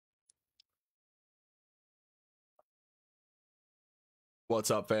What's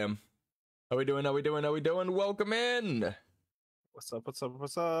up, fam? How we doing? How we doing? How we doing? Welcome in. What's up? What's up?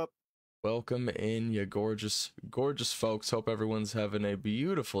 What's up? Welcome in, you gorgeous, gorgeous folks. Hope everyone's having a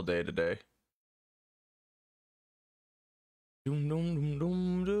beautiful day today. Doom doom doom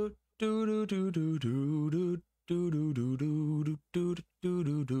doom do do do do do do do do do do do do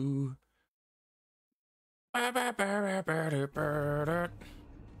do do.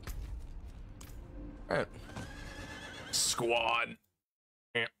 Alright. Squad.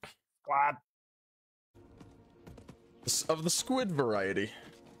 Squad. Of the squid variety.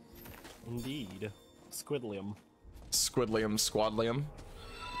 Indeed. Squidlium. Squidlium, squadlium. You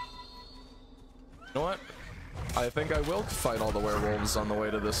know what? I think I will fight all the werewolves on the way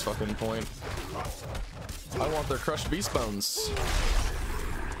to this fucking point. I want their crushed beast bones. I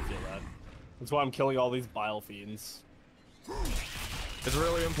feel that. That's why I'm killing all these bile fiends. It's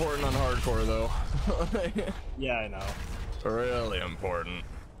really important on hardcore, though. Yeah, I know. Really important.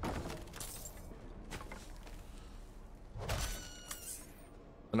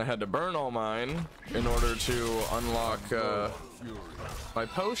 And I had to burn all mine in order to unlock my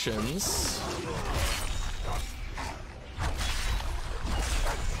potions.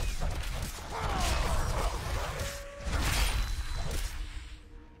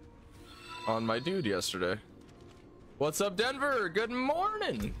 On my dude yesterday. What's up, Denver? Good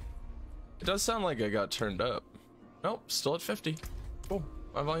morning. It does sound like I got turned up. Nope, still at 50. Cool.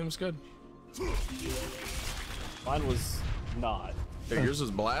 My volume's good. Mine was not. Yeah, yours was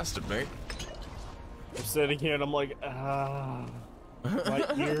blasted, mate. I'm sitting here and I'm like, my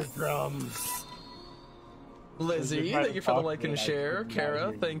eardrums. Lizzie, thank you for the like and share.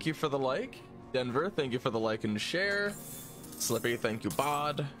 Kara, thank you for the like. Denver, thank you for the like and share. Slippy, thank you,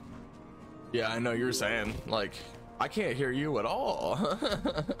 Bod. Yeah, I know you're saying, like, I can't hear you at all.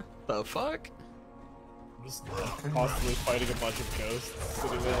 The fuck? I'm just constantly fighting a bunch of ghosts,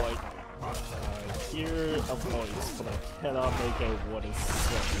 sitting there like, I hear a voice, but I cannot make out what is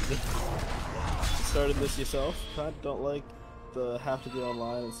said. You started this yourself? I don't like the have to be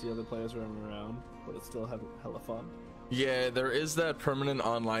online and see other players running around, but it's still hella fun. Yeah, there is that permanent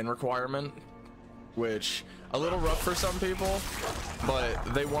online requirement, which a little rough for some people, but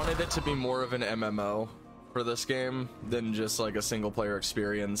they wanted it to be more of an MMO for this game than just like a single player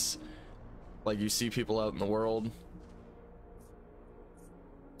experience. Like, you see people out in the world.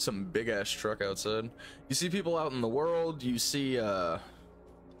 Some big ass truck outside. You see people out in the world, you see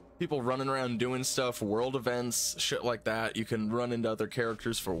people running around doing stuff, world events, shit like that. You can run into other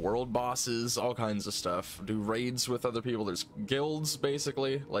characters for world bosses, all kinds of stuff. Do raids with other people. There's guilds,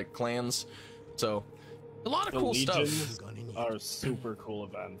 basically, like clans. So a lot of cool stuff. Are super cool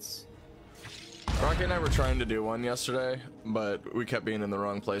events. Rocky and I were trying to do one yesterday, but we kept being in the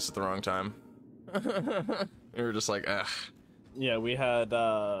wrong place at the wrong time. We were just like, ugh. Yeah, we had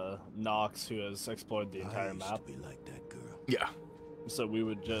Nox, who has explored the entire map. Yeah. So we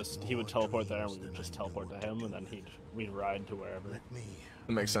would just, he would teleport there, and we would just teleport to him, and then we'd ride to wherever.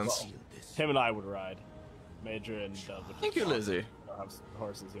 That makes sense. Him and I would ride. Major and would. Thank you, Lizzie. Don't have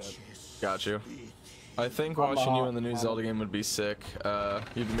horses yet. Got you. I think watching you in the new Zelda game would be sick.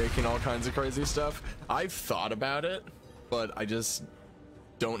 You'd be making all kinds of crazy stuff. I've thought about it, but I just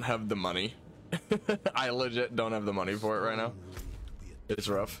don't have the money. I legit don't have the money for it right now. It's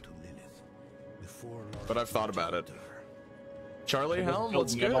rough. But I've thought about it. Charlie Helm,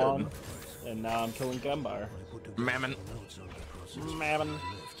 what's good? And now I'm killing Gembar. Mammon. Mammon.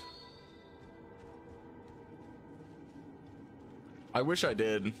 I wish I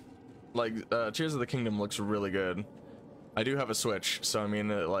did. Like, Tears of the Kingdom looks really good. I do have a Switch, so I mean,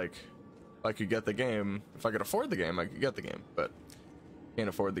 like, I could get the game. If I could afford the game, I could get the game, but can't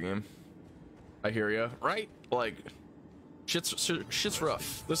afford the game. I hear ya, right? Like, shit's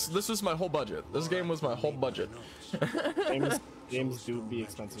rough. This was my whole budget. This game was my whole budget. games do be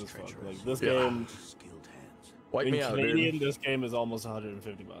expensive as fuck. Like, this game, wipe me out, Canadian, dude. this game is almost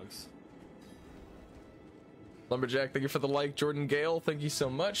 150 bucks. Lumberjack, thank you for the like. Jordan Gale, thank you so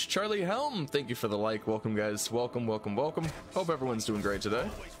much. Charlie Helm, thank you for the like. Welcome, guys. Welcome, welcome, welcome. Hope everyone's doing great today.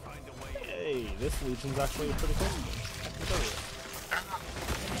 Hey, this Legion's actually pretty cool.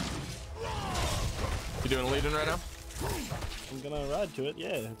 You doing a Legion right now? I'm gonna ride to it, yeah.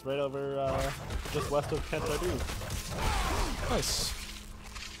 It's right over, just west of Kentadu. Nice.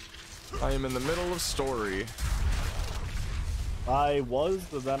 I am in the middle of story. I was,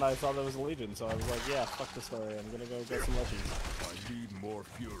 but then I saw there was a Legion, so I was like, yeah, fuck the story. I'm gonna go get some legends. I need more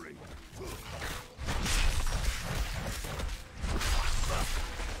fury.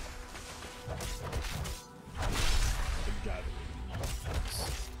 Good God.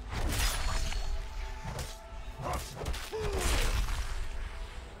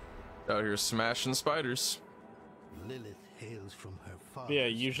 Out here smashing spiders. Lilith hails from her But father. yeah,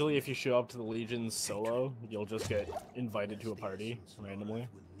 usually if you show up to the Legion solo, you'll just get invited to a party randomly.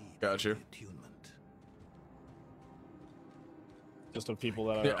 Got you. Just of people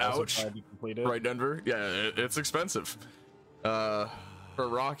that are Yeah, also ouch. trying to complete it. Right, Denver? Yeah, it's expensive. For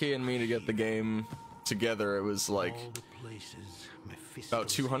Rocky and me to get the game together, it was like All the places about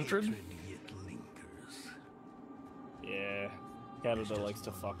 200? hatred yet lingers. Yeah, Canada likes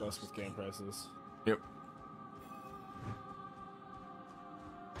to fuck us with game prices. Yep.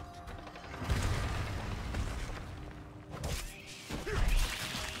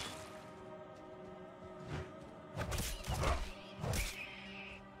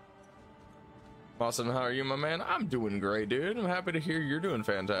 Austin, how are you, my man? I'm doing great, dude. I'm happy to hear you're doing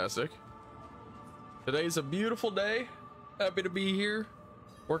fantastic. Today's a beautiful day. Happy to be here,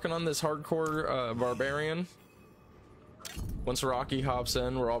 working on this hardcore barbarian. Once Rocky hops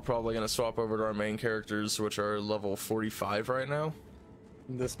in, we're all probably gonna swap over to our main characters, which are level 45 right now.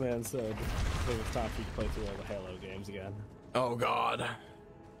 This man said, I think it's time for you to play through all the Halo games again. Oh god.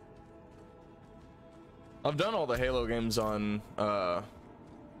 I've done all the Halo games on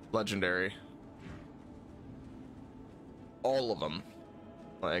Legendary. All of them.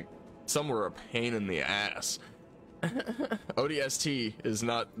 Like, some were a pain in the ass. ODST is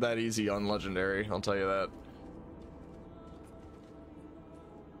not that easy on Legendary, I'll tell you that.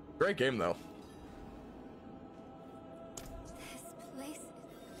 Great game though. This place.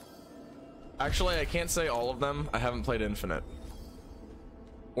 Actually, I can't say all of them. I haven't played Infinite.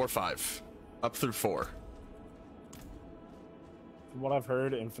 Or 5. Up through 4. From what I've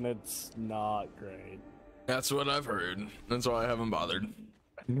heard, Infinite's not great. That's what I've heard. That's why I haven't bothered.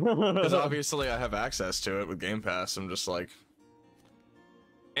 Because obviously I have access to it with Game Pass. I'm just like,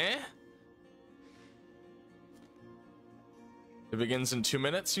 eh? It begins in 2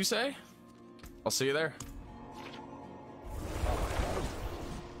 minutes, you say? I'll see you there.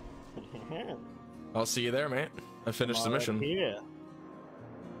 I'll see you there, mate. I finished the mission. Yeah.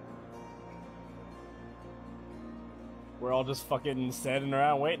 We're all just fucking standing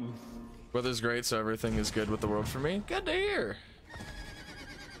around waiting. Weather's great, so everything is good with the world for me. Good to hear.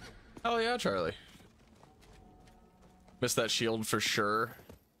 Hell yeah, Charlie. Missed that shield for sure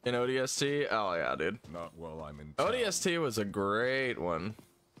in ODST. Oh yeah, dude. Not while I'm in town. ODST was a great one.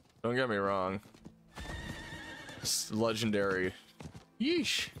 Don't get me wrong. It's legendary.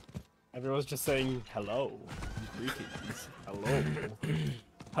 Yeesh. Everyone's just saying hello, greetings, hello,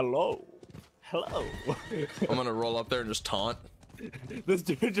 hello, hello. I'm gonna roll up there and just taunt. This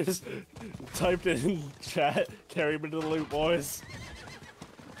dude just typed in chat, carry me to the loot, boys.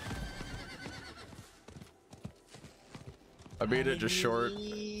 I beat it just short.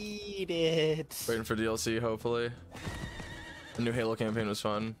 Beat it. Waiting for DLC, hopefully. The new Halo campaign was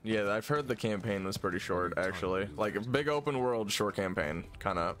fun. Yeah, I've heard the campaign was pretty short, actually. Like a big open world, short campaign.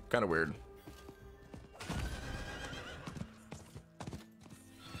 Kinda weird.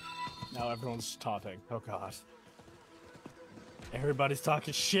 Now everyone's taunting. Oh god. Everybody's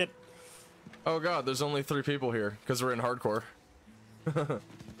talking shit. Oh god, there's only 3 people here, because we're in hardcore.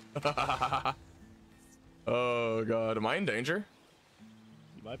 Oh god, am I in danger?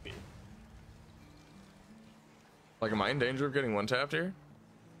 You might be. Like, am I in danger of getting one-tapped here?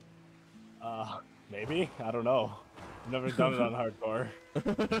 Maybe? I don't know. I've never done it on hardcore.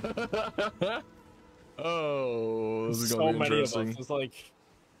 Oh, this is So gonna be many of us. interesting. It's like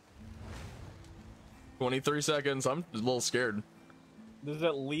 23 seconds, I'm a little scared. there's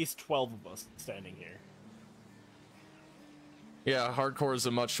at least 12 of us standing here. Yeah, hardcore is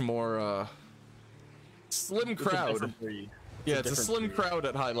a much more, slim It's a crowd. different breed. Yeah, it's a different slim breed. crowd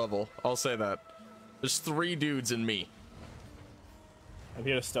at high level, I'll say that. There's 3 dudes and me. I'm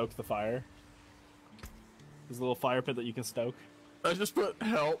here to stoke the fire. There's a little fire pit that you can stoke. I just put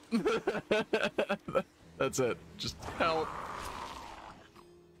help. That's it. Just help.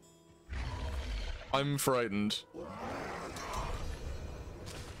 I'm frightened.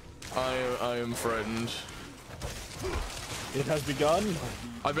 I am frightened. It has begun.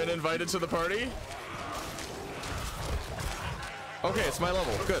 I've been invited to the party. Okay, it's my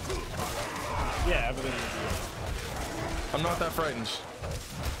level. Good. Yeah, everything is I'm not that frightened.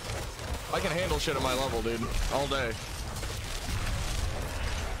 I can handle shit at my level, dude. All day.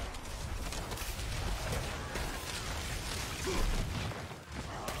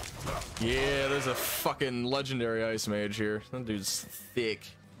 Yeah, there's a fucking legendary ice mage here. That dude's thick.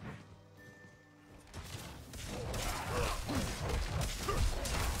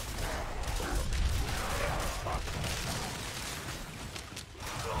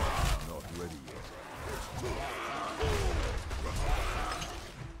 Not ready yet.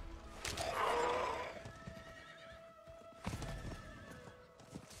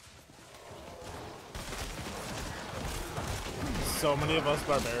 so many of us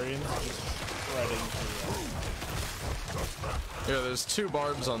barbarians just shredding through. Yeah, there's 2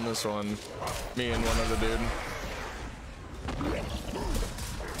 barbs on this one. Me and one other dude.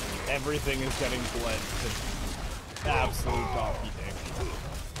 Everything is getting bled to absolute donkey dick.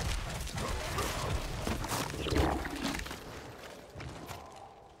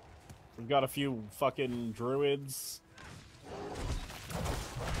 We've got a few fucking druids.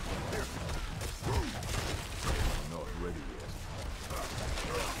 Not ready yet.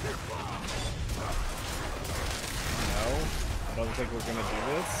 No, I don't think we're gonna do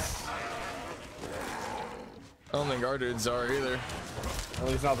this. I don't think our dudes are either. At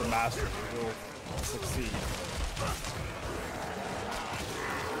least not the master. We'll succeed.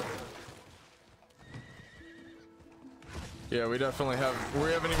 Yeah, we definitely have.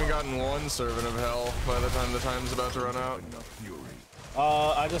 We haven't even gotten 1 servant of hell by the time the time's about to run out. Enough fury.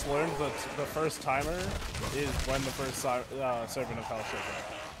 I just learned that the first timer is when the first servant of hell shows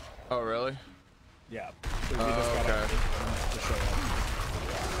up. Oh, really? Yeah. So we just gotta okay. wait to show up.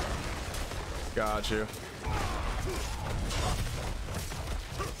 Got you.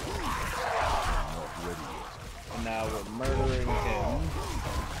 Not ready yet. And now we're murdering him.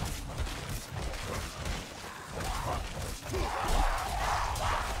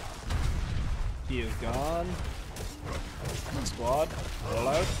 He is gone. Squad, roll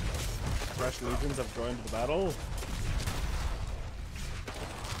out. Fresh legions have joined the battle.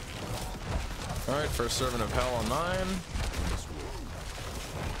 Alright, first servant of hell on mine.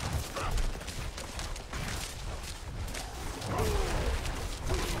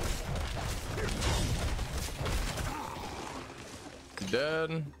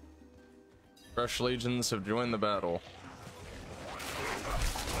 Dead. Fresh legions have joined the battle.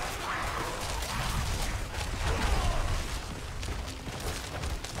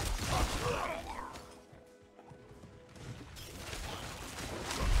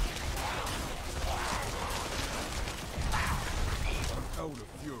 Out of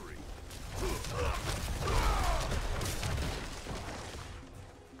fury.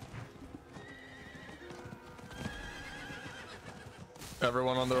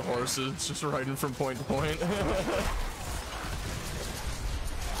 Everyone on their horses just riding from point to point.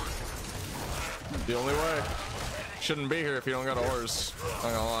 The only way. Shouldn't be here if you don't got a horse.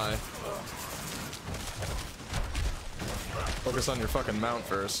 Not gonna lie. Focus on your fucking mount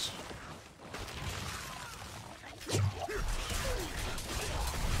first.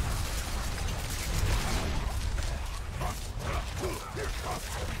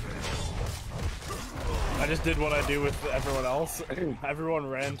 I just did what I do with everyone else. Everyone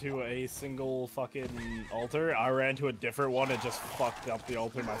ran to a single fucking altar. I ran to a different one and just fucked up the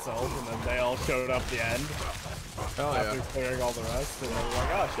altar myself, and then they all showed up at the end Oh after yeah. clearing all the rest, and they were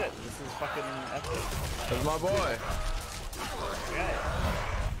like, oh shit, this is fucking epic. There's my boy. Okay.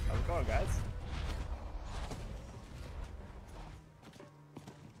 How's it going, guys?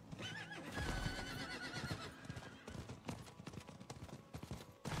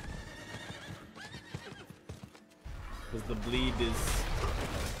 Because the bleed is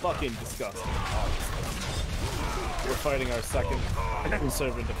fucking disgusting, honestly. We're fighting our second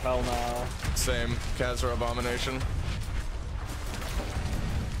servant of hell now. Same. Khazra abomination.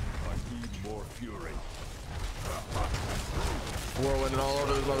 I need more fury. Whirlwind all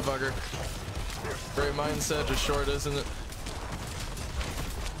over this motherfucker. Great mindset, just short, isn't it?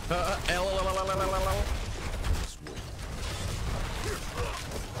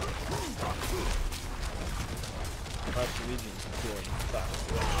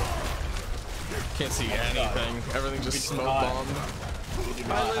 Can't see anything. Everything just smoke bombed. We do Hi,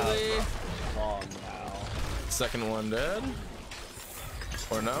 not Lily. have long now. Second one dead.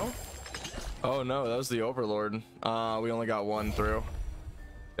 Or no? Oh no, that was the Overlord. We only got 1 through.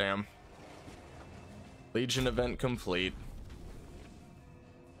 Damn. Legion event complete.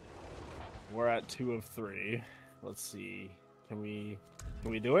 We're at 2 of 3. Let's see. Can we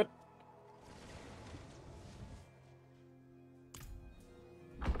do it?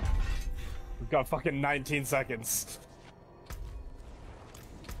 We've got fucking 19 seconds.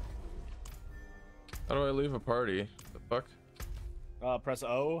 How do I leave a party? The fuck? Press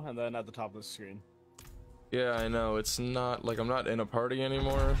O and then at the top of the screen. Yeah, I know. It's not like I'm not in a party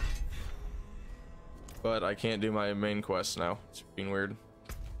anymore. But I can't do my main quest now. It's being weird.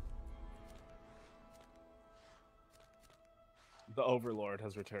 The Overlord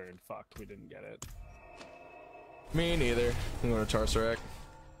has returned. Fuck, we didn't get it. Me neither. I'm going to Tarsarak.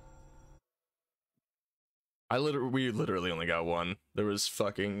 We literally only got 1. There was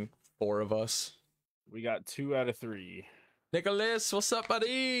fucking 4 of us. We got 2 out of 3. Nicholas, what's up,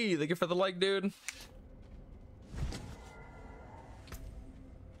 buddy? Thank you for the like, dude.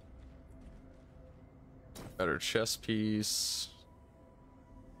 Better chest piece.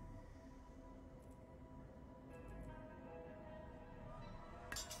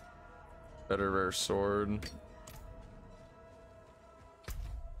 Better rare sword.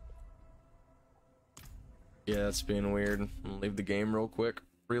 Yeah, it's being weird. I'm gonna leave the game real quick.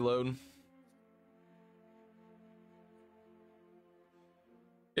 Reload.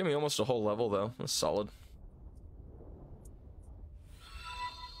 Gave me almost a whole level though. That's solid.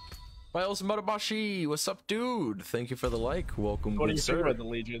 Miles Mutabashi, what's up, dude? Thank you for the like. Welcome, What do good you sir. think about the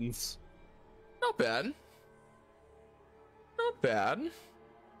legions? Not bad. Not bad.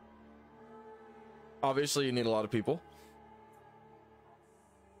 Obviously, you need a lot of people.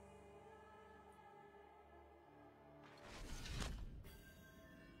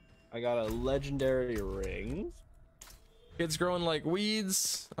 I got a legendary ring. Kids growing like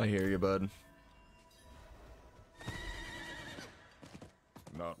weeds. I hear you, bud.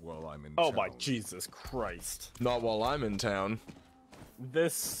 Not while I'm in Oh town. my Jesus Christ. Not while I'm in town.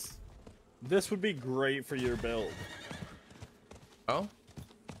 This would be great for your build. Oh?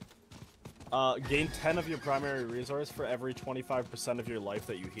 Gain 10 of your primary resource for every 25% of your life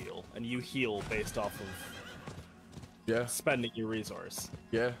that you heal. And you heal based off of Yeah. spending your resource.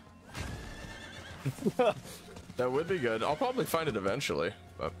 Yeah. That would be good. I'll probably find it eventually.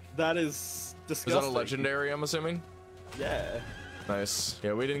 But That is is disgusting. that a legendary, I'm assuming? Yeah. Nice.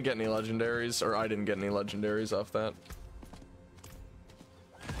 Yeah, we didn't get any legendaries, or I didn't get any legendaries off that.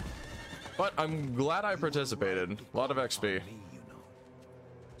 But I'm glad I participated. A lot of XP. Me, you know.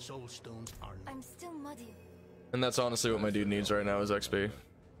 Soul stones are not. I'm still muddy. And that's honestly what my dude needs right now is XP.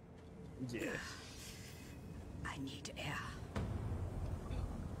 Yeah. I need air.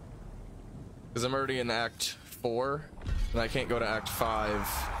 Because I'm already in Act 4, and I can't go to Act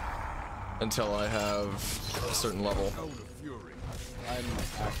 5 until I have a certain level. Out of fury. I'm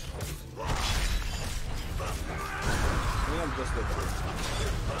actually. I think I'm just with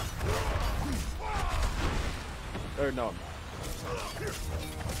Or no, I'm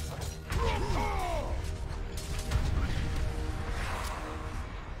not.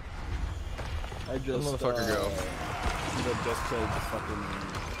 I just motherfucker go? I just killed the fucking.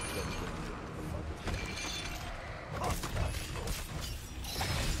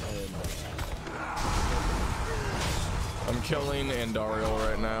 I'm killing Andariel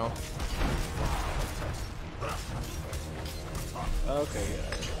right now. Okay,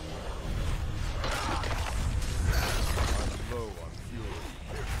 yeah. I'm low on fury.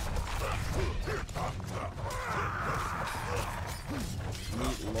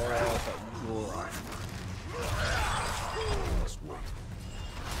 Meet Laura at Laura. Must wait.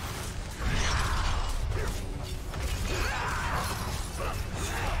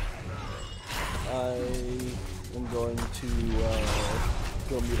 I am going to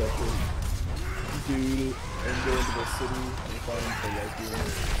go meet up with dude and go into the city and find the lesbian.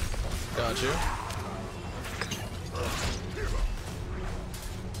 Got you.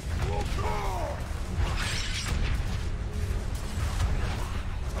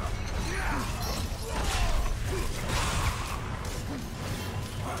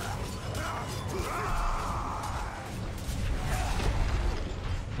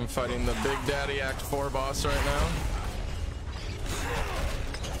 I'm fighting the Big Daddy Act 4 boss right now.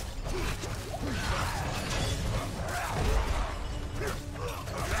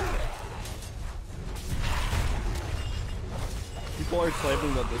 People are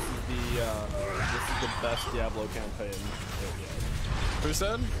claiming that this is the best Diablo campaign yet. Who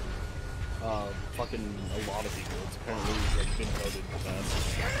said? Fucking a lot of people. It's apparently like been voted the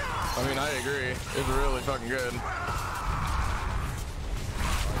best. I mean, I agree. It's really fucking good.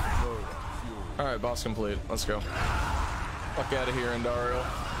 Low on fury. Alright, boss complete. Let's go. Fuck out of here, Andariel.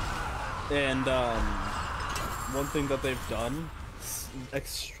 And one thing that they've done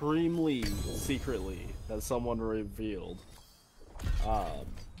extremely secretly that someone revealed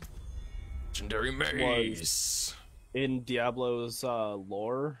Legendary mace. in Diablo's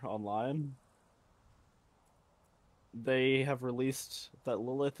lore online, they have released that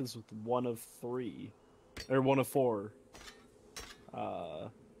Lilith is one of four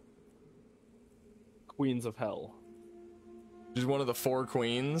queens of hell. She's one of the 4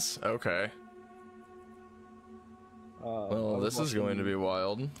 queens. Okay. Well, this is going to be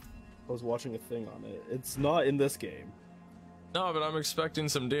wild. I was watching a thing on it. It's not in this game. No, but I'm expecting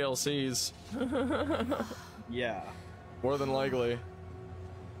some DLCs. Yeah, More than likely.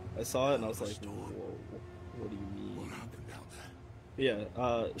 I saw it and I was like, whoa, what do you mean?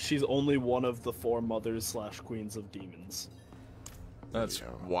 Yeah, she's only one of the 4 mothers / queens of demons. That's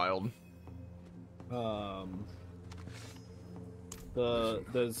wild.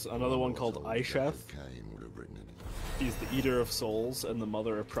 There's another one called I Chef. Cain would have written it. She's the eater of souls and the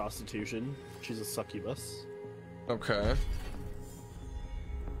mother of prostitution. She's a succubus. Okay.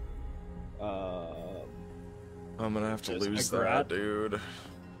 Um, I'm gonna have to There's lose Magrat. that, dude.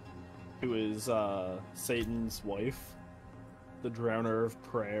 who is Satan's wife, the Drowner of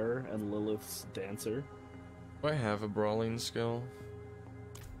Prayer, and Lilith's dancer. Do I have a brawling skill?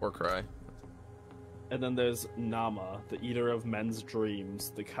 Or cry? And then there's Nama, the eater of men's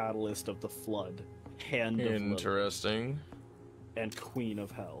dreams, the catalyst of the flood, hand of Lilith, Interesting. and queen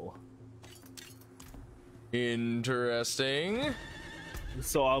of hell. Interesting.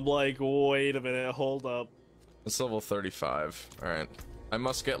 So I'm like, wait a minute, hold up. It's level 35. Alright. I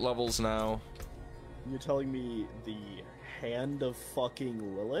must get levels now. You're telling me the hand of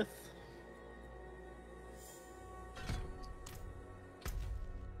fucking Lilith?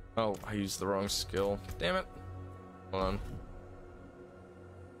 Oh, I used the wrong skill. Damn it. Hold on.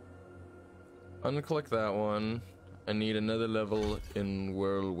 Unclick that one. I need another level in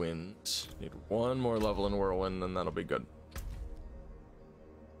Whirlwind. Need one more level in Whirlwind, and that'll be good.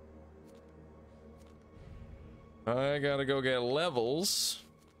 I gotta go get levels.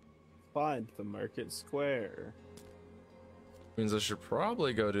 Find the market square. Means I should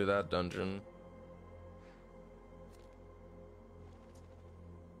probably go do that dungeon.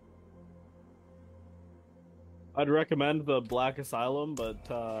 I'd recommend the Black Asylum, but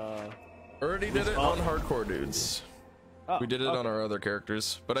Already did it on hardcore dudes. oh, We did it okay. on our other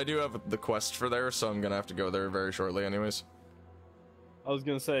characters, but I do have the quest for there, so I'm gonna have to go there very shortly anyways. I was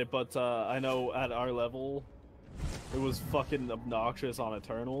gonna say, but I know at our level, it was fucking obnoxious on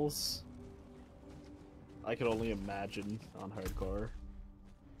Eternals. I could only imagine on hardcore.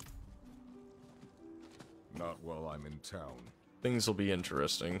 Not while I'm in town. Things will be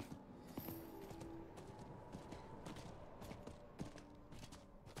interesting.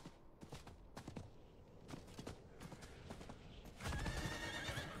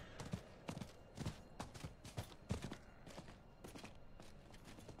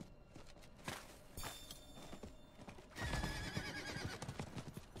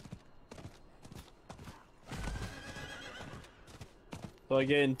 So I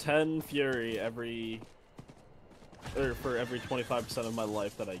gain 10 fury for every 25% of my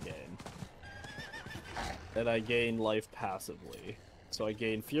life that I gain. And I gain life passively. So I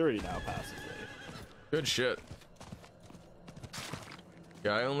gain fury now passively. Good shit.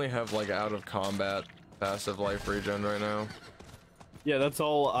 Yeah, I only have like out of combat passive life regen right now. Yeah, that's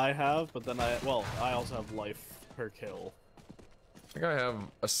all I have, but then I also have life per kill. I think I have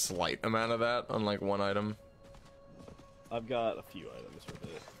a slight amount of that on like one item. I've got a few items with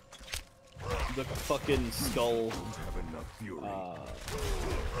it. The fucking skull Have enough fury.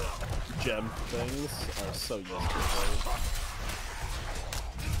 gem things are so useful.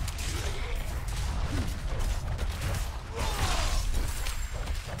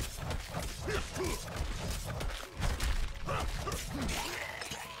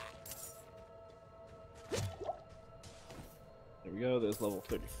 There we go, there's level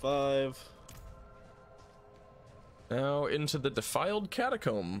 35. Now into the defiled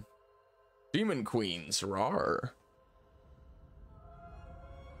catacomb. Demon queens, rawr.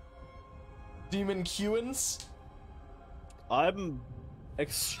 Demon queens? I'm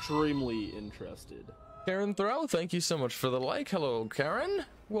extremely interested. Karen Throw, thank you so much for the like. Hello, Karen.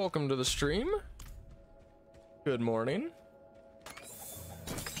 Welcome to the stream. Good morning.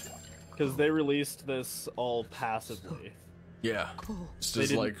 Because they released this all passively. Yeah, just They as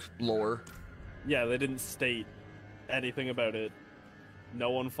didn't- like lore. Yeah, they didn't state anything about it.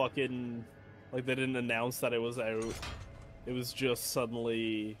 No one fucking... Like, they didn't announce that it was out. It was just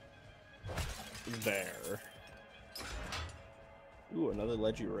suddenly... there. Ooh, another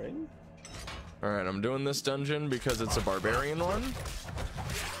Leggy ring? Alright, I'm doing this dungeon because it's a barbarian one.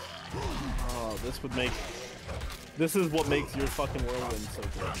 Oh, this would make... This is what makes your fucking whirlwind so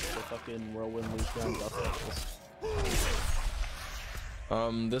good. The fucking whirlwind loose down dust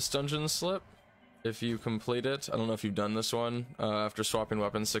levels. This dungeon slip, if you complete it, I don't know if you've done this one, after swapping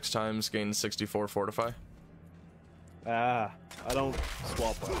weapons 6 times, gain 64 fortify. Ah, I don't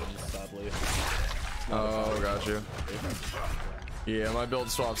swap weapons, sadly. Oh, got you. Yeah, my build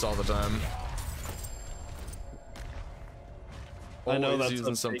swaps all the time. I know Always that's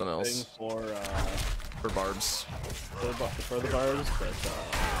using a something big else thing for barbs. for the barbs, but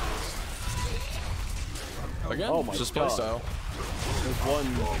Again, Oh my just God. playstyle. there's one.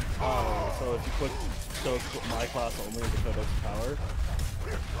 Oh, so if you put my class only into Codex Power,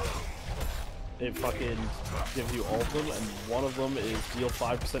 it fucking gives you all of them, and one of them is deal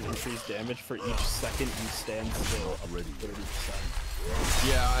 5% increased damage for each second you stand still, up to 30%.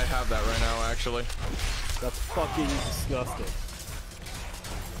 Yeah, I have that right now, actually. That's fucking disgusting.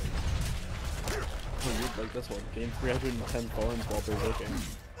 Oh, you'd like this one. Gain 310 thorns while berserking.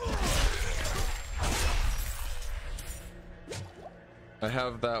 I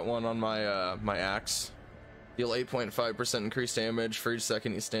have that one on my my axe. Deal 8.5% increased damage for each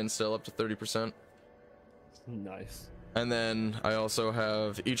second you stand still, up to 30%. Nice. And then I also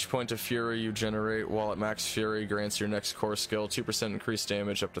have each point of fury you generate while at max fury grants your next core skill 2% increased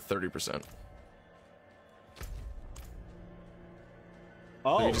damage up to 30%.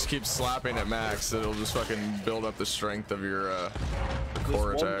 Oh, So you just keep slapping at max, it'll just fucking build up the strength of your core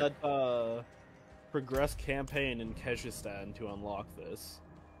there's attack. one that progress campaign in Kyrgyzstan to unlock this.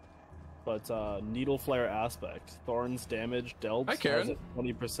 But Needle Flare aspect. Thorns damage dealt Hi, Karen. has a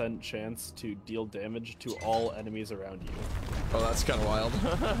 20% chance to deal damage to all enemies around you. Oh, that's kind of wild.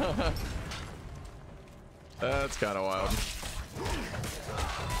 That's kind of wild.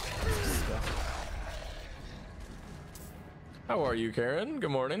 How are you, Karen?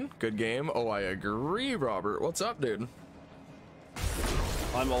 Good morning. Good game. Oh, I agree, Robert. What's up, dude?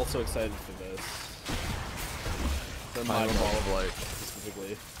 I'm also excited for this. For I have a ball of light.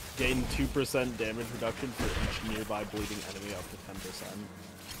 specifically. Gain 2% damage reduction for each nearby bleeding enemy up to 10%.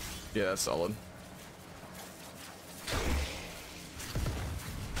 Yeah, that's solid.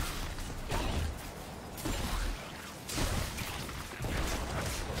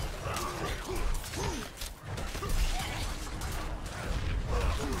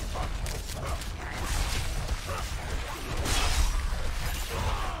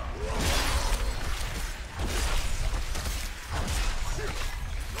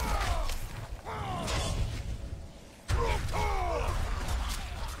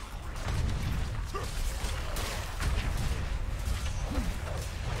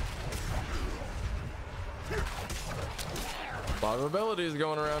 A lot of abilities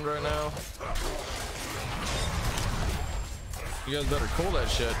going around right now. You guys better cool that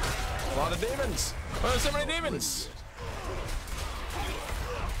shit. A lot of demons. Oh, there's so many demons.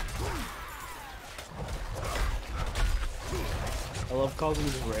 I love causing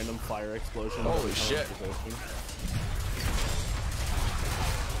these random fire explosions. Holy shit.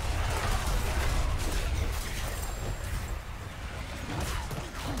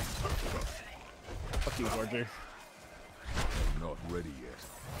 Fuck you, Roger. I'm not ready yet.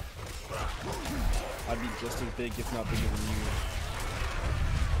 I'd be just as big, if not bigger than you.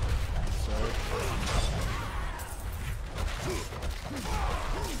 Sorry.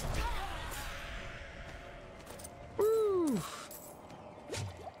 Woo.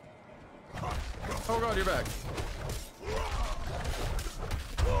 Oh god, you're back.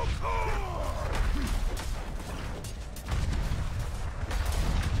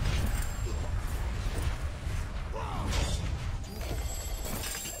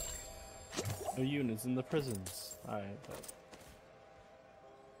 No units in the prisons. Alright.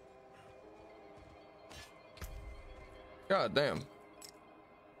 God damn.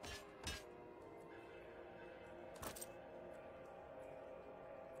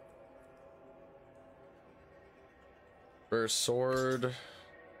 First sword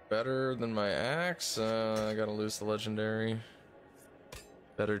better than my axe. I gotta lose the legendary.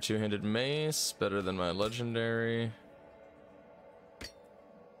 Better two-handed mace, better than my legendary.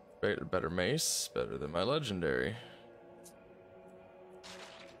 Better mace, better than my legendary.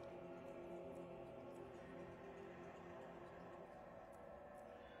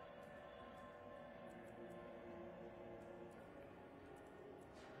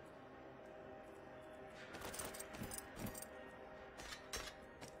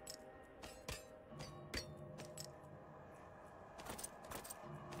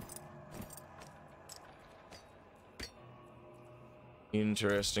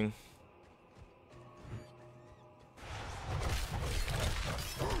 Interesting.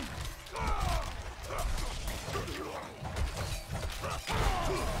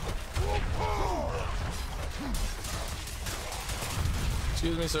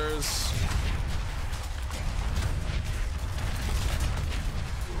 Excuse me, sirs.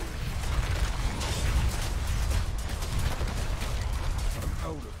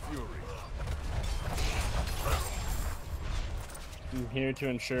 Out of fury. I'm here to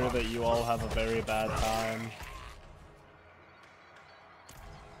ensure that you all have a very bad time.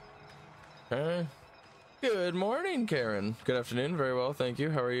 Okay. Good morning, Karen. Good afternoon. Very well, thank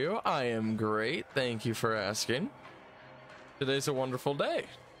you. How are you? I am great. Thank you for asking. Today's a wonderful day.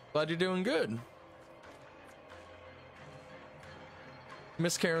 Glad you're doing good.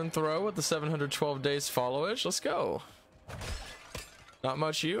 Miss Karen Throw with the 712 days followage. Let's go. Not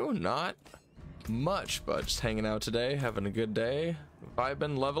much, you? Not much, but just hanging out today, having a good day,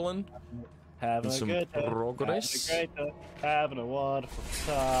 vibing, leveling. Having a some good day. progress. Having a great day. Having a wonderful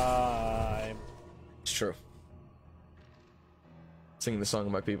time. It's true. Singing the song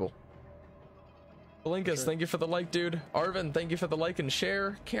of my people. Belinkus, Sure. thank you for the like, dude. Arvin, thank you for the like and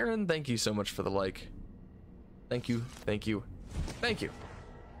share. Karen, thank you so much for the like. Thank you, thank you, thank you.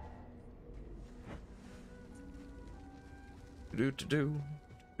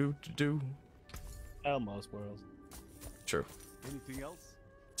 Do. Almost world. True. Anything else?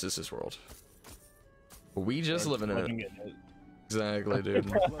 This is his world. We just living in Living it. in it. Exactly, dude.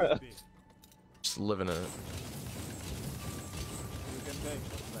 Well, big. Just living in it. You can make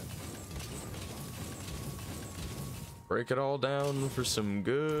that. Break it all down for some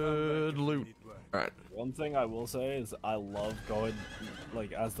good loot. Alright. One thing I will say is I love going,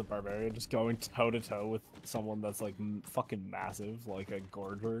 like, as the barbarian, just going toe to toe with someone that's like fucking massive, like a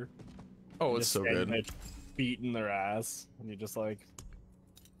gorger. Oh, it's Just so standing good. there beating their ass, and you're just like,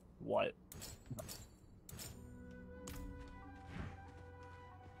 what?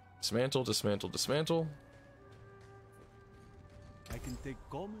 Dismantle, dismantle, dismantle. I can take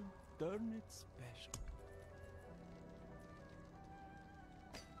common, turn it special.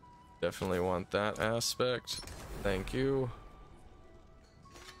 Definitely want that aspect. Thank you.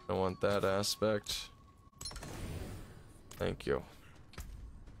 I want that aspect. Thank you.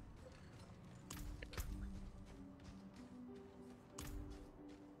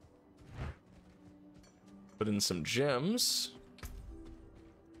 Put in some gems.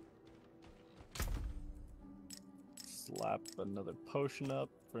 Slap another potion up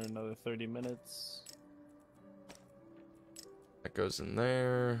for another 30 minutes. That goes in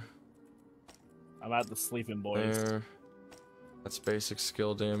there. I'm at the sleeping boys. There. That's basic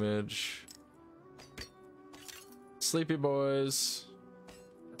skill damage. Sleepy boys.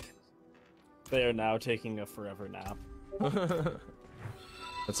 They are now taking a forever nap.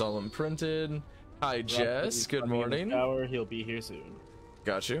 That's all imprinted. Hi, Jess. Good morning. Shower. He'll be here soon.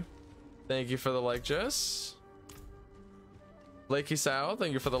 Got you. Thank you for the like, Jess. Lakey Sal,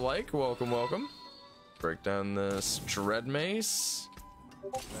 thank you for the like. Welcome, welcome. Break down this dread mace.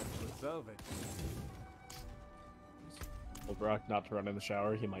 That should solve it. Told Brock not to run in the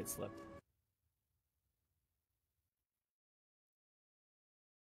shower. He might slip.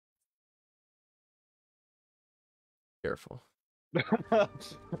 Careful.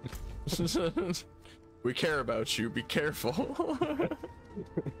 We care about you. Be careful.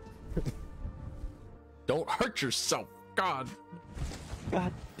 Don't hurt yourself. God.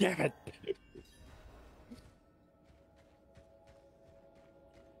 God damn it!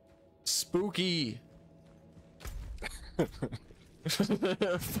 Spooky.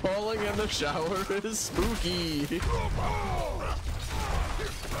 Falling in the shower is spooky.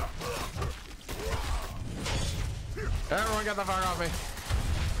 Everyone get the fuck off me.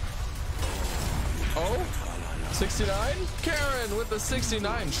 Oh, 69? Karen with the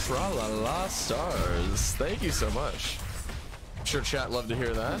 69 tra-la-la stars. Thank you so much. I'm sure chat loved to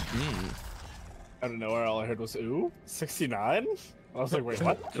hear that. I don't know where all I heard was ooh 69. I was like, wait,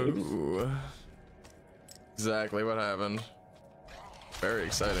 what? Ooh. Exactly what happened. Very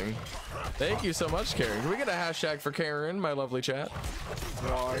exciting. Thank you so much, Karen. Can we get a hashtag for Karen, my lovely chat?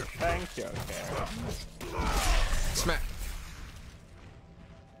 Why, thank you, Karen. Smack.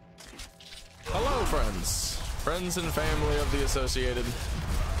 Hello, friends. Friends and family of the Associated.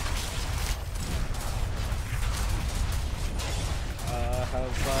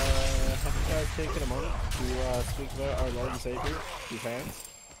 Have you guys taken a moment to speak about our Lord and Savior, these hands?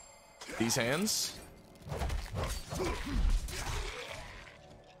 These hands?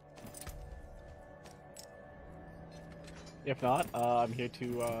 If not, I'm here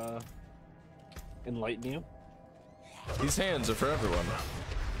to enlighten you. These hands are for everyone.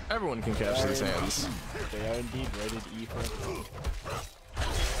 Everyone can catch these hands. They are indeed rated E for everyone.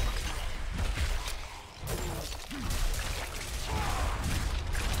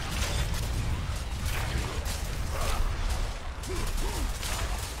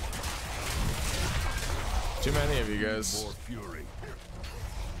 Too many of you guys. More fury.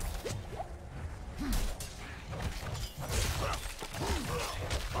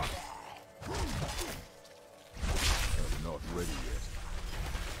 I'm not ready yet.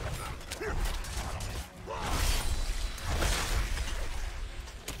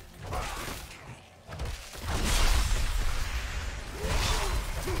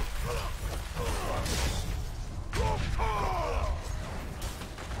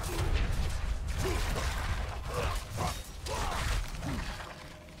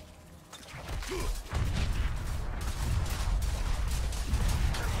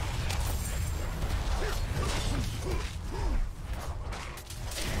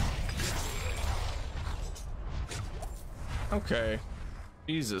 Okay.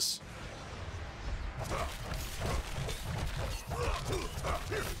 Jesus.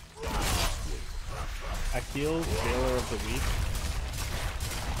 Akil, Jailer of the Week.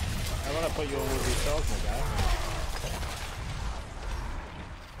 I want to put you on one of these cells, my guy.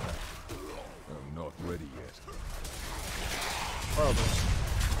 I'm not ready yet. Horrible.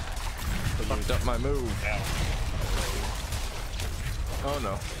 Fucked up my move. Yeah. Oh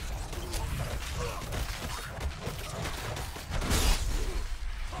no.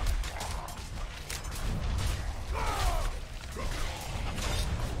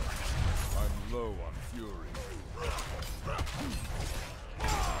 I'm low on fury.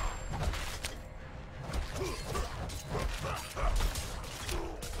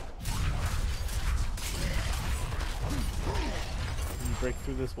 Can you break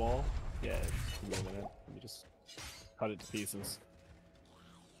through this wall? Yeah, give me a minute. Let me just cut it to pieces.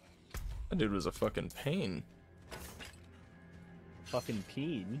 That dude was a fucking pain. Fucking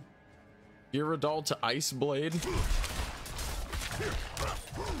peen. Gyarados to Ice Blade.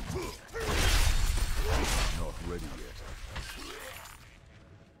 Not ready yet.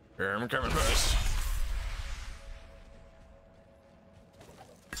 Here, I'm coming first.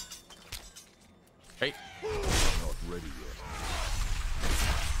 Hey. Not ready yet.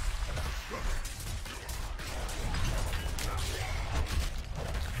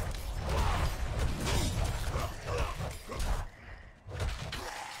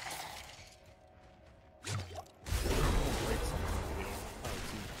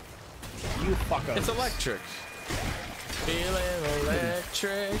 You fucker. It's electric. Feeling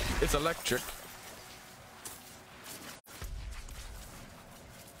electric. It's electric.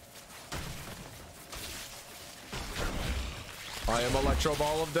 I am Electro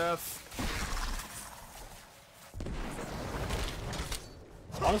Ball of Death.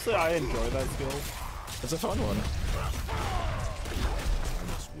 Honestly, I enjoy that skill. It's a fun one. I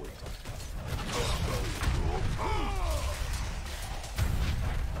must wait.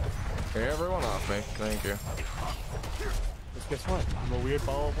 Hey, everyone off me. Thank you. Just guess what? I'm a weird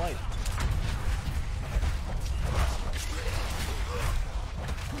ball of light.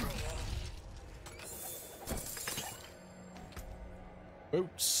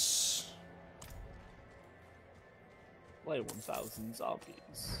 Oops. Play 1,000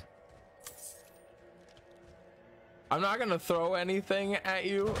 zombies. I'm not gonna throw anything at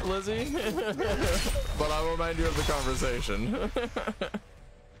you, Lizzie, but I'll remind you of the conversation.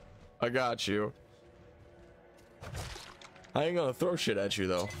 I got you. I ain't gonna throw shit at you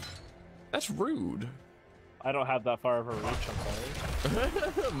though. That's rude. I don't have that far of a reach, I'm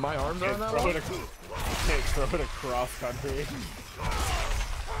sorry. My arms aren't that Throw long. it can't throw it across country.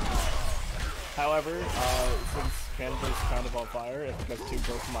 However, since Canada's kind of on fire, if it gets too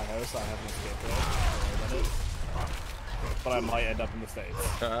close to my house, I have an escape route. Don't worry about it. But I might end up in the States.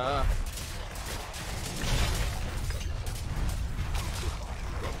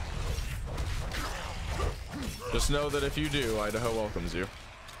 Just know that if you do, Idaho welcomes you.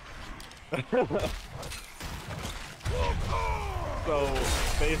 So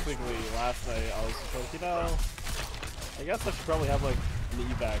basically, last night I was just like, you know, I guess I should probably have like an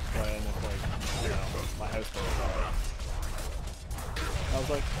evac plan if like, you know, my house goes fire. I was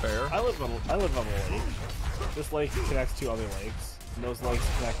like, Fair. I live on a lake. This lake connects to other lakes, and those lakes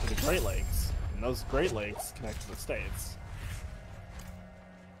connect to the Great Lakes, and those Great Lakes connect to the States.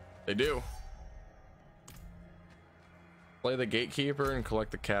 They do. Play the gatekeeper and collect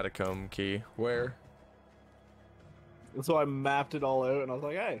the catacomb key. Where? And so I mapped it all out, and I was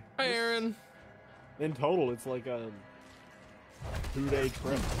like, hey, Hi, Aaron. in total, it's like a 2-day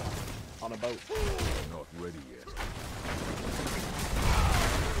trip on a boat. Not ready yet.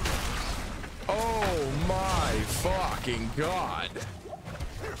 Oh my fucking god.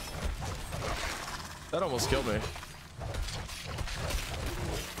 That almost killed me.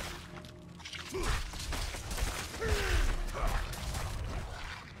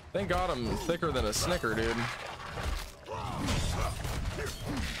 Thank God I'm thicker than a Snicker, dude.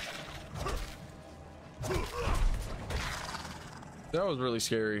 That was really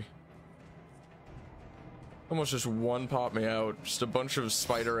scary. Almost just one popped me out. Just a bunch of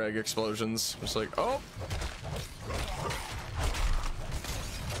spider egg explosions. Just like, oh.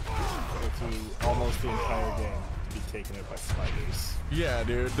 To almost the entire game to be taken out by spiders. Yeah,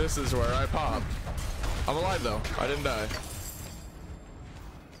 dude, this is where I pop. I'm alive though. I didn't die.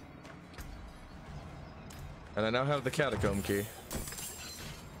 And I now have the catacomb key.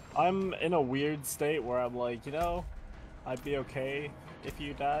 I'm in a weird state where I'm like, you know, I'd be okay if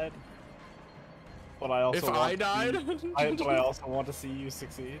you died. But I also If I died? but I also want to see you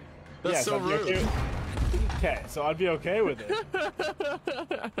succeed. That's so rude. Okay, so I'd be okay with it.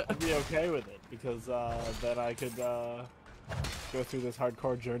 I'd be okay with it because then I could go through this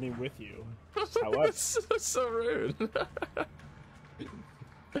hardcore journey with you. However, That's so rude.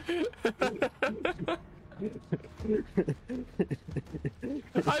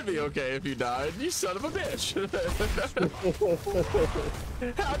 I'd be okay if you died, you son of a bitch.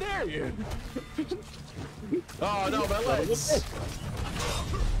 How dare you? Oh no, my legs.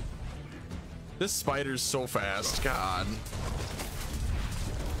 This spider's so fast, God.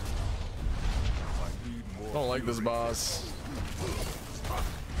 I don't like this boss.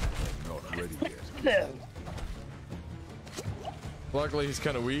 Not ready yet. Luckily, he's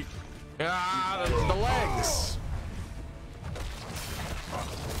kind of weak. Ah, the legs.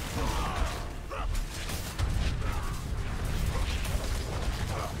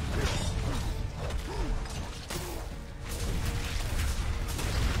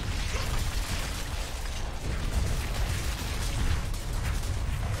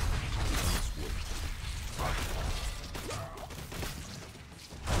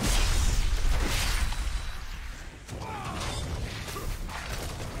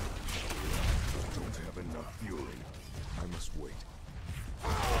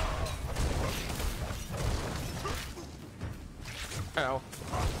 Ow.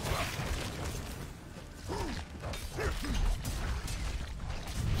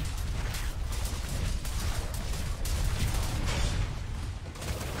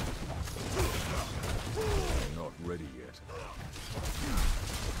 Not ready yet.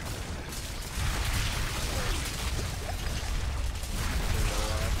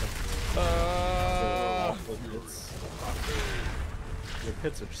 Your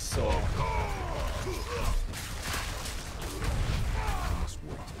pits are so.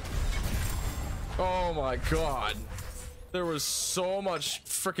 Oh my God. There was so much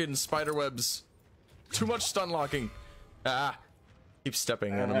freaking spider webs. Too much stun locking. Ah. Keep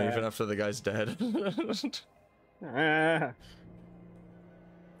stepping on him even after the guy's dead. That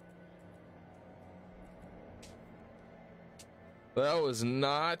was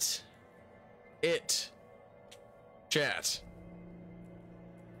not it. Chat.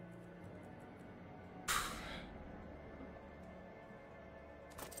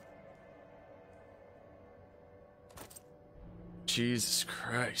 Jesus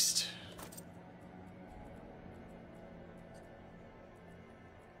Christ.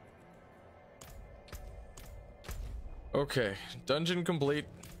 Okay, dungeon complete.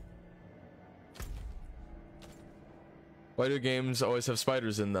 Why do games always have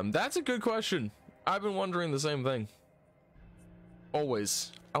spiders in them? That's a good question. I've been wondering the same thing.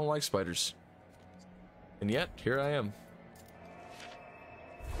 Always. I don't like spiders. And yet, here I am.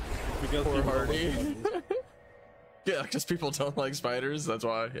 Poor Hardy. Yeah, because people don't like spiders, that's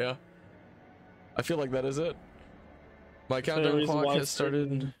why, yeah. I feel like that is it. My countdown clock has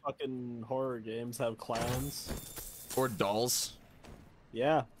started. Fucking horror games have clowns. Or dolls.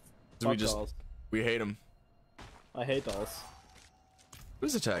 Yeah. Dolls. We hate them. I hate dolls.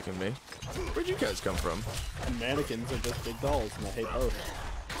 Who's attacking me? Where'd you guys come from? Mannequins are just big dolls, and I hate both.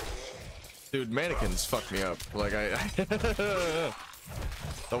 Dude, mannequins fuck me up. Like,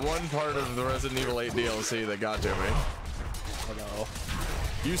 the one part of the Resident Evil 8 DLC that got to me. I know.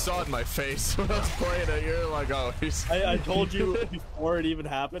 You saw it in my face when I was playing it. You're like, oh, he's... I told you before it even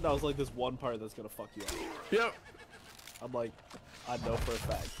happened, I was like, there's one part that's gonna fuck you up. Yep. I'm like, I know for a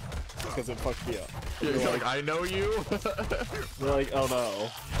fact. Because it fucked me up. Yeah, you're like, I know you? You're like, oh no.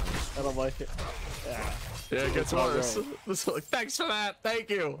 And I'm like, yeah. Yeah, it gets worse. It's like, thanks for that.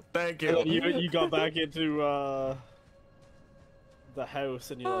 Thank you. Thank you. You got back into the house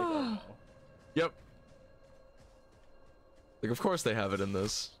and you're like, oh no. Yep. Like, of course they have it in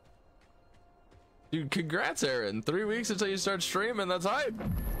this. Dude, congrats, Aaron. 3 weeks until you start streaming. That's hype.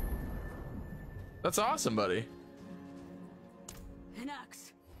 That's awesome, buddy. An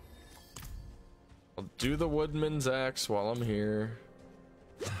axe. I'll do the woodman's axe while I'm here.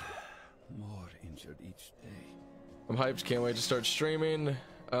 More injured each day. I'm hyped. Can't wait to start streaming.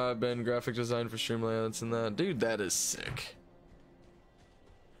 I've been graphic design for Streamlabs and that. Dude, that is sick.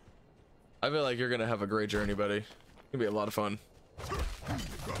 I feel like you're going to have a great journey, buddy. It's going to be a lot of fun.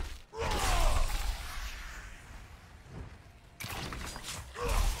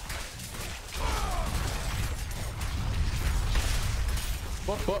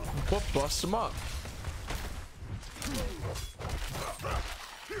 Bust him up. I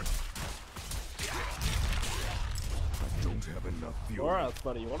don't have enough fuel. Alright,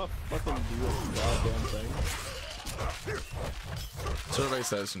 buddy, you wanna fucking do a goddamn thing? Survey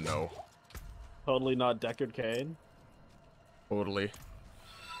says no. Totally not Deckard Cain. Totally.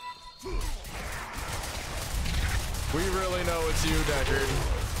 We really know it's you, Deckard.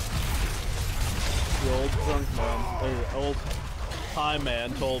 The old drunk man, or old high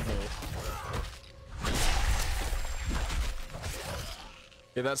man told me.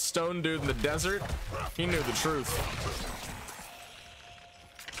 Yeah, that stone dude in the desert, he knew the truth.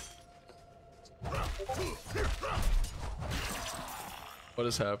 What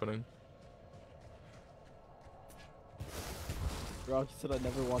is happening? Rocky said I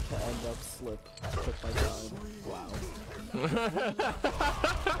never want to end up slip. Took my time. Wow.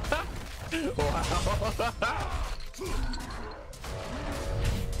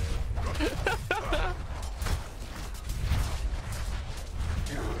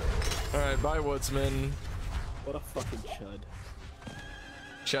 Alright, bye, Woodsman. What a fucking chud.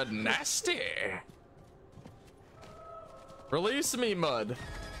 Chud nasty. Release me, Mud.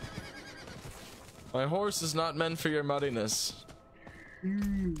 My horse is not meant for your muddiness.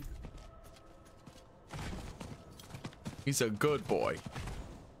 He's a good boy.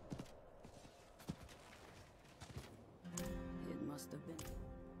 It must have been.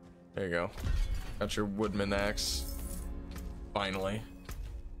 There you go. Got your woodman axe. Finally.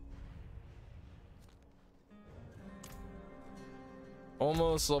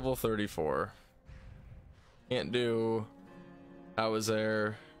 Almost level 34. Can't do I was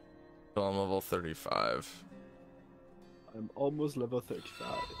there till I'm level 35. I'm almost level 35.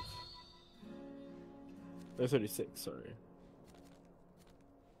 Or 36, sorry.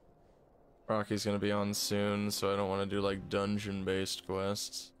 Rocky's gonna be on soon, so I don't want to do like dungeon-based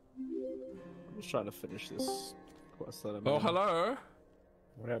quests. I'm just trying to finish this quest that I'm Oh, in. hello.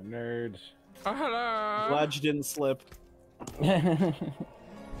 What up, nerds? Oh, hello. Glad you didn't slip.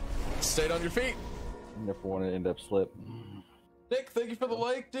 Stayed on your feet. Never want to end up slip. Nick, thank you for the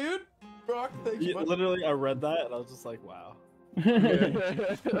like, dude. Brock, thank you. Literally, I read that and I was just like, wow.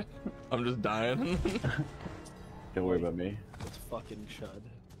 I'm just dying. Don't worry about me. It's fucking chud.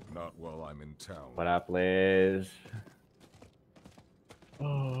 Not while I'm in town. What up, Liz?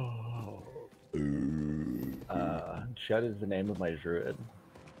 Chud is the name of my druid.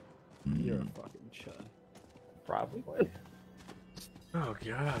 You're a fucking chud. Probably. Oh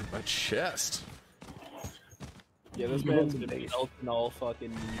god, my chest. Yeah, this man's been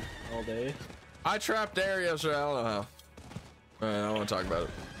melting all day. I trapped air yesterday. I don't know how. I don't want to talk about it.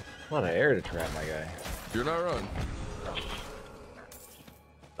 A lot of air to trap, my guy. You're not wrong.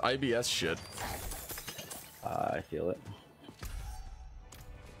 IBS shit. I feel it.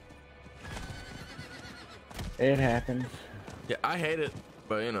 It happens. Yeah, I hate it,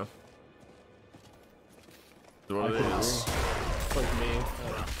 but you know. It's what it is. It's like me.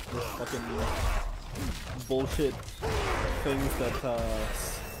 This fucking bullshit things that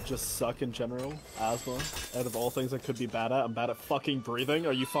just suck in general. Asthma. Out of all things I could be bad at, I'm bad at fucking breathing.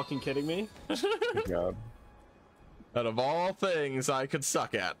 Are you fucking kidding me? Good job. Out of all things I could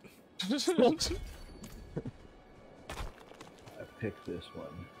suck at. I picked this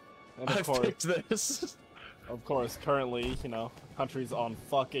one. And I picked this. of course, currently, you know, country's on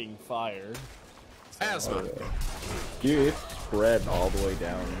fucking fire. Asthma. Dude, it's spread all the way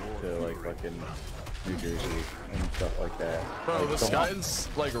down to like fucking New Jersey and stuff like that. Bro, Like, the the sky's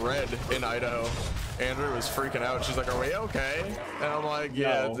like red in Idaho. Andrew was freaking out. She's like, "Are we okay?" And I'm like,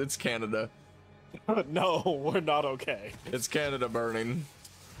 "Yeah, No. it's Canada. No, we're not okay. It's Canada burning."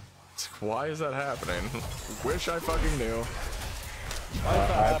 Why is that happening? Wish I fucking knew. Why is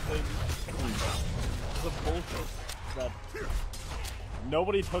that happening? The bullshit that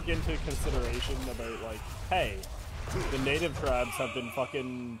nobody took into consideration about, like, hey, the native tribes have been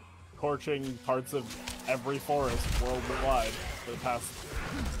fucking torching parts of every forest worldwide for the past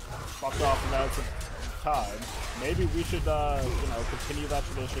fuck off amounts of time. Maybe we should, you know, continue that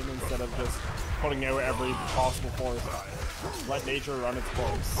tradition instead of just putting out every possible forest fire. Let nature run its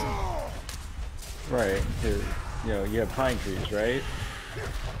course. Right, because, you know, you have pine trees, right?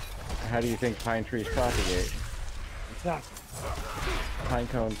 How do you think pine trees propagate? Exactly. Pine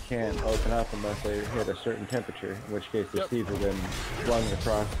cones can't open up unless they hit a certain temperature, in which case the seeds have been flung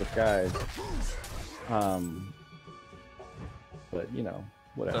across the skies. But, you know,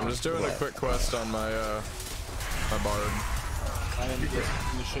 whatever. I'm just doing a quick quest on my my bard. I am just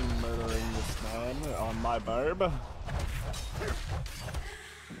finishing murdering this man on my barb.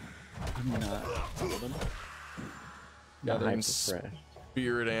 I'm not. Gathering Hyper-fresh.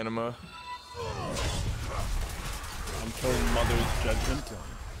 spirit anima. I'm killing Mother's Judgment.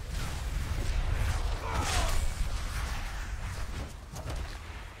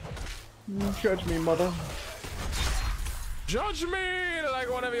 Judge me, mother. Judge me like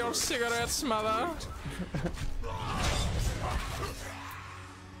one of your cigarettes, mother.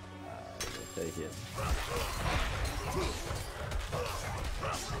 Take it.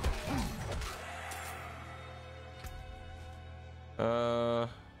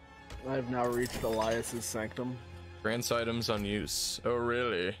 I've now reached Elias's sanctum. Grants items on use. Oh,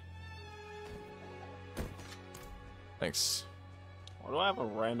 really? Thanks. Why do I have a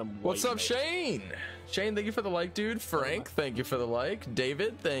random white What's up, note? Shane? Shane, thank you for the like, dude. Frank, thank you for the like.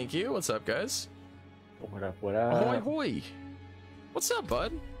 David, thank you. What's up, guys? What up, what up? Ahoy, hoy. What's up,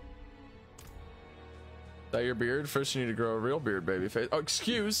 bud? That your beard? First, you need to grow a real beard, baby face. Oh,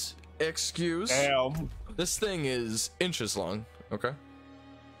 excuse. Damn. This thing is inches long. Okay.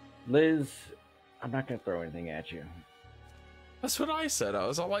 Liz, I'm not gonna throw anything at you. That's what I said. I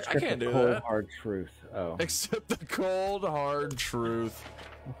was all like, I Except can't the do cold, that. hard truth. Oh. Except the cold, hard truth.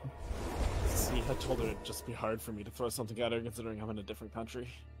 See, I told her it'd just be hard for me to throw something at her considering I'm in a different country.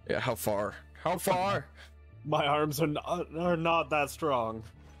 Yeah, how far? How far? My arms are not that strong.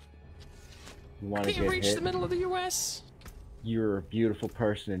 You want I to can't get reach hit? the middle of the U.S. You're a beautiful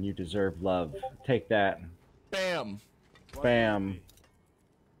person and you deserve love. Take that. Bam. Bam.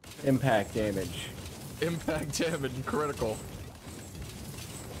 Impact damage. Impact damage critical.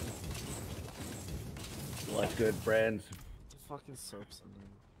 Like good friends. The fucking soaps in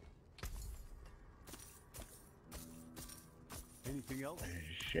there. Anything else?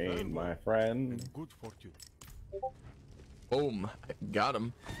 Shane, my friend. Good fortune. Boom. Got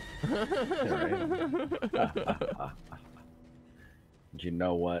him. You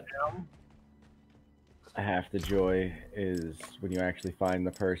know what? Half the joy is when you actually find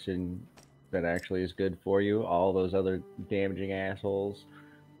the person that actually is good for you. All those other damaging assholes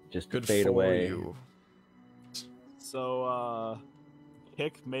just Good fade for away. you. So,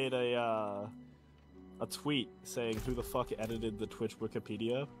 Hick made a tweet saying who the fuck edited the Twitch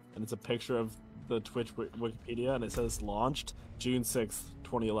Wikipedia, and it's a picture of the Twitch Wikipedia, and it says launched June 6th,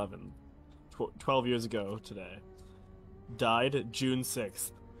 2011. 12 years ago today. Died June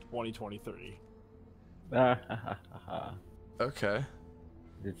 6th, 2023. Okay.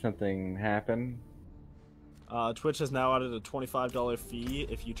 Did something happen? Twitch has now added a $25 fee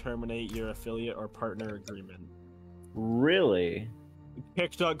if you terminate your affiliate or partner agreement. Really?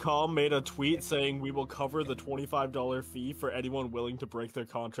 Kick.com made a tweet saying we will cover the $25 fee for anyone willing to break their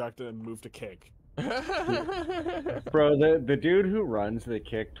contract and move to Kick. Bro, the dude who runs the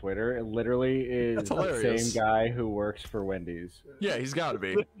Kick Twitter literally is That's the hilarious. same guy who works for Wendy's. Yeah, he's gotta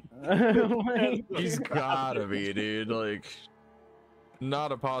be. Like, He's gotta be, dude. Like,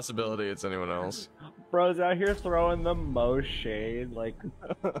 not a possibility it's anyone else. bro's out here throwing the most shade. Like,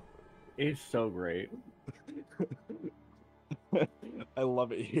 it's so great. I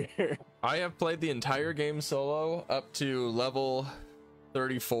love it here. I have played the entire game solo up to level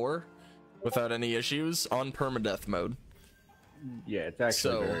 34 without any issues on permadeath mode. Yeah, it's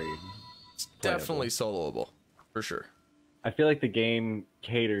actually So, very. It's definitely soloable, for sure. I feel like the game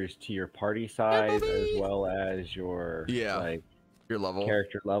caters to your party size as baby. well as your like Your level.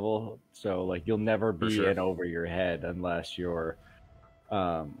 character level. So like you'll never be sure. in over your head unless you're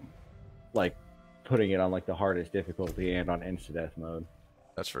like putting it on like the hardest difficulty and on insta death mode.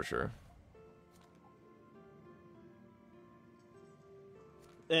 That's for sure.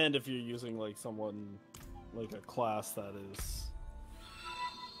 And if you're using like someone like a class that is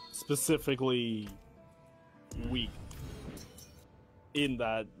specifically weak in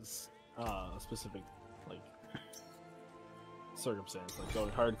that specific like circumstance, like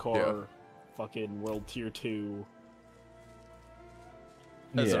going hardcore, fucking world tier 2.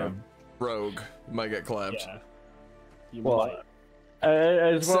 As Yeah. a rogue, you might get clapped. Yeah. You Well, might.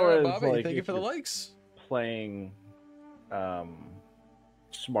 As well Sarah, as Bobby, like thank you if for the you're likes. playing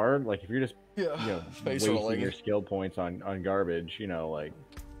smart, like if you're just Yeah. Face wasting rolling. your skill points on garbage, like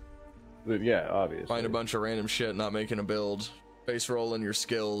yeah, obviously. Find a bunch of random shit, not making a build. Face rolling your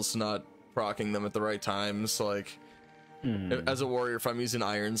skills, not procking them at the right times. Like, as a warrior, if I'm using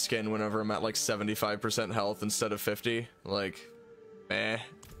Iron Skin whenever I'm at like 75% health instead of 50, like, meh.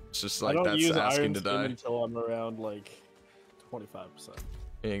 It's just I like, don't that's use asking Iron to Skin die. until I'm around like 25%.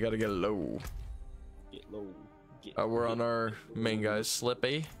 Yeah, you gotta get low. Get low. Get We're on our main guys,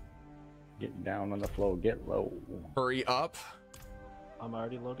 Slippy. Get down on the floor, get low. Hurry up. I'm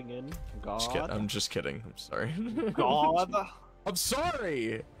already loading in. I'm just kidding. I'm sorry. God. I'm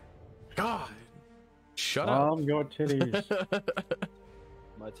sorry. God. Shut up. Your titties.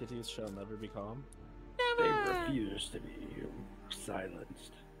 My titties shall never be calm. They refuse to be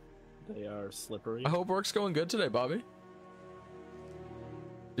silenced. They are slippery. I hope work's going good today, Bobby.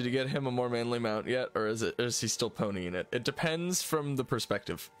 Did you get him a more manly mount yet, or is he still ponying it? It depends from the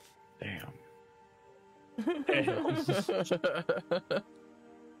perspective. Damn.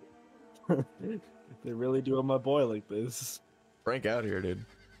 They really doing my boy like this. Frank out here, dude.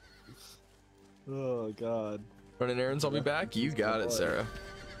 Oh god. Running errands, I'll be back. You got it, Sarah.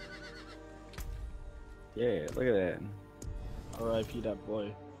 Yeah, look at that. R.I.P. that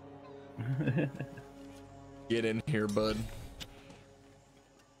boy. Get in here, bud.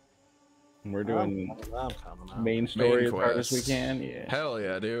 We're doing I'm coming out. main story as Main hard as we quest. can. Yeah. Hell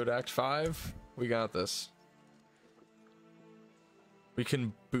yeah, dude. Act 5. We got this. We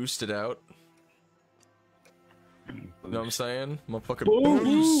can boost it out. You know what I'm saying? Motherfucking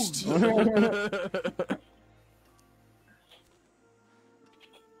boost!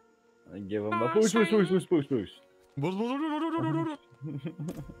 I give him a boost, boost, boost, boost, boost, boost.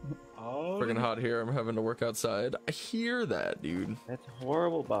 Oh, Freaking hot here. I'm having to work outside. I hear that, dude. That's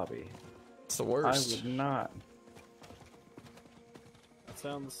horrible, Bobby. It's the I worst. would not. that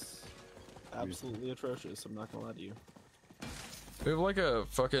sounds absolutely atrocious. I'm not gonna lie to you. We have like a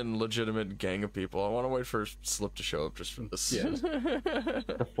fucking legitimate gang of people. I want to wait for Slip to show up just for this. Yeah.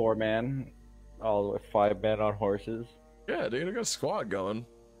 The 4-man, all the way 5 men on horses. Yeah, dude. I got a squad going.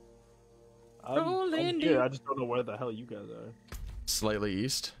 I'm here. I just don't know where the hell you guys are. Slightly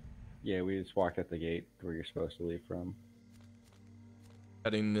east. Yeah, we just walked at the gate where you're supposed to leave from.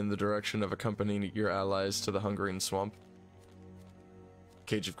 Heading in the direction of accompanying your allies to the Hungarian swamp.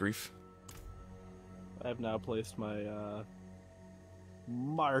 Cage of Grief. I have now placed my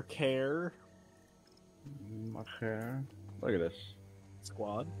marker Okay. Look at this.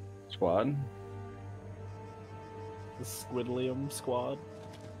 squad, Squad. the Squidlium squad.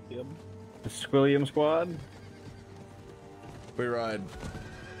 Yep. The Squillium Squad. We ride.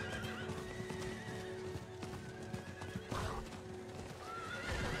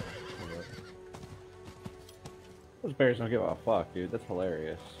 Those bears don't give a fuck, dude. That's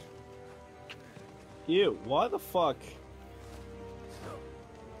hilarious. Ew, why the fuck?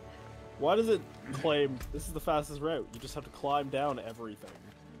 Why does it claim this is the fastest route? You just have to climb down everything.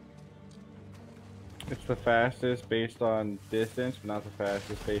 It's the fastest based on distance, but not the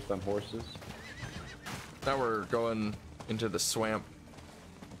fastest based on horses. Now we're going into the swamp.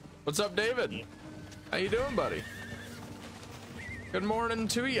 What's up, David? How you doing, buddy? Good morning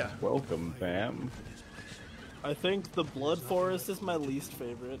to ya. Welcome, fam. I think the Blood Forest is my least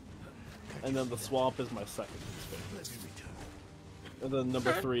favorite, and then the Swamp is my second least favorite. And then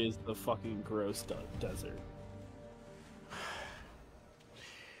number 3 is the fucking gross desert.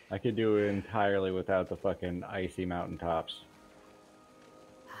 I could do it entirely without the fucking icy mountaintops.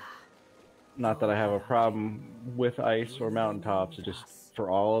 Not that I have a problem with ice or mountaintops, it's just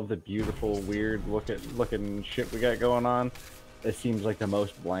for all of the beautiful, weird looking shit we got going on, it seems like the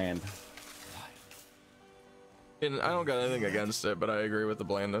most bland. And I don't got anything against it, but I agree with the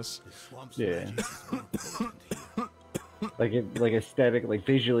blandness. Yeah. like aesthetic, like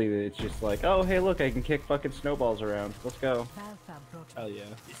visually, it's just like, oh hey look, I can kick fucking snowballs around. Let's go. Hell yeah.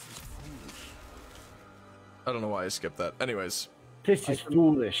 I don't know why I skipped that. Anyways, This is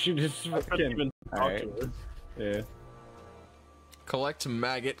foolish. You just I couldn't fucking. even talk Alright. to her. Yeah. collect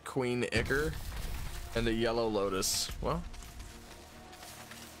Maggot Queen Ichor and a Yellow Lotus. Well,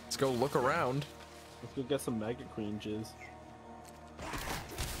 let's go look around. Let's go get some Maggot Queen jizz.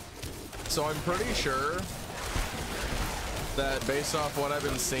 So I'm pretty sure that based off what I've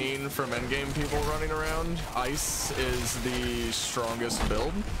been seeing from endgame people running around, Ice is the strongest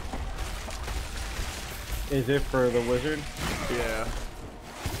build. Is it for the wizard? Yeah.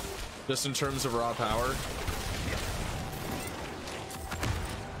 Just in terms of raw power.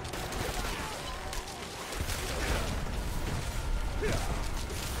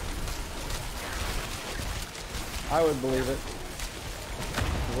 I would believe it.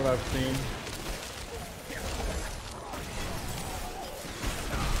 From what I've seen.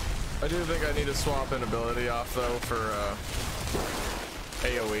 I do think I need to swap an ability off though for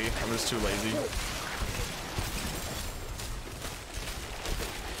AoE. I'm just too lazy.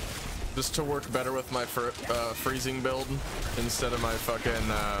 Just to work better with my freezing build instead of my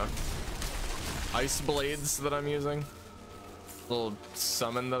fucking ice blades that I'm using. Little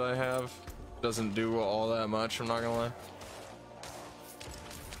summon that I have doesn't do all that much, I'm not gonna lie.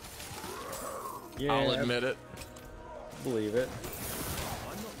 Yeah, I'll admit it. believe it.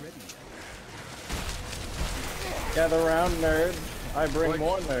 Gather around, nerds. I bring Like-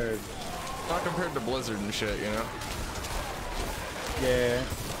 more nerds. Not compared to Blizzard and shit, you know? Yeah.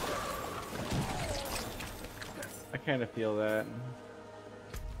 I kind of feel that.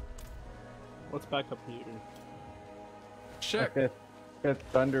 What's back up here? Shit. Like that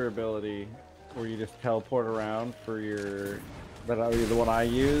thunder ability where you just teleport around for your... the one I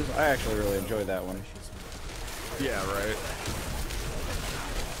use. I actually really enjoy that one. Yeah, right.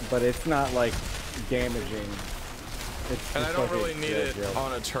 but it's not like damaging. It's And I just don't like really a need dead it joke.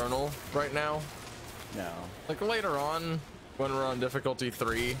 on Eternal right now. No. Like later on, when we're on difficulty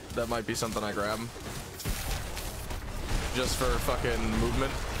 3, that might be something I grab. Just for fucking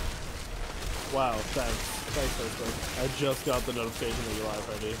movement. Wow, thanks. Thanks, Facebook. I just got the notification that you're live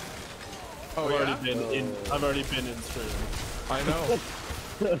already. Oh, I've already been in stream. I know.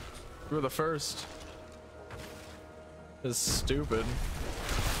 You were the first. It's stupid.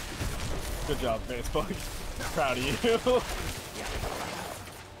 Good job, Facebook. Proud of you.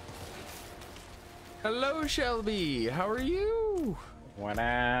 Hello, Shelby. How are you? When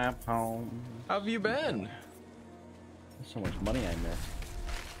I'm home. How have you been? There's so much money I missed.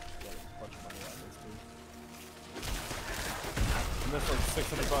 I missed like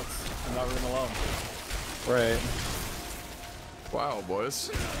 $600 in that room alone. Right. Wow,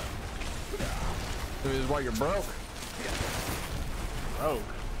 boys. This is why you're broke.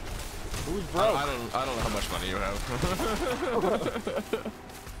 Broke? Who's broke? I don't know how much money you have.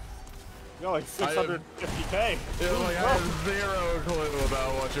 You got like 650K. Yeah, like I have zero clue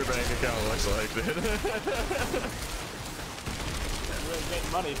about what your bank account looks like, dude. You ain't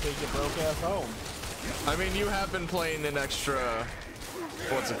getting money, take your broke ass home. I mean, you have been playing an extra,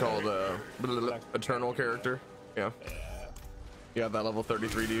 what's it called, Eternal character. Yeah. You got that level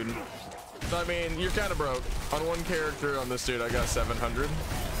 33 dude. So, I mean, you're kind of broke. On one character on this dude, I got 700.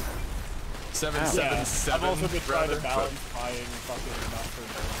 777. I've also been trying to rather, balance buying fucking master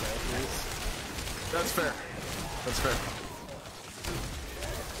characters. That's fair. That's fair.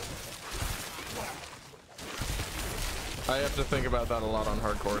 I have to think about that a lot on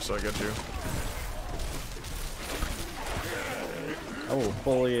hardcore, so I get you. I will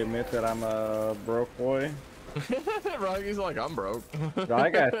fully admit that I'm a broke boy. Rocky's like, I'm broke. So I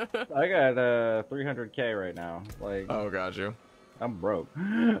got 300K right now. Like, Oh, got you. I'm broke.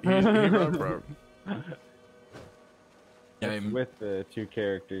 He's broke. Yeah, I'm With the 2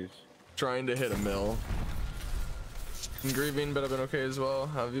 characters. trying to hit a mill. I'm grieving, but I've been okay as well.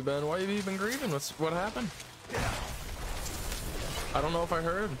 How have you been? Why have you been grieving? What happened? I don't know if I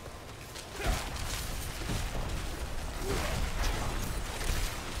heard.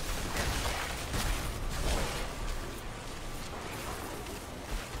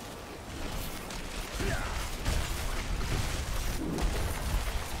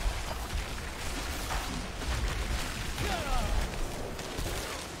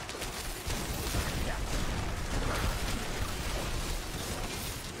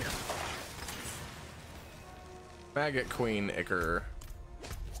 Maggot Queen Icker.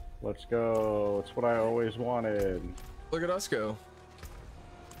 Let's go. It's what I always wanted. Look at us go.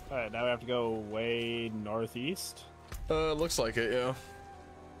 Alright, now we have to go way northeast. Looks like it, yeah.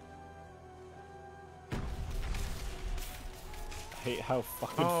 I hate how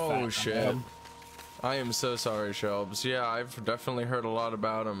fucking Oh fat I shit. am. I am so sorry, Shelbs. Yeah, I've definitely heard a lot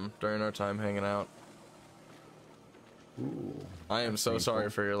about him during our time hanging out. Ooh. I am so sorry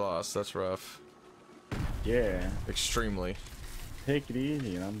for your loss. That's rough. Yeah. Extremely. Take it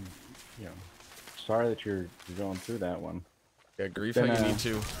easy. And I'm, sorry that you're going through that one. Yeah, grief Then, how you need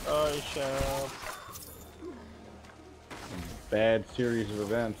to. Oh, shall. Bad series of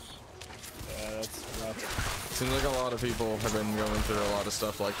events. Yeah, that's rough. Seems like a lot of people have been going through a lot of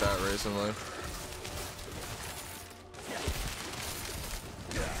stuff like that recently.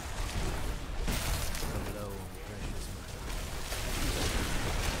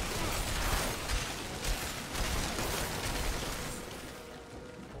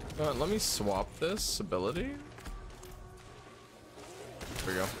 Let me swap this ability. There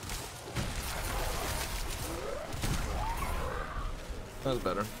we go. That's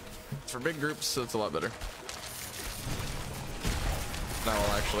better. For big groups, it's a lot better. Now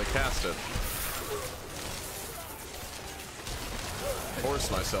I'll actually cast it. Force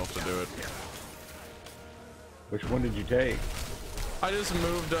myself to do it. Which one did you take? I just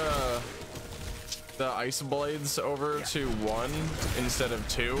moved the ice blades over to 1 instead of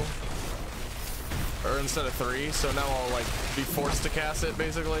 2. Or instead of 3, so now I'll like be forced to cast it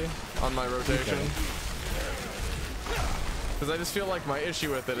basically on my rotation. Because I just feel like my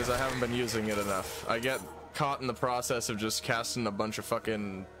issue with it is I haven't been using it enough. I get caught in the process of just casting a bunch of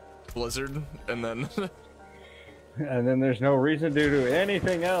fucking blizzard and then And then there's no reason to do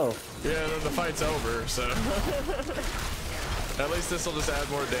anything else. yeah, then the fight's over, so at least this will just add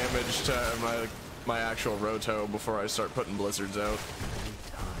more damage to my actual roto before I start putting blizzards out.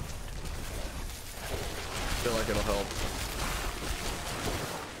 Feel like it'll help.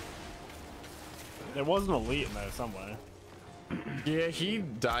 There was an elite in there somewhere. Yeah, he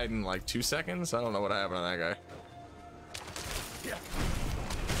died in like 2 seconds. I don't know what happened to that guy.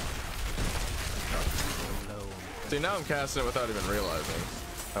 See, now I'm casting it without even realizing.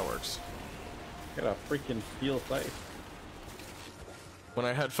 That works. Got a freaking steel sight. When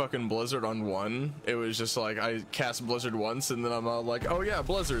I had fucking Blizzard on 1, it was just like I cast Blizzard once and then I'm all like, oh yeah,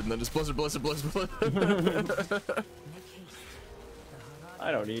 Blizzard, and then it's Blizzard, Blizzard, Blizzard, Blizzard.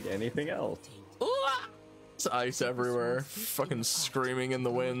 I don't need anything else. It's ice everywhere, fucking screaming in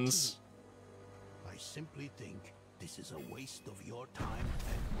the winds. I simply think this is a waste of your time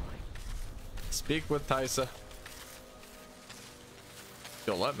and mine. Speak with Tysa.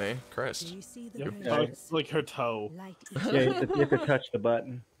 You'll let me, Christ. You see the Yep. Yeah. It's like her toe. light Yeah, you have to touch the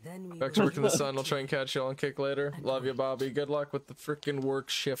button. Then we Back to work in the sun. I'll try and catch you on Kick later. Love you, Bobby. Good luck with the freaking work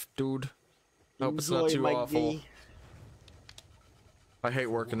shift, dude. Hope it's not too awful. I hate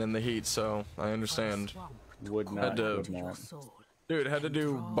working in the heat, so I understand. Would not. to- Would not. Dude, had to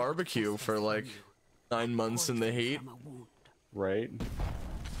do barbecue for like 9 months in the heat. Right?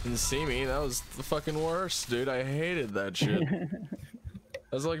 And see me, that was the fucking worst, dude. I hated that shit.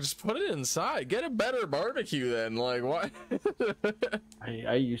 I was like, just put it inside. Get a better barbecue then. Like, why?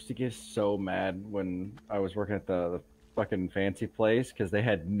 I used to get so mad when I was working at the fucking fancy place because they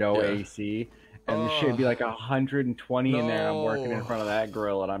had no Yeah. AC. And the shit would be like 120 in there. I'm working in No. front of that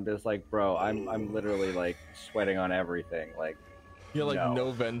grill, and I'm just like, bro, I'm literally like sweating on everything. Like, You're like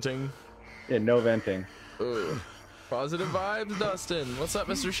no venting. yeah, no venting. Ugh. Positive vibes, Dustin. What's up,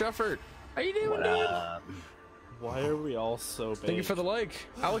 Mr. Shuffert? How you doing, dude? Why are we all so big? Thank you for the like.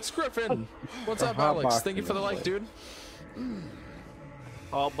 Alex Griffin. What's up, Hot Alex? Thank you boxing for the like, dude.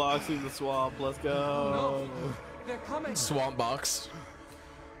 Hotboxing the swamp. Let's go. Swamp box.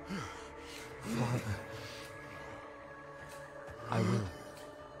 I will.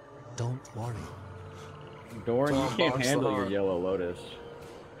 Don't worry. Dorn, you Tom can't Box handle the your heart. Yellow Lotus.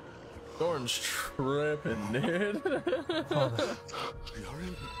 Thorn's tripping, dude.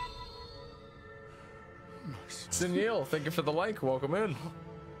 Sunil, thank you for the like. Welcome in.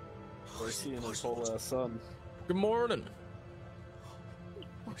 We're seeing his whole son. Good morning.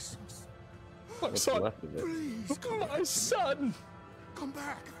 My What's son. left of it? Please come My son. Come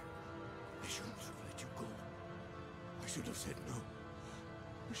back. I shouldn't have let you go. I should have said no.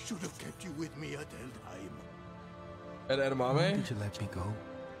 I should have kept you with me at Eldheim. At Edamame? Did you let me go?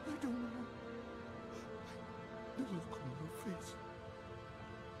 I don't know. The look on your face.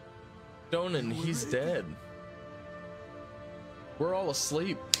 Donan, he's dead. We're all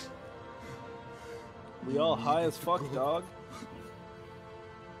asleep. We all high as fuck, dog.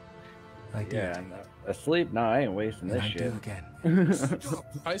 I did. Yeah, no. Asleep? Nah, I ain't wasting this I shit. do again.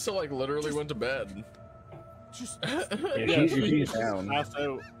 I still like literally went to bed. Just Yeah, she's down. Passed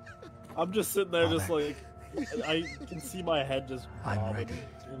out. I'm just sitting there, just like I can see my head just I'm bobbing ready.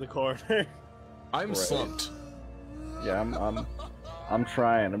 in the corner. I'm Right. slumped. Yeah, I'm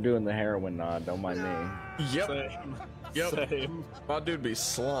trying. I'm doing the heroin nod. Don't mind me. Yep. Same. Yep. Same. My dude be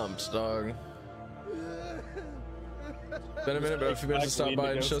slumped, dog. Been a minute, but if you've been to stop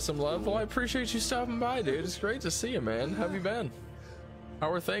by and show some love, well, I appreciate you stopping by, dude. It's great to see you, man. How have you been?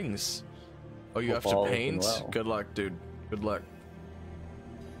 How are things? Oh, you have to Hope all is paint? well. Good luck, dude. Good luck.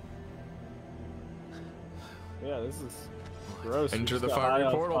 Yeah, this is gross. We Enter just the got high fiery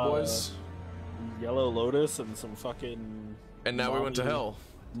off, portal, boys. Yellow Lotus and some fucking And now we went to mommy- hell.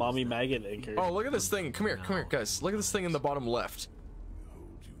 mommy maggot anchor. Oh, look at this thing. Come here, guys. Look at this thing in the bottom left.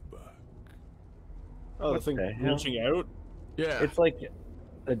 Oh, the What thing the hell? reaching out. Yeah. It's like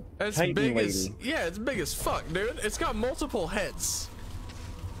a It's Titan big lady. as yeah, it's big as fuck, dude. It's got multiple heads.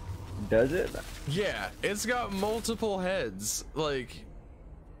 Does it? Yeah, it's got multiple heads. Like,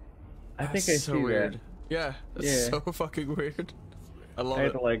 I think I that's so see weird. that. Yeah, that's Yeah. so fucking weird. I love I had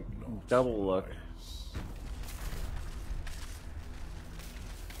it. to like double look.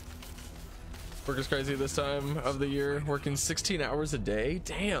 Work is crazy this time of the year. Working 16 hours a day.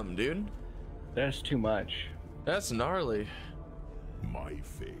 Damn, dude. That's too much. That's gnarly. My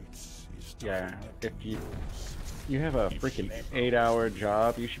fate is Yeah, if you have a freaking 8-hour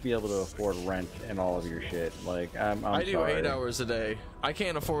job, you should be able to afford rent and all of your shit. Like I'm I do sorry. 8 hours a day. I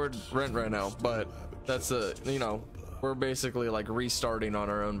can't afford rent right now, but that's a we're basically like restarting on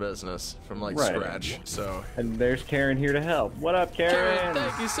our own business from like Right. scratch. So And there's Karen here to help. What up, Karen, Karen?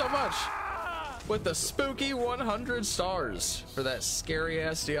 thank you so much with the spooky 100 stars for that scary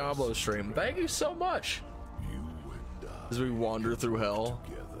ass Diablo stream. Thank you so much. As we wander through hell.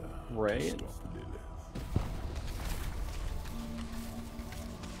 Right?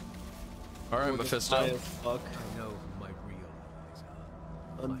 All right, High Mephisto. as fuck. I know who my real eyes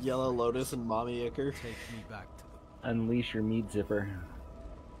are. On Yellow Lotus and mommy anchor. Take me back to the Unleash your meat zipper.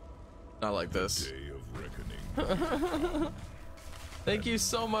 Not like this. day of reckoning. Thank you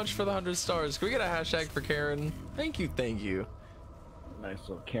so much for the 100 stars. Can we get a hashtag for Karen? Thank you, thank you. Nice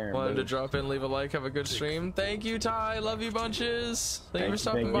little Karen. Wanted to boost. drop in, leave a like, have a good stream. Thank you, Ty. Love you bunches. Thank you for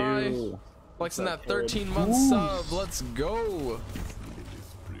stopping by. you. Flexing that 13-month sub. Let's go.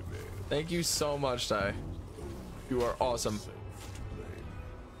 Thank you so much, Ty. You are awesome.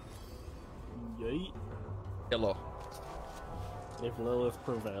 Yeet. Hello. If Lilith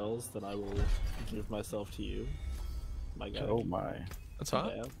prevails, then I will give myself to you. My God. Oh my. That's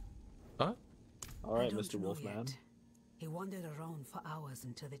hot. Yeah. Huh? All right, I don't Mr. know Wolfman. yet. He wandered around for hours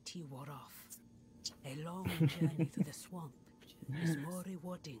until the tea wore off. A long journey through the swamp is more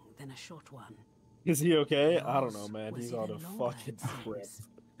rewarding than a short one. Is he okay? Yours I don't know, man. was He's on a even longer, fucking it trip.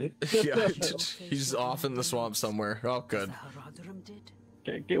 seems. Yeah, he's off in the swamp somewhere. Oh, As good. the Haradrim did.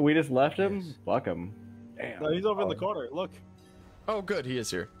 Okay, we just left him. Fuck him. Damn. No, he's over in the corner. Look. Oh, good. He is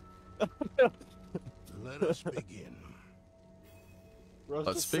here. Let us begin. Bro's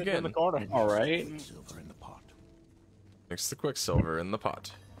Let's just sitting in the begin. corner. All right. Silver in the pot Mix the quicksilver in the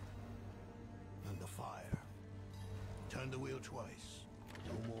pot. and the fire. Turn the wheel twice.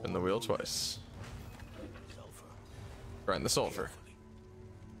 No more And the wheel twice. sulfur. Grind the sulfur.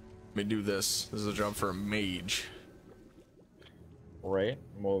 Let me do this. This is a job for a mage. Right.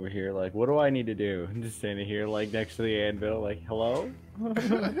 I'm over here. Like, what do I need to do? I'm just standing here, like next to the anvil. Like, hello.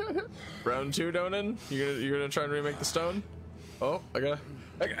 Round 2, Donan. You're gonna try and remake the stone? Oh, I got.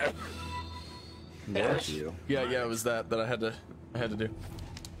 Bless you. Yeah, it was that I had to do.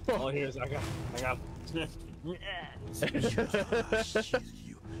 All here is I got.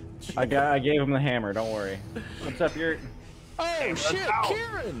 I gave him the hammer. Don't worry. What's up, your? Oh shit,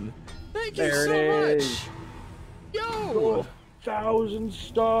 Karen! Thank you There so it much. is. Yo,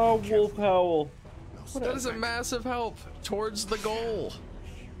 1,000-star wolf howl. that is a massive help towards the goal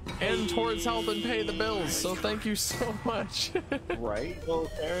and towards helping pay the bills. So thank you so much. Right. Oh,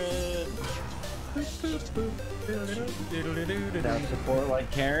 Aaron. Without support like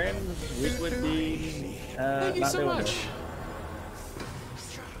Karen's, we would be. Thank you not so doing much.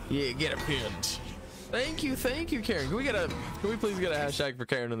 this. Yeah, get a pinned. Thank you, Karen. Can we please get a hashtag for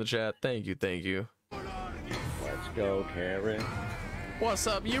Karen in the chat? Thank you. Let's go, Karen. What's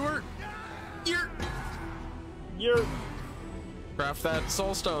up, Ewert? You're. Craft that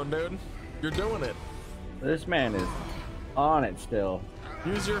soul stone, dude. You're doing it. This man is on it still.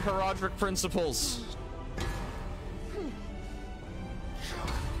 Use your Herodric principles.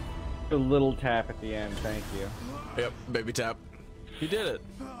 A little tap at the end, thank you. Yep, baby tap. He did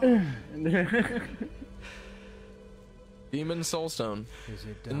it. Demon Soulstone Is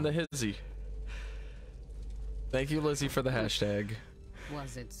it in done? the hizzy. Thank you, Lizzie, for the hashtag.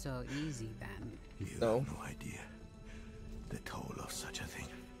 Was it so easy then? You No. have no idea the toll of such a thing.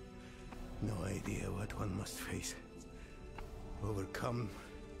 No idea what one must face. Overcome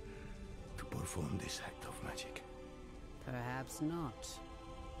to perform this act of magic. Perhaps not.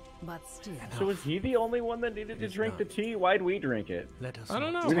 But still. So was he the only one that needed to drink the tea? Why'd we drink it? Let us I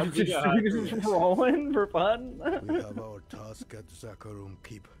don't not know. We were just rolling for fun? We have our task at Zakharum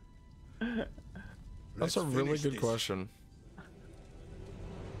Keep. That's a Let's really finish good this. question.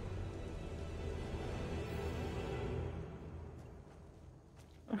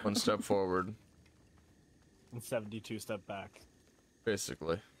 One step forward, And 72 step back.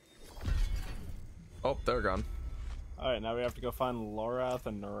 basically. Oh, they're gone. All right, now we have to go find Lorath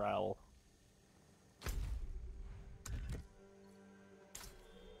and Norel.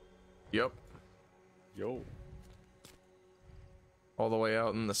 Yep. Yo. All the way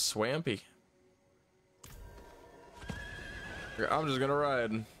out in the swampy. I'm just gonna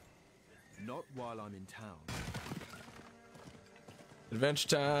ride. Not while I'm in town. Adventure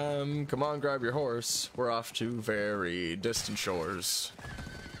time. Come on, grab your horse. We're off to very distant shores.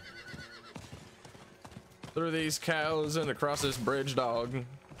 Through these cows and across this bridge, dog.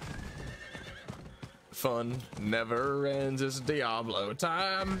 Fun never ends. It's Diablo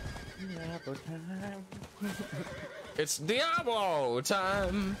time. Diablo time. It's Diablo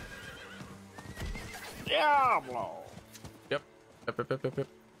time. Diablo! Yep. Yep.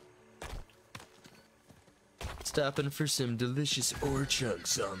 Stopping for some delicious ore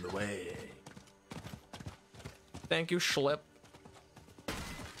chunks on the way. Thank you, Schlep.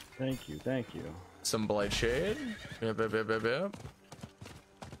 Thank you. Some Blight Shade. Yep.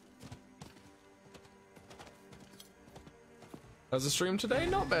 How's the stream today?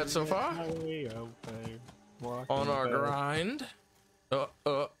 Not bad so far. On our grind.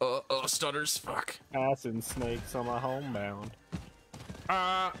 Stutters. Fuck. Passing snakes on my homebound.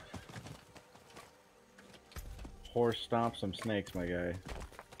 Horse stomp some snakes, my guy.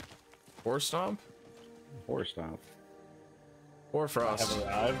 Horse stomp? Horse stomp. Or Frost. Have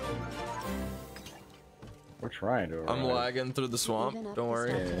arrived. We're trying to arrive. I'm lagging through the swamp. Don't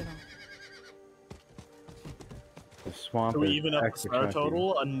worry. Yeah. The swamp Do we is even up the extra star chunky.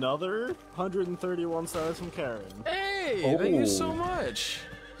 total? Another 131 stars from Karen. Hey, thank you so Oh. much.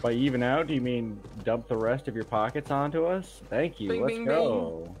 By even out, do you mean dump the rest of your pockets onto us? Thank you. Bing, Let's bing,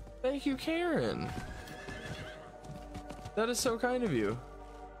 go. Thank you, Karen. That is so kind of you.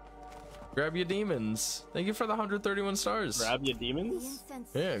 Grab your demons. Thank you for the 131 stars. Grab your demons?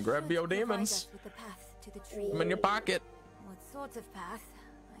 Yeah, grab your demons. I'm in your pocket. What sort of path?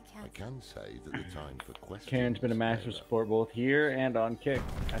 I can say that the time for questions. Karen's been a master support both here and on Kick.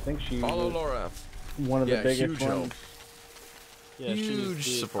 I think she Follow was Laura. one of the Yeah, biggest huge help. ones. Yeah, Huge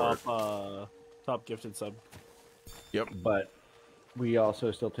she's the support. top gifted sub. Yep. But we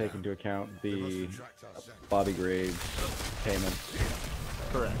also still take into account the Bobby Graves payments.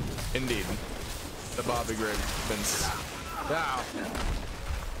 Correct. Indeed. The Bobby Grid. Vince. Ow.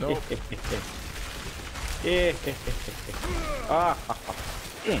 Nope. Ah.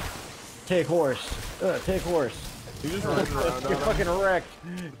 Take horse. Take horse. You just riding around You're on him. fucking wrecked.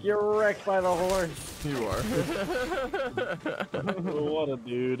 You're wrecked by the horse. You are. What a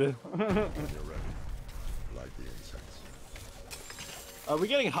dude. You're ready. Like the insects. Are we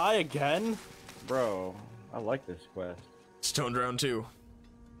getting high again? Bro, I like this quest. Stone Drown 2.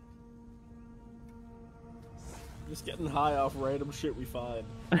 Just getting high off random shit we find.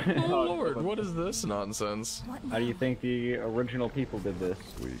 Oh lord, what is this nonsense? How do you think the original people did this?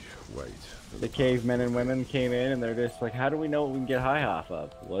 We wait. The cavemen and women came in and they're just like, how do we know what we can get high off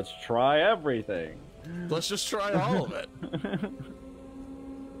of? Let's try everything. Let's just try all of it.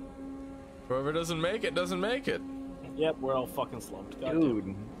 Whoever doesn't make it, doesn't make it. Yep, we're all fucking slumped. God damn.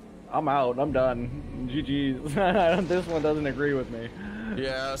 Dude, I'm out. I'm done. GG's. This one doesn't agree with me.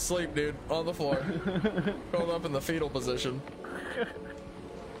 Yeah, sleep, dude. On the floor. Curled up in the fetal position.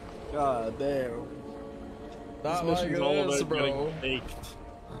 God damn. Not This like mission's all this, about bro. getting baked.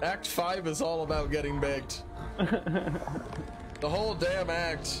 Act 5 is all about getting baked. The whole damn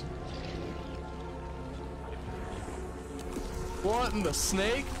act. What in the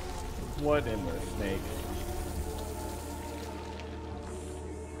snake? What in the snake?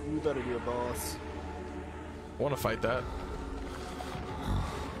 You better be a boss. I want to fight that.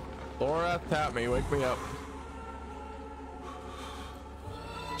 Laura, tap me. Wake me up.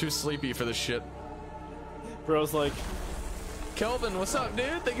 Too sleepy for this shit. Bro's like, Kelvin, what's up,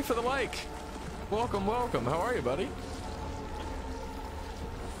 dude? Thank you for the like. Welcome, welcome. How are you, buddy?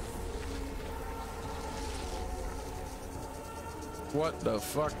 What the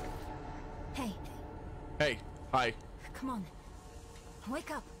fuck? Hey, Hey, hi. come on.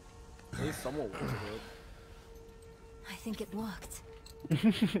 Wake up. at least someone will do it. I think it worked.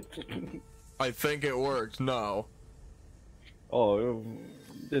 I think it worked. No. Oh,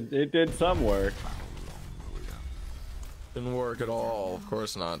 it did some work. Didn't work at all. Of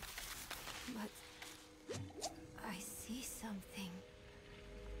course not. But I see something.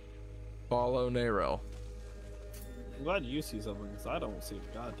 Follow Narel. I'm glad you see something, because I don't see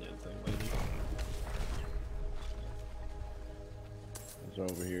a goddamn thing, lady. He's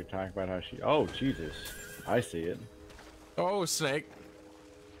over here talking about how she. Oh, Jesus. I see it. Oh, snake. Oh,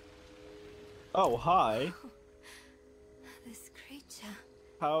 Oh, hi. This creature.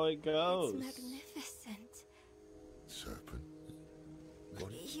 How it goes. It's magnificent. Serpent.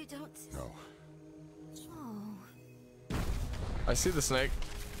 What? You don't. No. Oh. I see the snake.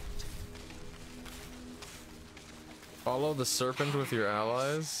 Follow the serpent with your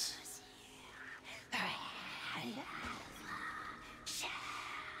allies.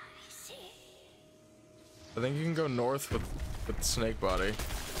 I think you can go north with snake body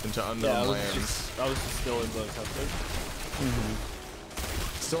into unknown Yeah, I was lands. just still in the cupcake.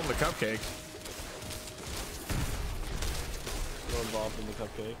 Still in the cupcake. Still involved in the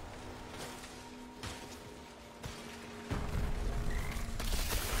cupcake.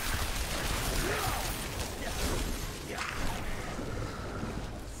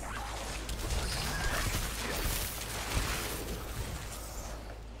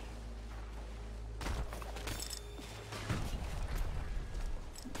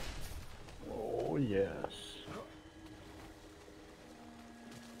 Oh, yes.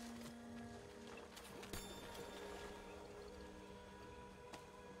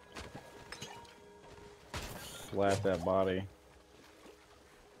 Slap that body.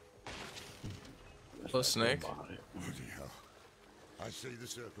 Hello, snake. Body. Bloody hell. I see the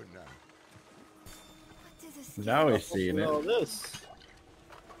serpent now. What does this Now do? he's seeing it. All this.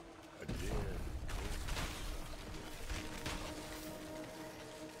 A deer.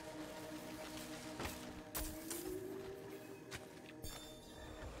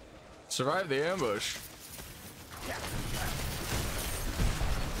 Survive the ambush.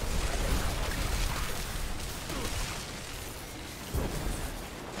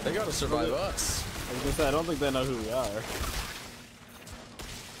 They gotta survive us. I was gonna say, I don't think they know who we are.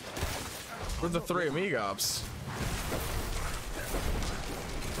 We're the three amigops.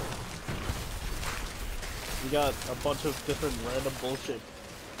 We got a bunch of different random bullshit.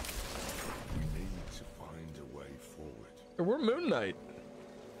 We need to find a way forward. We're Moon Knight.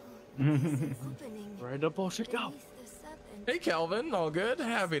 Opening. Random bullshit, go! Beneath the serpent. Hey Calvin, all good?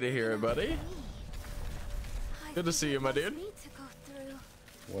 Happy to hear it, buddy. I Good to see you, my think dude. we need to go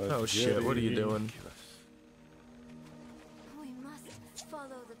through. Oh shit, what are you doing? We must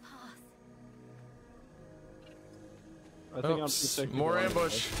follow the path. I think I'm too sick to More go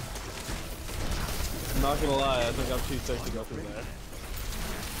ambush. anywhere. I'm not gonna lie, I think I'm too sick to go through there.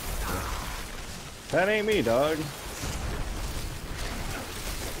 That ain't me, dog.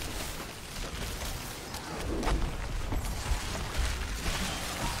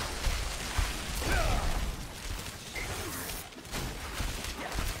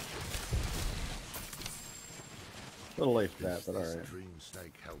 A little late for that, Is but this alright. dream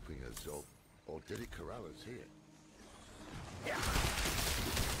snake helping us, or did it corral us here?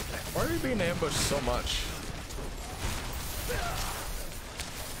 Why are you being ambushed so much?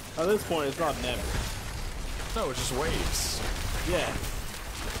 At this point, it's not never. No, it's just waves. Yeah.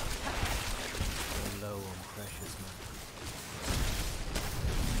 Low on precious metal.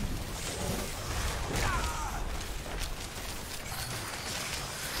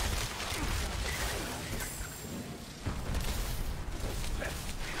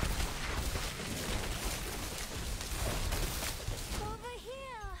 Over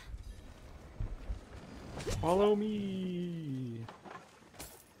here. Follow me.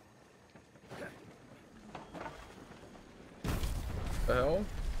 The hell?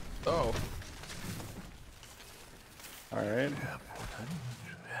 Oh. Alright.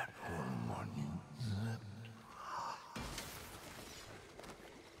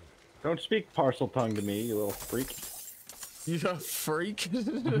 Don't speak parcel tongue to me, you little freak. You a freak?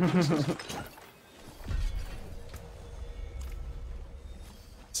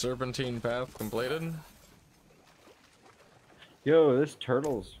 Serpentine path completed. Yo, this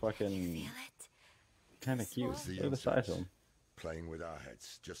turtle's fucking Feel it? kind of cute. The Look at the size of him. Playing with our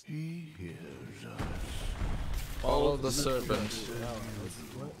heads, just Follow the serpent.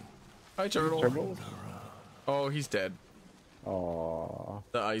 Hi, turtle. Turtle? Oh, he's dead. Aww.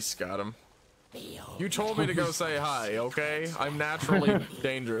 The ice got him. You told me to go say hi, okay? I'm naturally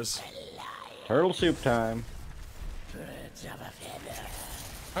dangerous. Turtle soup time.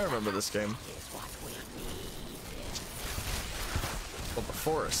 I remember this game. Well, the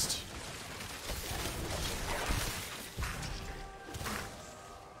forest.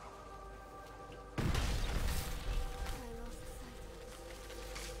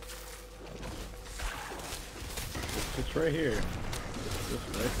 It's right here.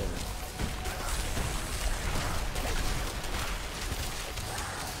 It's right there.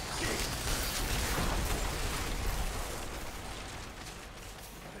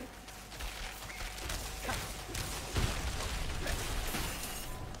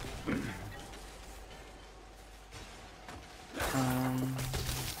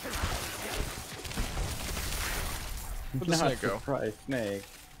 Where'd the Not snake go? surprise snake.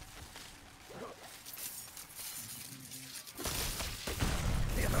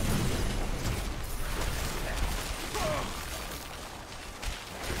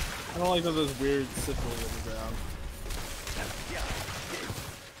 I don't like that there's weird sizzling on the ground.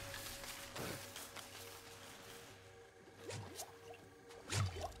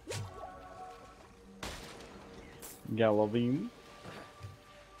 Galloween.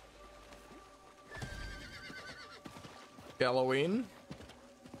 Halloween?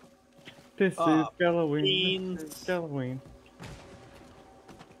 This is Galloween. beans. This is Galloween.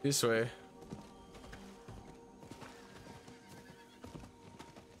 This way.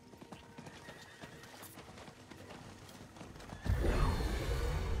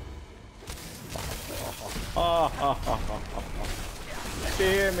 Ha ha ha ha ha.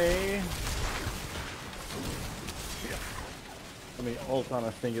 Dear me. Let me ult on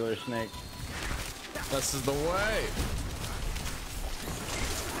a singular snake. This is the way.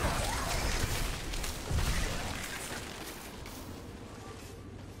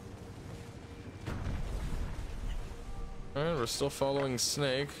 Alright, we're still following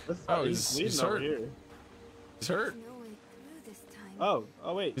Snake. Oh, he's bleeding over hurt. here. He's hurt. No way through this time.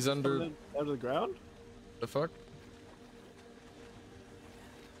 Oh wait. He's under- Something out of the ground? The fuck?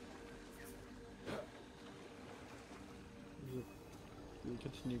 we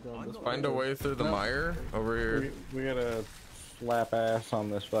continue going this way. Find a way through the mire over here. We gotta slap ass on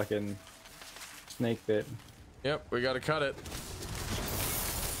this fucking snake bit. Yep, we gotta cut it.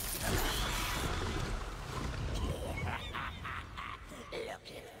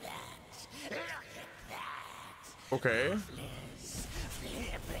 Okay.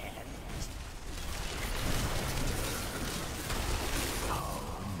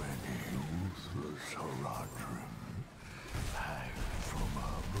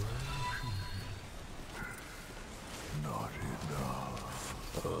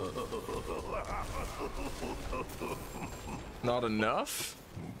 Not enough?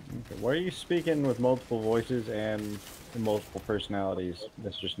 Okay, why are you speaking with multiple voices and multiple personalities,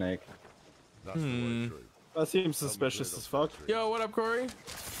 Mr. Snake? That's the way through. That seems suspicious as fuck. Yo, what up, Corey?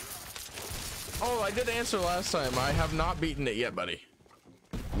 Oh, I did answer last time. I have not beaten it yet, buddy.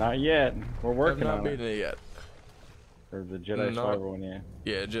 Not yet. We're working I've on not beaten it. it yet. Or the Jedi Survivor one, yeah.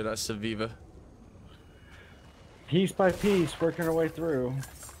 Yeah, 100s8050. Piece by piece, working our way through.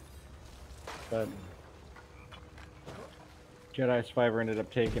 But Jedi Survivor ended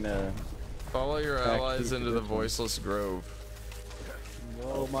up taking a... Follow your Back allies to into this the one. voiceless grove.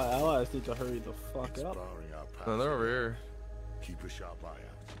 Well, my allies need to hurry the fuck up. Exploring our path. No, they're over here. Keep a sharp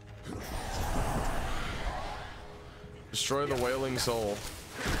eye out. Destroy the wailing soul.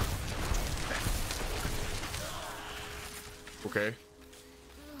 Okay.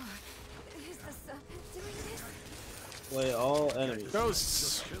 Is the serpent doing this? Slay all enemies.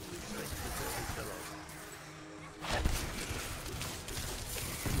 Ghosts!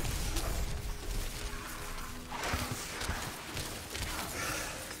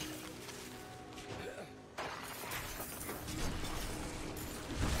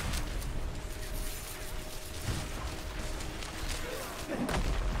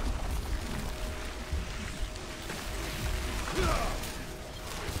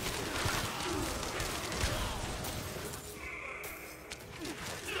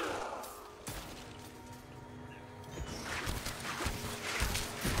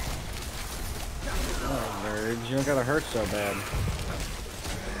 Oh, nerds, you don't gotta hurt so bad.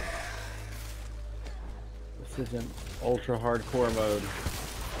 This isn't ultra hardcore mode.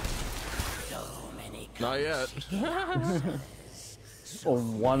 Not yet. Oh,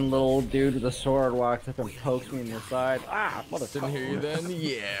 one little dude with a sword walks up and pokes me in the side. Ah, motherfucker. Didn't hear you then?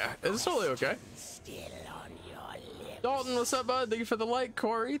 Yeah. It's totally okay. Dalton, what's up, bud? Thank you for the like,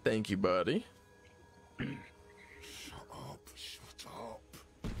 Corey. Thank you, buddy. Shut up.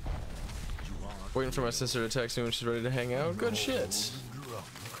 Waiting for my sister to text me when she's ready to hang out. Good shit.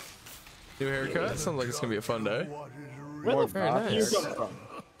 New haircut? Sounds like it's gonna be a fun day. Where the Very fuck nice. you come from?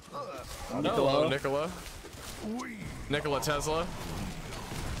 Hello, Nicola. Nikola Tesla.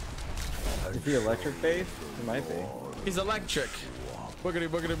 Is he electric based? He might be. He's electric. Boogity,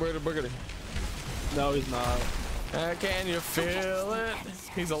 boogity, boogity, boogity. No, he's not. Can you feel it?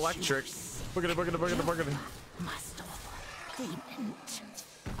 He's electric. Boogity, boogity, boogity, boogity.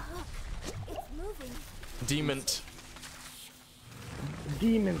 It's moving. Demont.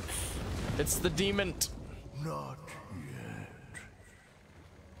 Demons. It's the demont. Not yet.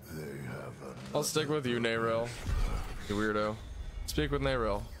 They haven't. I'll stick with you, Nayrel. You weirdo. Speak with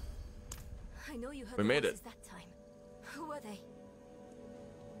Nayrel. I know you heard We the made voices it. that time. Who were they?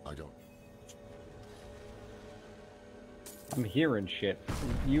 I don't. I'm hearing shit.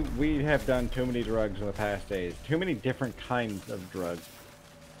 We have done too many drugs in the past days. Too many different kinds of drugs.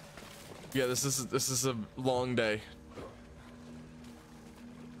 Yeah, this is a long day.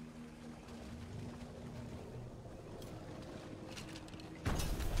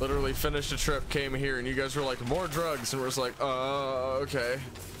 Literally finished a trip, came here, and you guys were like, more drugs, and we're just like, okay.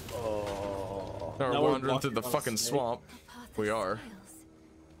 Oh. Now Now we're we're wandering through the walking on a fucking snake. swamp. Path We of are. trials.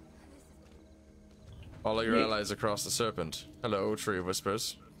 Follow your allies across the serpent. Hello, Tree of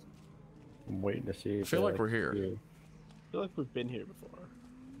Whispers. I'm waiting to see. I feel like we're here. I feel like we've been here before.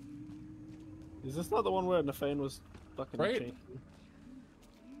 Is this not the one where Nafane was fucking Right. changing?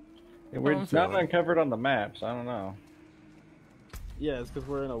 We're I'm not feeling. uncovered on the maps. I don't know. Yeah, it's because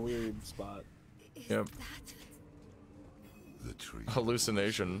we're in a weird spot. Is Yep. that The tree.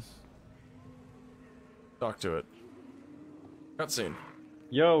 Hallucination. Talk to it. Cutscene.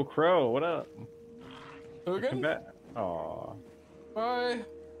 Yo, Crow, what up? Who Come again? back. Aw. Bye.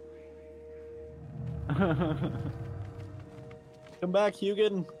 Come back,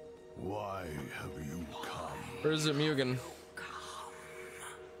 Hugin. Why have you come? Where's it, Mugen?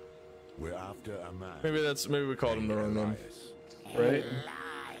 We're after a man. Maybe we called him the wrong name. Right?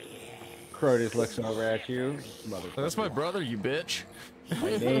 Crotus looks over at you. That's my brother, you bitch.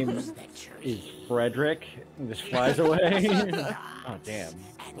 My name is Frederick. And just flies away. Oh, damn.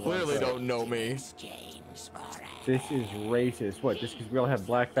 Clearly don't know me. This is racist. What, just because we all have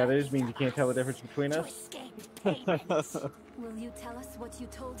black feathers means you can't tell the difference between us? Will you tell us what you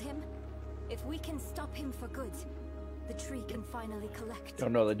told him? If we can stop him for good, the tree can finally collect.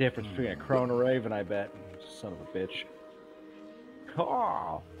 Don't know the difference between a crow and a raven, I bet. Son of a bitch.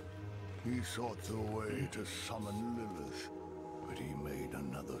 Oh. He sought the way to summon Lilith, but he made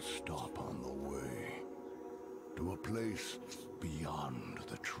another stop on the way. To a place beyond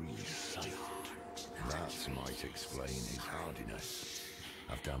the tree's sight. That might explain his hardiness.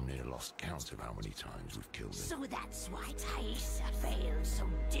 I've damn near lost count of how many times we've killed him. So that's why Taisa failed so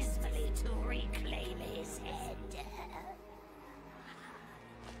dismally to reclaim his head.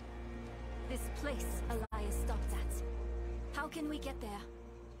 This place Elias stopped at. How can we get there?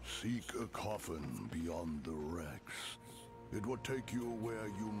 Seek a coffin beyond the wrecks. It will take you where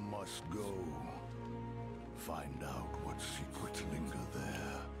you must go. Find out what secrets linger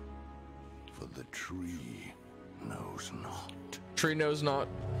there. For the tree knows not. Tree knows not.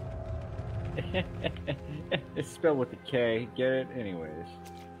 It's spelled with a K. Get it? Anyways.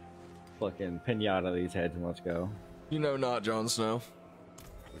 Fucking pinata these heads and let's go. You know not, Jon Snow.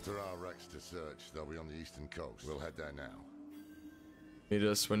 If there are wrecks to search, they'll be on the eastern coast. We'll head there now. Meet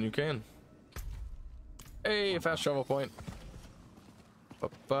us when you can. Hey, fast travel point.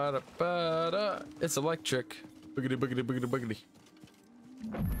 Ba-ba-da-ba-da. It's electric. Boogity, boogity, boogity, boogity.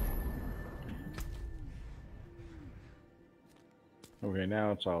 Okay,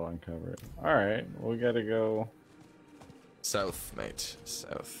 now it's all uncovered. Alright, we gotta go South, mate.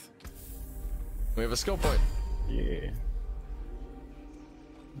 South. We have a skill point. Yeah.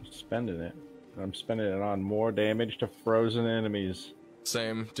 I'm spending it. I'm spending it on more damage to frozen enemies.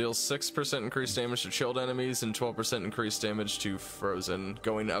 Same. Deals 6% increased damage to chilled enemies and 12% increased damage to frozen,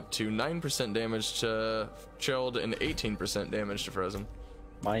 going up to 9% damage to chilled and 18% damage to frozen.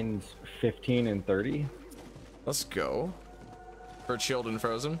 Mine's 15 and 30. Let's go. For chilled and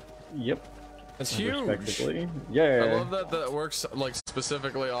frozen. Yep. That's huge. Respectively. Yeah. I love that that works like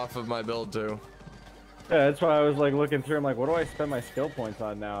specifically off of my build too. Yeah, that's why I was like looking through. I'm like, what do I spend my skill points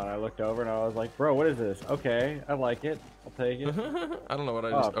on now? And I looked over and I was like, bro, what is this? Okay, I like it. I'll take it. I don't know what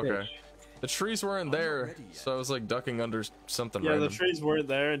I just. Okay. The trees weren't there, so I was like ducking under something. Yeah, random. the trees weren't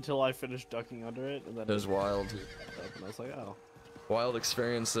there until I finished ducking under it, and then It was wild. And I was like, oh. Wild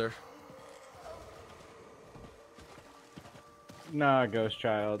experience there. Nah, Ghost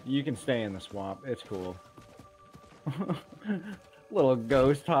Child, you can stay in the swamp. It's cool. Little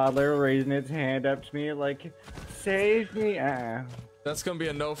ghost toddler raising its hand up to me like, save me. That's gonna be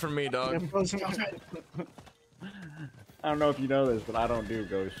a no from me, dog. I don't know if you know this, but I don't do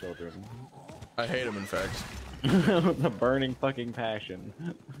ghost children. I hate him, in fact. The burning fucking passion.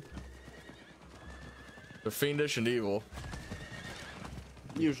 They're fiendish and evil.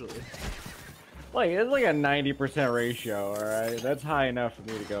 Usually. Like, it's like a 90% ratio, alright? That's high enough for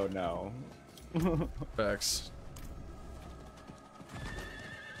me to go no. Facts.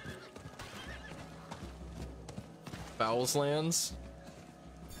 Bowels lands.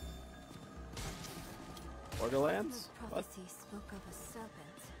 Borderlands? The prophecy spoke of a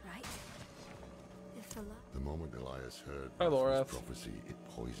serpent, right? If The moment Elias heard Hi, Laura. this prophecy, it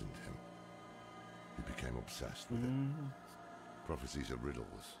poisoned him. He became obsessed with it. Prophecies are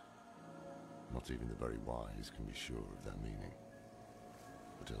riddles. Not even the very wise can be sure of their meaning.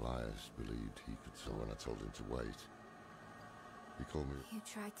 But Elias believed he could, so when I told him to wait, he called me. You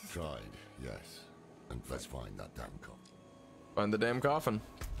tried to. Tried, yes. And let's find that damn cop. Find the damn coffin.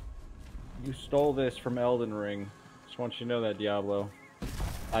 You stole this from Elden Ring. Just want you to know that, Diablo.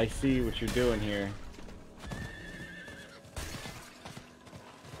 I see what you're doing here.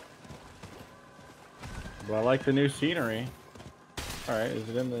 But I like the new scenery. Alright, is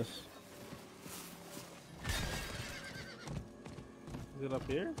it in this? Is it up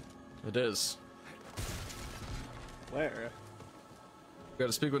here? It is. Where?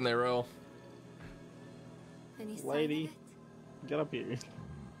 Gotta speak when they roll. Any sign Lady. of it? Get up here.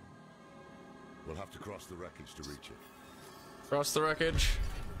 We'll have to cross the wreckage to reach it. Cross the wreckage.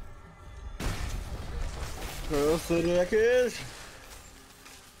 Cross the wreckage.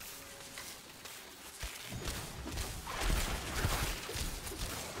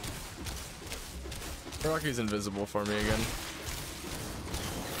 Rocky's invisible for me again.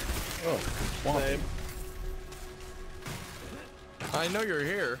 Oh, Same. I know you're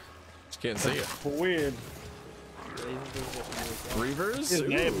here. Just can't see it. weird. Reavers? His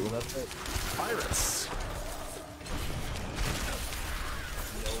name, Ooh. that's it. Pirates.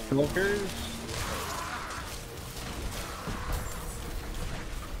 Milkers.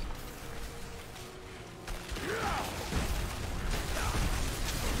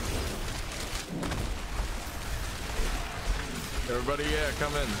 Everybody, yeah,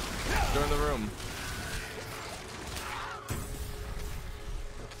 come in. Join the room.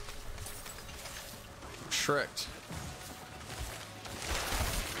 Tricked.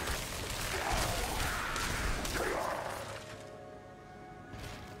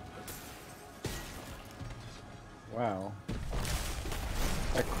 Wow.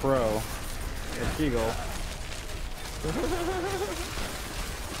 A crow. A seagull.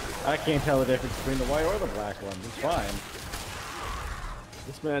 I can't tell the difference between the white or the black one. It's fine.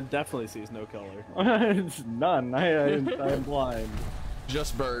 This man definitely sees no color. It's none. I'm blind.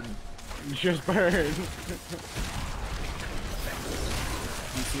 Just bird. Just bird. He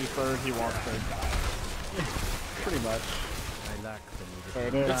sees bird, he wants bird die. Pretty much. I lack the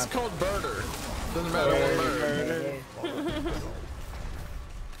leadership. It's called birder. Doesn't matter what bird.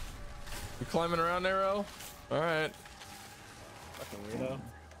 You climbing around, Arrow? Alright. Fucking weirdo.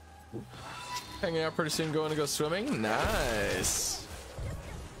 Hanging out pretty soon, going to go swimming? Nice.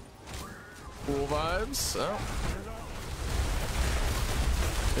 Cool vibes. Oh.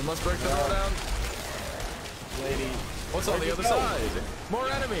 We must break the door down. Lady. What's on the other side? More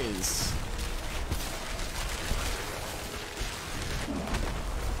enemies.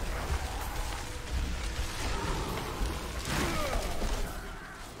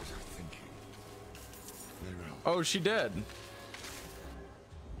 Oh, she dead.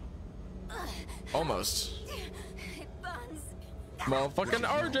 Almost. Motherfucking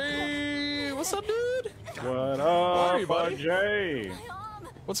RJ! What's up, dude? What up, Hey, buddy. RJ?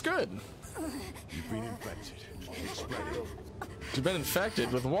 What's good? You've been infected. It's spreading. You've been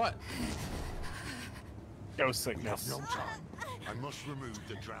infected with what? Ghost We have sickness. no time. I must remove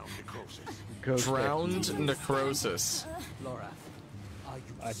the drowned necrosis. Ghost Drowned necrosis. Laura, are you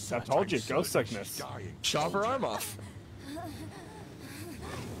I told you, ghost sickness. Dying. Chop her arm off.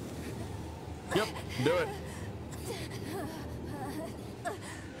 Yep, do it.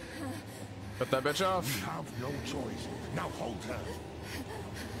 Cut that bitch off. We have no choice. Now hold her.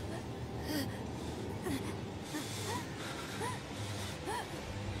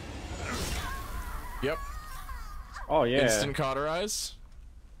 Yep. Oh yeah. Instant cauterize.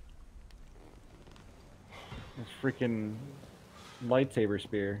 This freaking lightsaber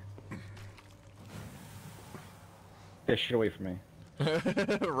spear. Get shit away from me.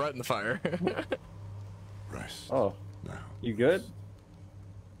 Right in the fire. Rest. Oh, Now. you good?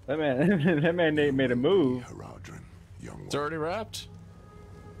 That man, that man made a move. Haradrim, young It's one. already wrapped.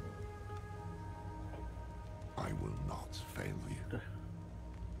 I will not fail you.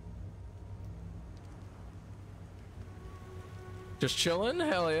 Just chilling?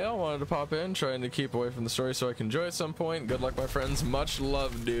 Hell yeah, I wanted to pop in, trying to keep away from the story so I can enjoy at some point. Good luck, my friends. Much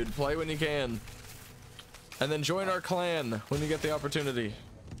love, dude. Play when you can. And then join our clan when you get the opportunity.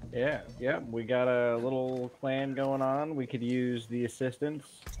 Yeah, we got a little clan going on. We could use the assistance.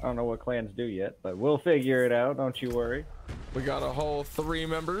 I don't know what clans do yet, but we'll figure it out. Don't you worry. We got a whole 3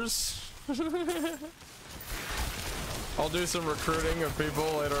 members. I'll do some recruiting of people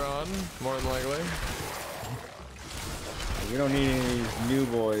later on, more than likely. We don't need any of these new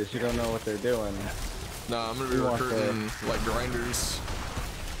boys who don't know what they're doing. Nah, I'm gonna be We want recruiting like grinders.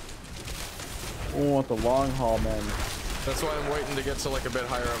 We want the long haul men. That's why I'm waiting to get to like a bit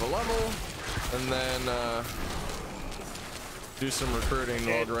higher of a level, and then do some recruiting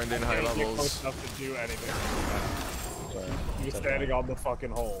while grinding high Can't get levels. close enough to do anything. Sorry. He's standing on the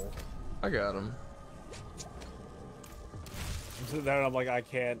fucking hole. I got him. I'm sitting there and I'm like, I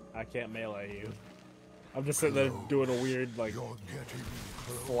can't melee you. I'm just sitting there doing a weird like You're getting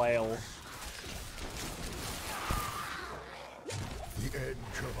close. flail. The edge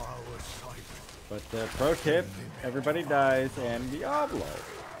of our sight. But pro tip, everybody dies and Diablo.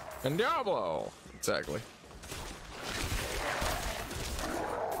 And Diablo! Exactly.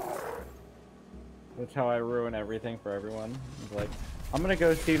 That's how I ruin everything for everyone. It's like, I'm gonna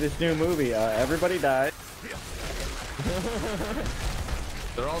go see this new movie. Everybody died.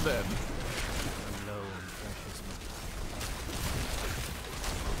 They're all dead. low and precious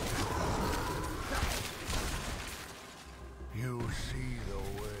money? You see the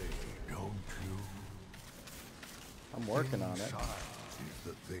way, don't you? I'm working on it. Inside is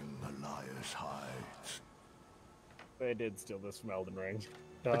the thing Elias hides. They did steal this from Elden Ring.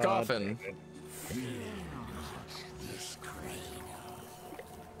 The coffin.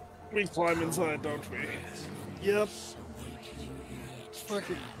 We climb inside, don't we? Yep.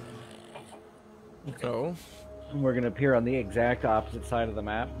 Fucking. Oh. And we're gonna appear on the exact opposite side of the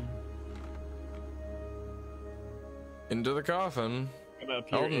map. Into the coffin. Gonna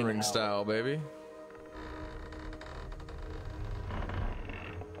appear Elden in Ring hell. style, baby.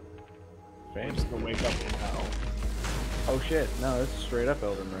 I'm just gonna wake up in hell. Oh shit, no, it's straight up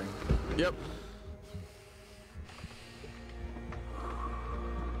Elden Ring. Yep.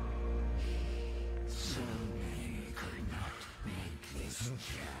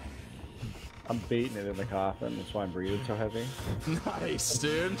 I'm beating it in the coffin, that's why I'm breathing so heavy. Nice,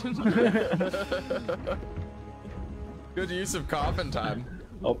 dude. Good use of coffin time.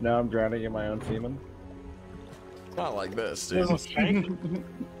 Oh, now I'm drowning in my own semen. Not like this, dude. There's a snake.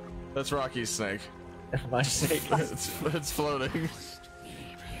 That's Rocky's snake. My snake. It's floating.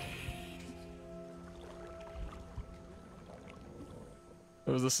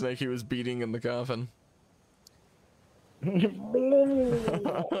 It was the snake he was beating in the coffin.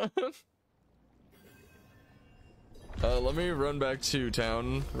 Let me run back to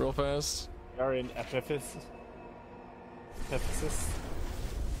town real fast. We are in Ephesus. Ephesus.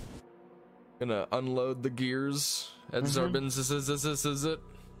 Gonna unload the gears at Zarbin's. Is it?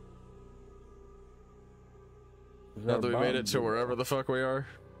 Now that we made it to wherever the fuck we are.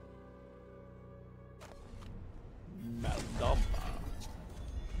 Maldamba.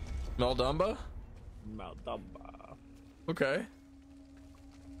 Maldamba? Maldamba. Okay.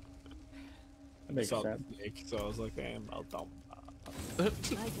 That makes Saw the sense. snake, so I was like, damn, Maldamba. I can break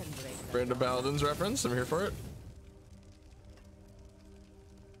that. Brandon Paladin's reference. I'm here for it.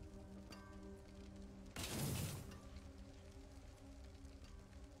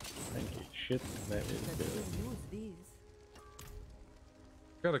 Thank you. Shit, that is good. Use these.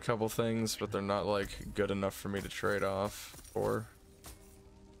 Got a couple things, but they're not like good enough for me to trade off for.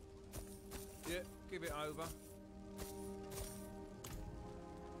 Yeah, give it over.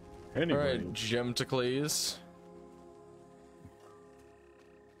 Anyway, Alright, Gemtocles.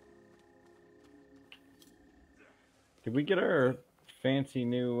 did we get our fancy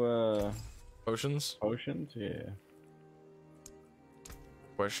new Potions? potions? Yeah.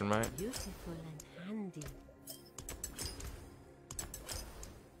 Question mark. Beautiful and handy.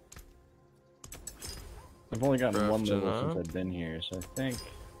 I've only gotten one Crafting level since up. I've been here, so I think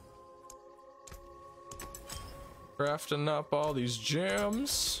Crafting up all these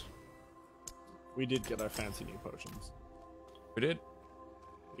gems. We did get our fancy new potions. We did.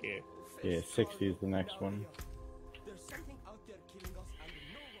 Yeah. yeah, 60 is the next one.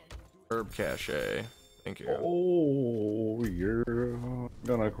 Herb cache. Thank you. Oh, you're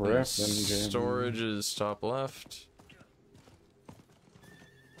gonna craft them gems. Storage is top left.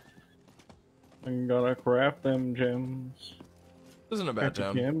 I'm gonna craft them gems. Isn't a bad Craft the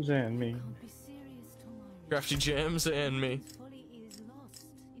time. gems and me. Be serious, Tomaris. Crafty gems and me. His folly is lost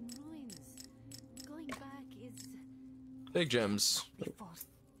in ruins. Going back is Big gems. forced.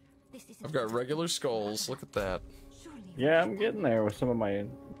 This isn't I've got regular skulls. Look at that. surely Yeah, I'm getting there with some of my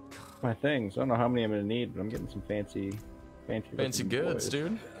things. I don't know how many I'm gonna need, but I'm getting some fancy Fancy looking goods, boys.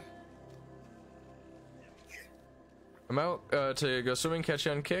 dude. I'm out to go swimming, catch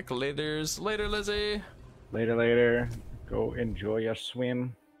you on kick. Later, Lizzie. Later. Go enjoy your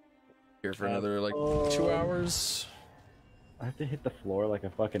swim. Here for another like 2 hours. I have to hit the floor like a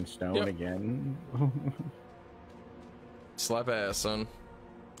fucking stone Yep. again. Slap ass, son.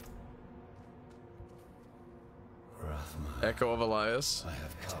 Rathma, Echo of Elias. I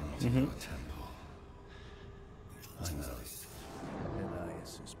have come to your temple. I know.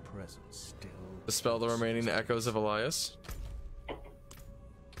 Elias's presence still. Dispel the remaining echoes of Elias.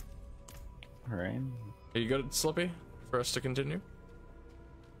 Alright. Are you good, Slippy? For us to continue?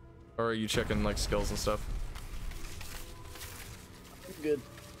 Or are you checking like skills and stuff? Good.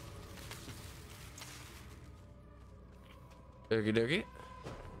 Okie dokie.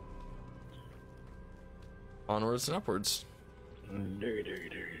 Onwards and upwards. I'm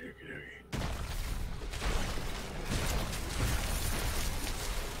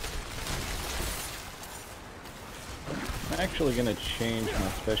actually gonna change my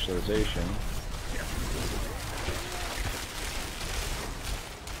specialization.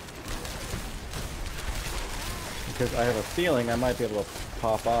 Because I have a feeling I might be able to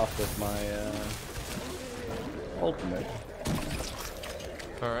pop off with my ultimate.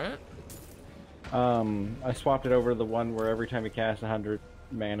 Alright. I swapped it over to the one where every time you cast 100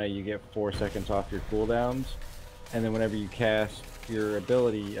 mana you get 4 seconds off your cooldowns. And then whenever you cast your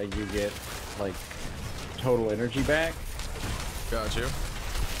ability you get like total energy back. Got you.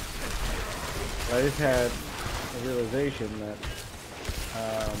 I just had a realization that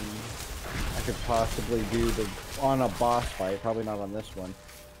I could possibly do the on a boss fight, probably not on this one,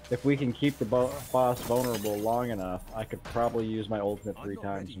 if we can keep the boss vulnerable long enough, I could probably use my ultimate 3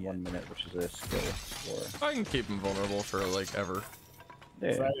 times in 1 minute, which is a skill for. I can keep him vulnerable for like ever.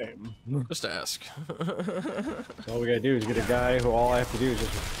 Yeah. Just ask. So all we gotta do is get a guy who all I have to do is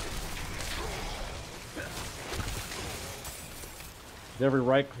just. Every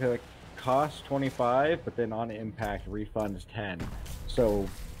right click costs 25, but then on impact refunds 10. So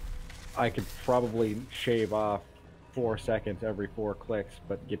I could probably shave off 4 seconds every 4 clicks,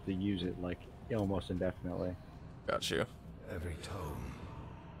 but get to use it like almost indefinitely. Got you. Every tome,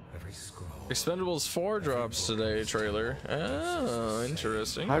 every scroll. Expendables 4 drops today, trailer. Oh,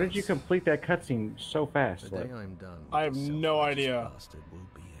 interesting. How did you complete that cutscene so fast? Like, I'm done. I have no idea.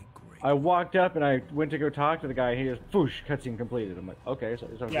 I walked up and I went to go talk to the guy. He just, whoosh, cutscene completed. I'm like, okay, so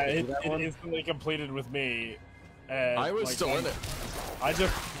yeah, it instantly completed with me. And I was still in it. I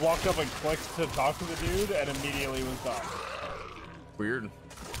just walked up and clicked to talk to the dude, and immediately was done. Weird.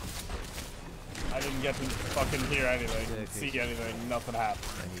 I didn't get to fucking hear anything, see anything, nothing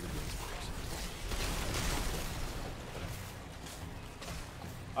happened.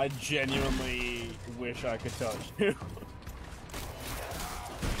 I genuinely wish I could touch you.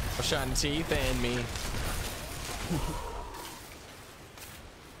 Shining teeth and me.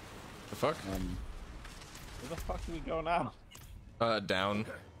 The fuck? Where the fuck do we go now? Down.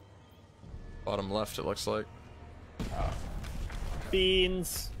 Bottom left, it looks like.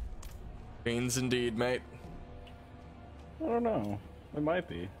 Beans. Beans indeed, mate. I don't know. It might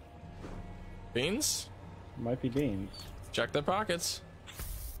be. Beans? It might be beans. Check their pockets.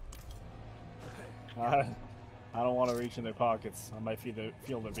 I don't want to reach in their pockets. I might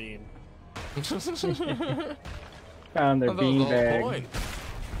feel the bean. Found their bean bag. Point.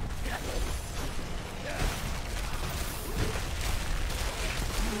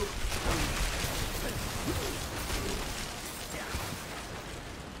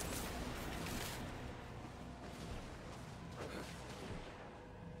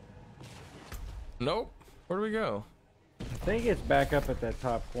 Nope. Where do we go? I think it's back up at that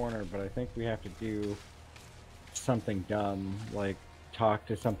top corner, but I think we have to do something dumb, like talk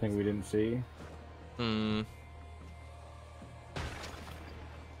to something we didn't see.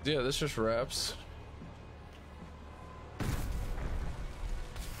 Yeah, this just wraps.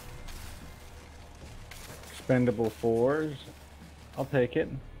 Expendable 4s. I'll take it.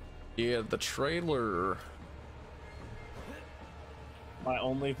 Yeah, the trailer. My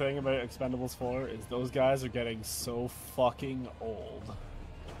only thing about Expendables 4 is those guys are getting so fucking old.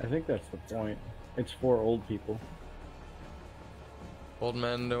 I think that's the point. It's for old people. Old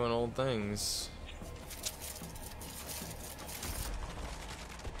men doing old things.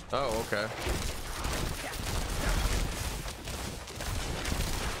 Oh, okay.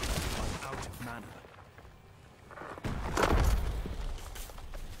 Out of mana.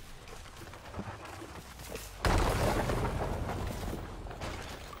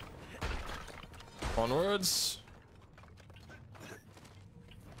 Onwards.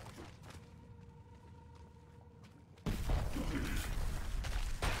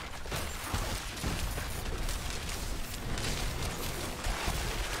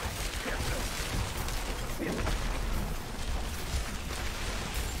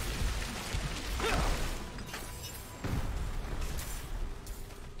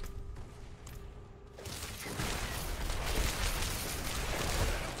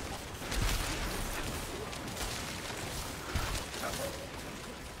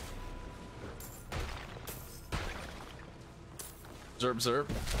 Zerp zerp.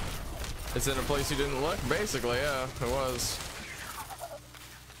 It's in a place you didn't look? Basically, yeah, it was.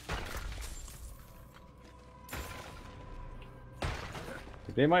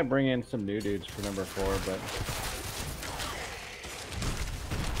 They might bring in some new dudes for number 4, but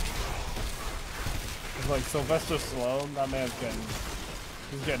It's like Sylvester Stallone, that man's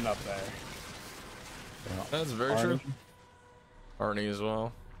he's getting up there. That's very true. Arnie as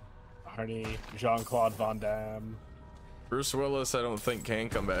well. Arnie, Jean-Claude Van Damme. Bruce Willis, I don't think can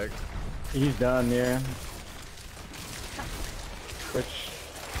come back. he's done, yeah. Which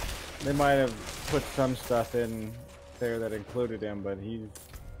they might have put some stuff in there that included him, but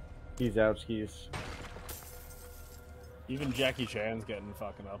he's out skis. Even Jackie Chan's getting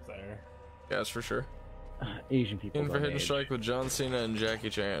fucking up there. Yeah, that's for sure. Asian people. In for don't Hidden age. Strike with John Cena and Jackie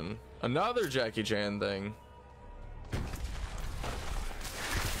Chan. Another Jackie Chan thing.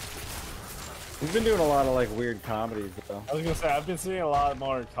 He's been doing a lot of like weird comedies though. I was gonna say, I've been seeing a lot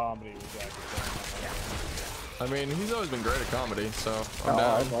more comedy with Jackie Chan. I mean, he's always been great at comedy, so I'm Oh,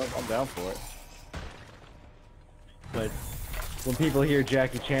 down. I'm down for it. But when people hear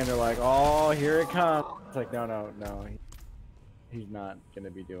Jackie Chan, they're like, "Oh, here it comes!" It's like, no. He's not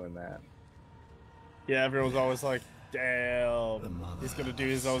gonna be doing that. Yeah, everyone's always like, damn, he's gonna do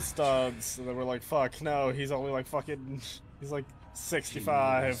his own stunts. And then we're like, fuck, no, he's only like fucking, he's like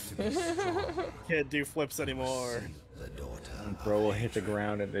 65. Can't do flips anymore. And bro will hit the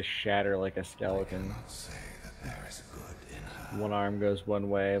ground and just shatter like a skeleton. One arm goes one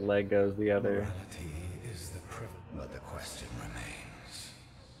way, leg goes the other. But the question remains.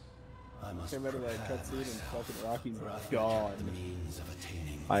 I must Came out of that cutscene and fucking Rocky's gone.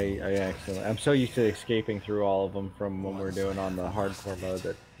 I'm so used to escaping through all of them from when we're doing on the hardcore mode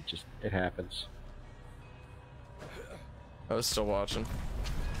that it happens. I was still watching.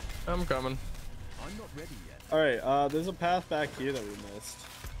 I'm coming. I'm not ready yet. Alright, there's a path back here that we missed.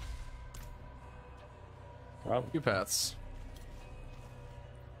 Few paths.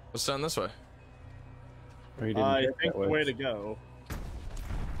 Let's down this way. I think the way to go.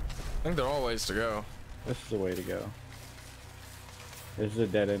 I think they're all ways to go. This is the way to go. This is a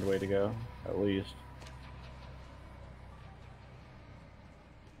dead-end way to go, at least.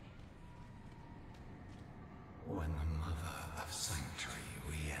 When the Mother of Sanctuary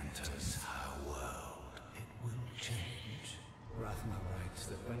re-enters her world, it will change. Rathma writes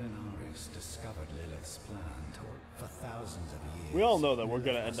that when Inaris discovered Lilith's plan for thousands of years... We all know that we're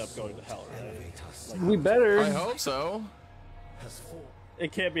gonna end up going to hell, right? Like, we better. I hope so.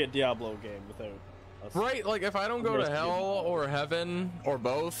 It can't be a Diablo game without us. Right, like if I don't go to hell or heaven or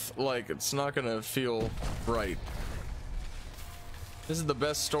both, like it's not gonna feel right. This is the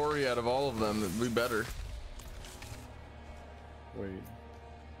best story out of all of them. We better. Wait.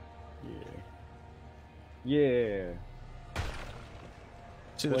 Yeah.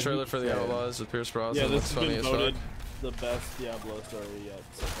 See the trailer for The Outlaws with Pierce Brosnan? Yeah, this has been as voted the best Diablo story yet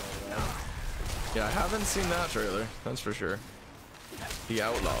so far, right? Yeah, I haven't seen that trailer, that's for sure. The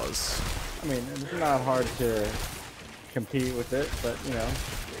Outlaws. I mean, it's not hard to compete with it, but you know.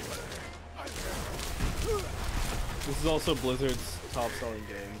 This is also Blizzard's top selling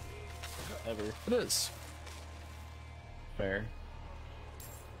game ever. It is. Fair.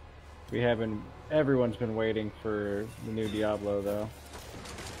 Everyone's been waiting for the new Diablo though.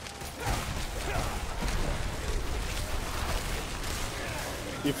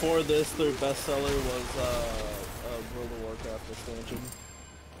 Before this, their bestseller was World of Warcraft expansion.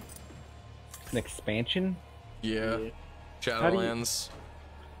 An expansion? Yeah. Shadowlands.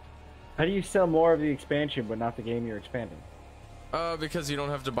 How do you sell more of the expansion but not the game you're expanding? Because you don't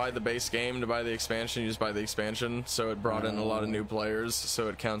have to buy the base game to buy the expansion, you just buy the expansion, so it brought in a lot of new players, so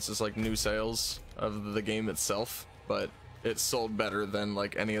it counts as like new sales of the game itself, but it sold better than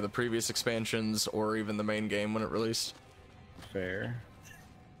like any of the previous expansions or even the main game when it released. Fair.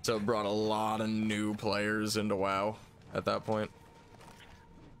 So it brought a lot of new players into WoW at that point.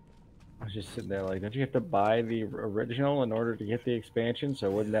 I was just sitting there like, don't you have to buy the original in order to get the expansion? So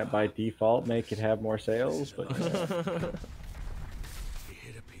wouldn't that by default make it have more sales? But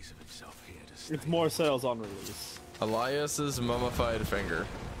it's more sales on release. Elias's mummified finger.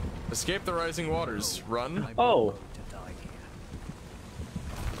 Escape the rising waters. Run. Oh.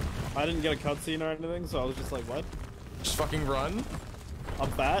 I didn't get a cutscene or anything, so I was just like, what? Just fucking run. I'm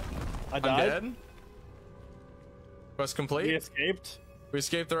fat. I died. I'm dead. Quest complete. We escaped. We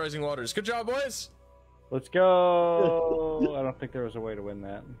escaped the rising waters. Good job, boys. Let's go. I don't think there was a way to win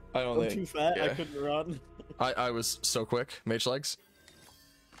that. I don't I'm think. too fat. Yeah. I couldn't run. I was so quick. Mage legs.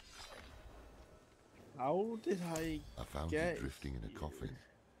 How did I found get you drifting in a coffin.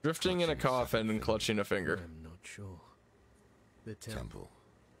 Drifting in a coffin and clutching a finger. I'm not sure. The Temple.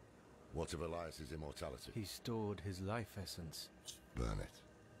 What of Elias's immortality? He stored his life essence. Burn it.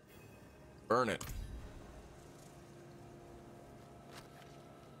 Burn it.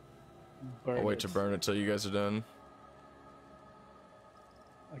 burn I'll wait it? to burn it till you guys are done.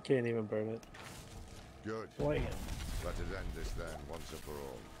 I can't even burn it. Good. Boy. Let us end this then, once and for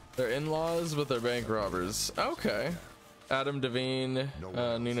all. They're in-laws, but they're bank robbers. Okay. Adam Devine,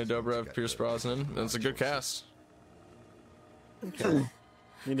 Nina Dobrev, Pierce Brosnan. That's a good cast. Okay.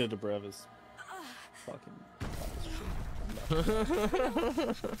 Nina Dobrev is fucking.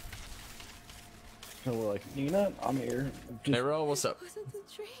 So we're like, Nina, I'm here. Hey, Ro, what's up? Wasn't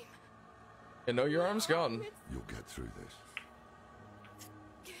a dream. You know your arm's gone. You'll get through this.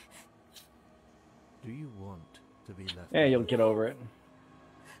 Do you want to be left? Yeah, you'll get over it.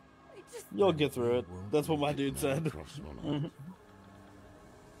 You'll get through it. That's what my dude said.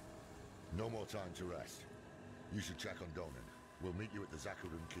 No more time to rest. You should check on Donan. We'll meet you at the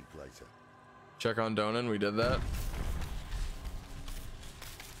Zakarum Keep later. Check on Donan, we did that.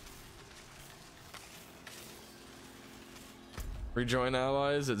 Rejoin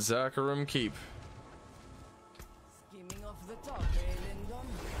allies at Zakarum Keep. Skimming off the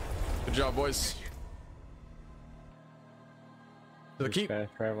Good job, boys. To the keep.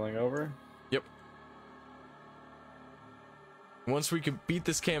 Fast traveling over. Yep. Once we can beat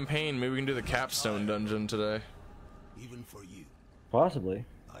this campaign, maybe we can do the capstone dungeon today. Even for you, Possibly.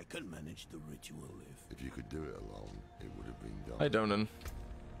 I can manage the ritual If you could do it alone, it would have been done. Hi, Donan.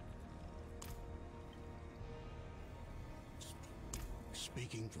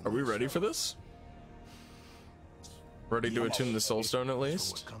 Speaking from Are we ready for this? Ready to attune the soulstone at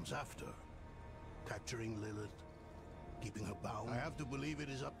least? what comes after. Capturing Lilith, keeping her bound. I have to believe it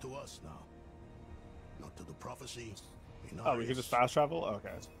is up to us now. Not to the prophecy. Oh, we can just fast travel?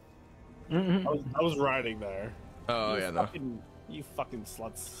 Okay. Mm-hmm. I was riding there. Oh, yeah, no. You fucking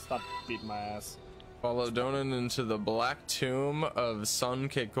sluts. Stop beating my ass. Follow Donan into the Black Tomb of Sun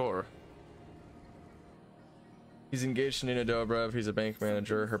Kekor. He's engaged Nina Dobrev. He's a bank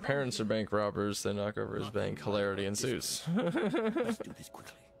manager. Her parents are bank robbers. They knock over his bank. Hilarity ensues. Let's do this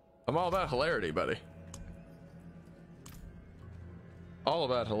quickly. I'm all about hilarity, buddy. All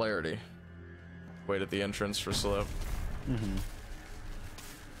about hilarity. Wait at the entrance for Slow. Mm-hmm.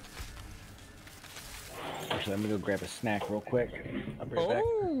 Actually, I'm gonna go grab a snack real quick. I'll be right back.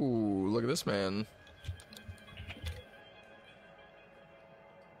 Oh, look at this man.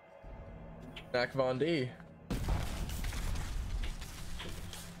 Jack Von D.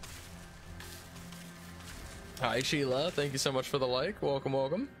 Hi, Sheila. Thank you so much for the like. Welcome,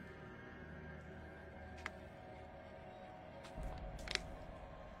 welcome.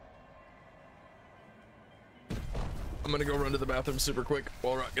 I'm gonna go run to the bathroom super quick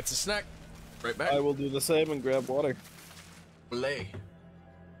while Rock gets a snack. Right back. I will do the same and grab water. Play.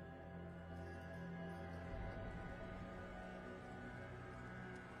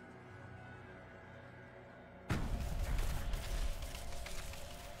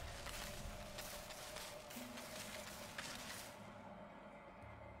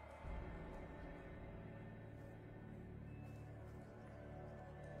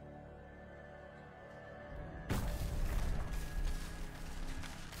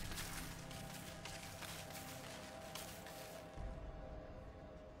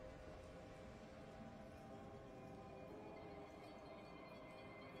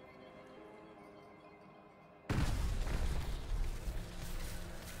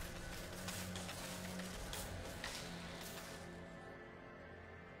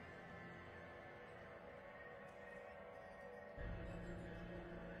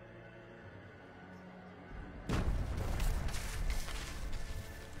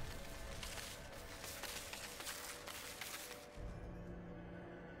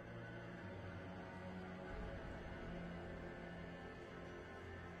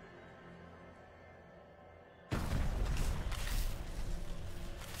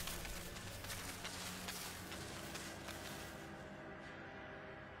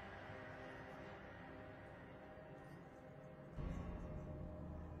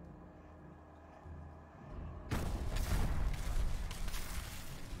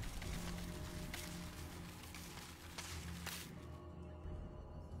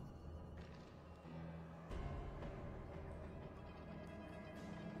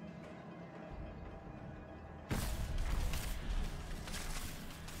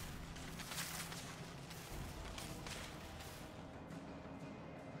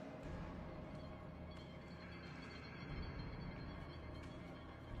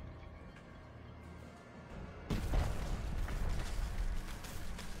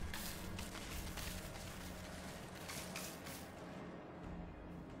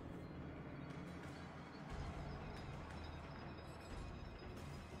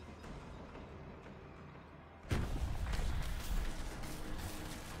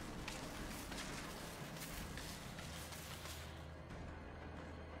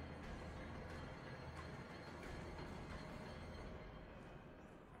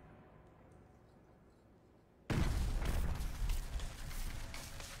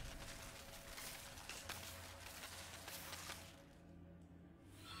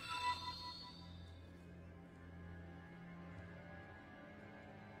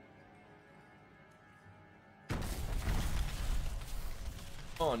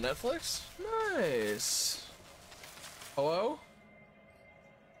 Oh, on Netflix? Nice. Hello?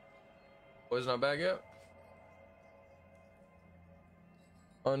 Boys not back yet?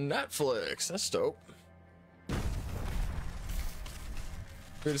 On Netflix. That's dope.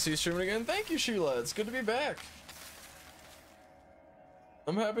 Good to see you streaming again. Thank you, Sheila. It's good to be back.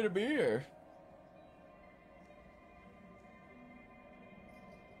 I'm happy to be here.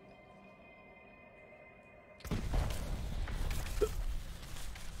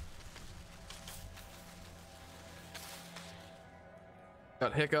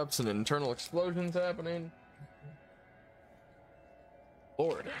 got hiccups and internal explosions happening.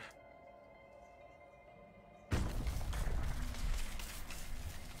 Lord.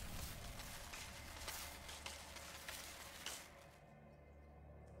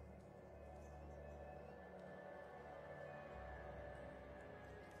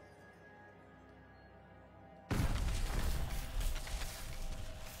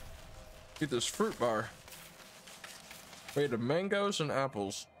 Eat this fruit bar made of mangoes and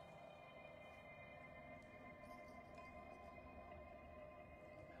apples.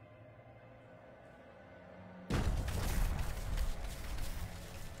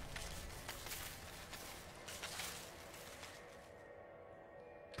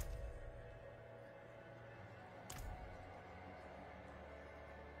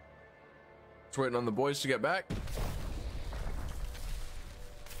 Just waiting on the boys to get back.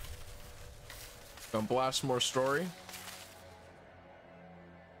 Gonna blast more story.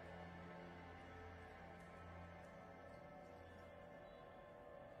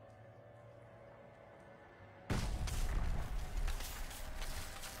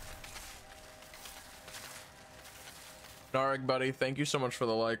 Narek, buddy, thank you so much for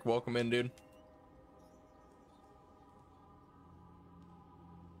the like. Welcome in, dude.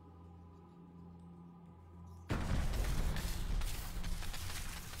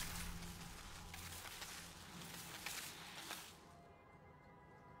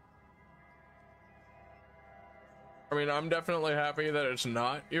 I mean, I'm definitely happy that it's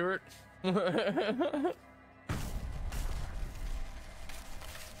not Ewert.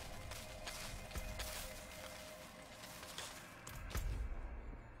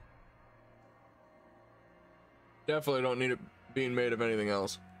 Definitely don't need it being made of anything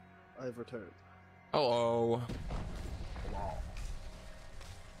else. I've returned. Hello. Wow.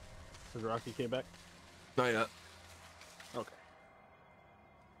 Has Rocky came back? Not yet. Okay.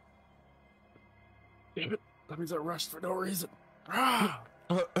 Damn it. That means I rushed for no reason. Mad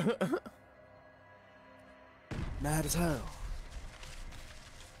as hell.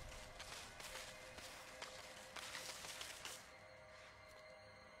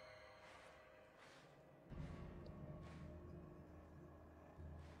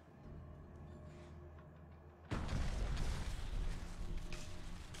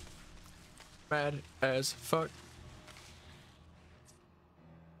 Mad as fuck.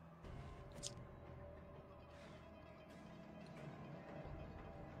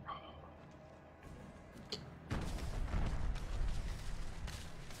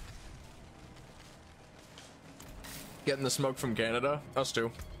 Getting the smoke from Canada? Us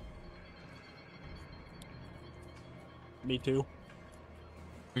too. Me too.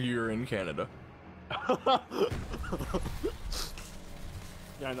 You're in Canada.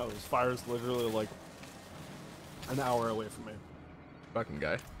 Yeah, I know. This fire's literally like an hour away from me. Fucking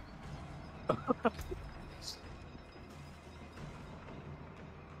guy.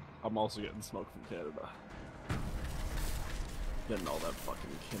 I'm also getting smoke from Canada. Getting all that fucking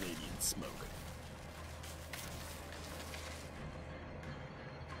Canadian smoke.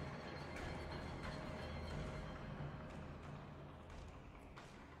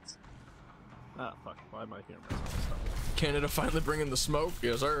 Ah, fuck. Why am I here? Canada finally bringing the smoke?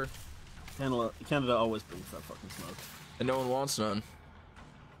 Yes, sir. Canada always brings that fucking smoke. And no one wants none.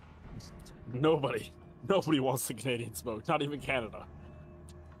 Nobody wants the Canadian smoke. Not even Canada.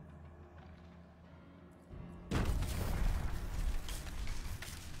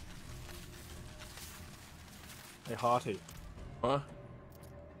 Hey, Hottie. Huh?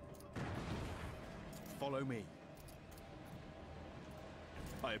 Follow me.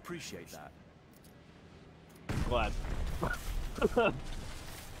 I appreciate that. Glad.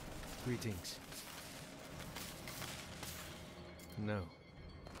 Greetings. No.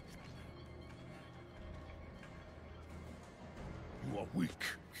 You are weak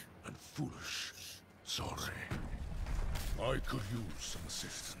and foolish. Sorry. I could use some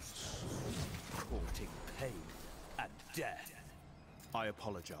assistance. Courting pain and death. I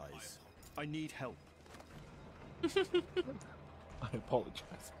apologize. I need help. I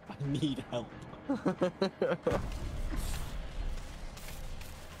apologize. I need help.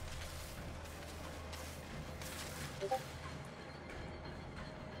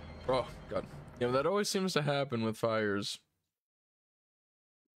 Oh, God. Yeah, that always seems to happen with fires.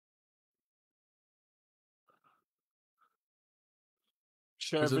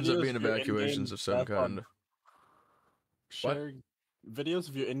 Share There ends up videos being of your evacuations in-game of some death kind. on- Share videos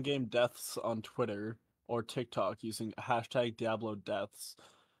of your in-game deaths on Twitter or TikTok using hashtag Diablo deaths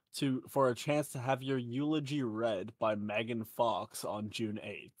for a chance to have your eulogy read by Megan Fox on June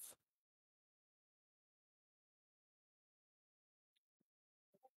 8th.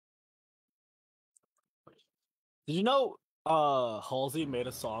 Did you know Halsey made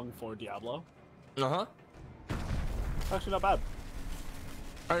a song for Diablo? Uh-huh. Actually not bad.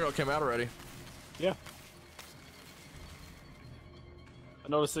 I know it came out already. Yeah. I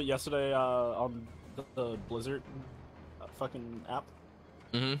noticed it yesterday on the Blizzard fucking app.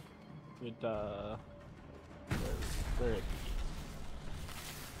 Mm-hmm. It where it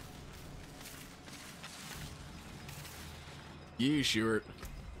Yee, Stuart.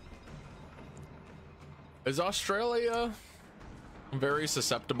 Is Australia very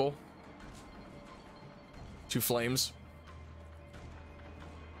susceptible to flames?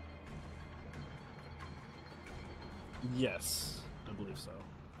 Yes, I believe so.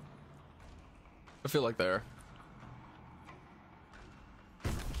 I feel like they are.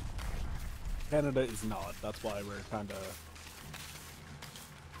 Canada is not. That's why we're kind of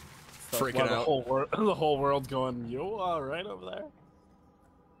Freaking out. The whole world's going, you all right over there?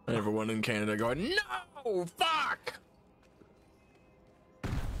 And everyone in Canada going, no, fuck!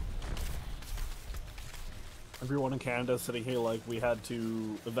 Everyone in Canada sitting here like we had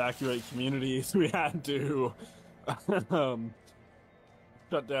to evacuate communities. We had to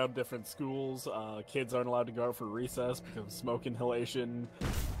shut down different schools. Kids aren't allowed to go out for recess because of smoke inhalation.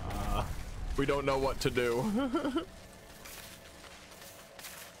 We don't know what to do.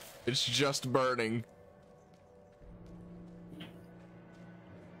 It's just burning.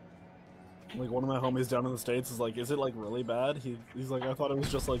 Like, one of my homies down in the States is like, is it like really bad? He's like, I thought it was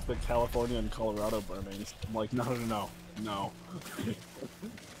just like the California and Colorado burnings. I'm like, no.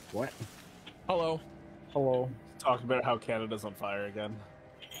 What? Hello. Hello. Talking about how Canada's on fire again.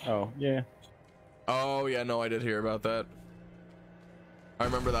 Oh, yeah. Oh, yeah, no, I did hear about that. I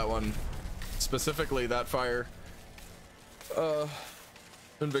remember that one. Specifically, that fire.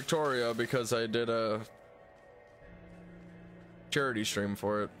 In Victoria, because I did a charity stream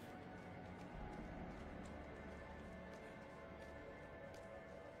for it.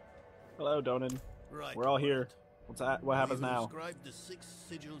 Hello, Donan. Right. We're all here. What's that? What happens now? Describe the 6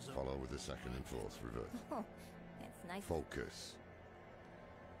 sigils of... Follow with the second and fourth reverse. Oh, that's nice. Focus.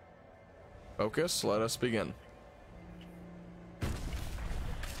 Focus, let us begin. There.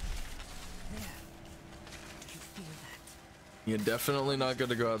 You feel that? You're definitely not good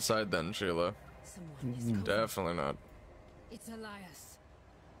to go outside then, Sheila. Someone is coming. Definitely not. It's Elias.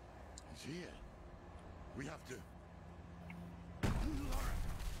 He's here. We have to...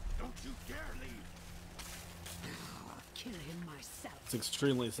 Don't you dare leave! I'll kill him myself. It's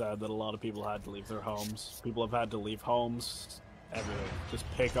extremely sad that a lot of people had to leave their homes. People have had to leave homes, everything. Just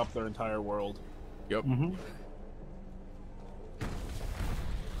pick up their entire world. Yep. And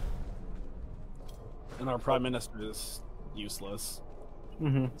our prime minister is useless.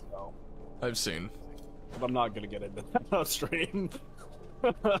 So, I've seen. but I'm not gonna get into that stream.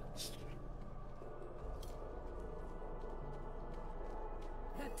 The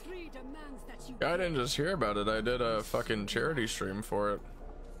tree demands that you. I didn't just hear about it. I did a fucking charity stream for it.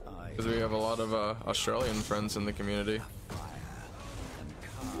 Because we have a lot of Australian friends in the community. Fire and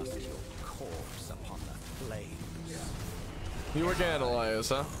cast your corpse upon the flames. You again, Elias,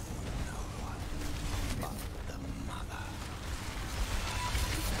 huh? But the mother.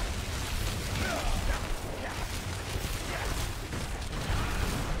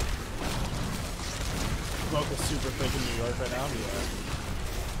 Smoke is super thick in New York right now. Yeah.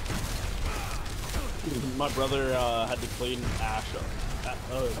 My brother had to clean a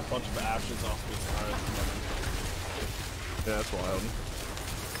bunch of ashes off his car. Yeah, that's wild.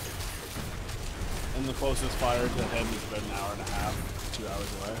 And the closest fire to him is about an hour and a half, 2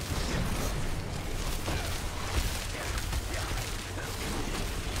 hours away.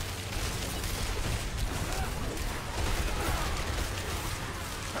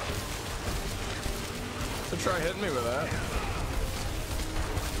 So try hitting me with that.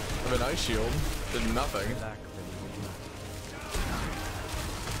 I have an ice shield. Did nothing.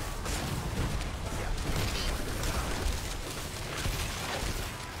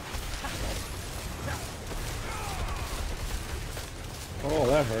 Oh,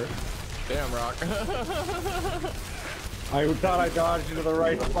 that hurt. Damn, Rock. I thought I dodged into the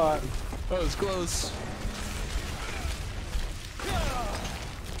right spot. That was close.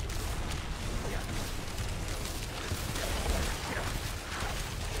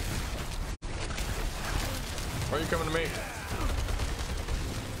 Why are you coming to me?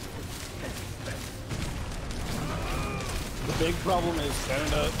 The big problem is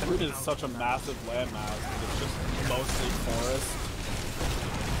Canada is such a massive landmass, and it's just mostly forest.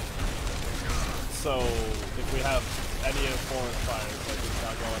 So if we have any of forest fires like we've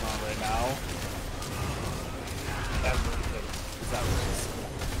got going on right now, everything is at risk.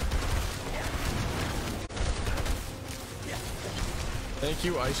 Thank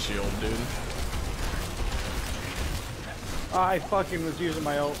you, Ice Shield, dude. I fucking was using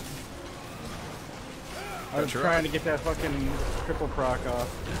my ult. I was trying to get that fucking triple proc off.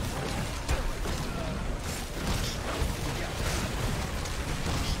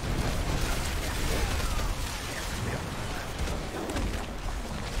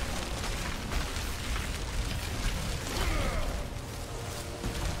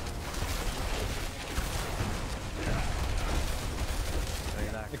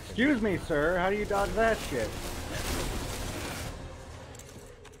 Excuse me, sir. How do you dodge that shit?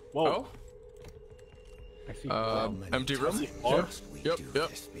 Whoa. Oh? I see. Empty room? Yep.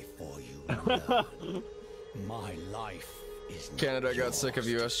 My life is Canada got sick of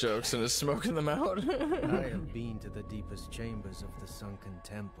US jokes and is smoking them out. I have been to the deepest chambers of the sunken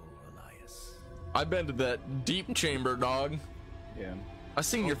temple, Elias. I've been to that deep chamber, dog. Yeah. I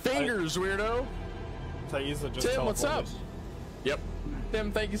seen your fingers, weirdo. Tim, what's up? Yep.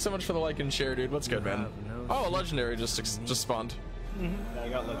 Tim, thank you so much for the like and share, dude. What's good, man? Oh, a legendary just spawned. Yeah, I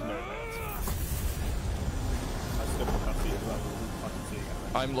got legendary bands. I skipped the cutscene because I wasn't fucking seeing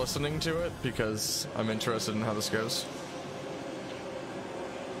it. I'm listening to it because I'm interested in how this goes.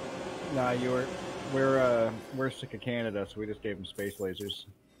 Nah, we're sick of Canada, so we just gave them space lasers.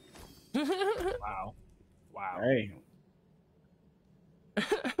 Wow. Hey.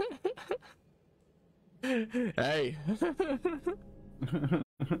 Hey.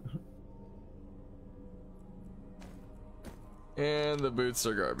 And the boots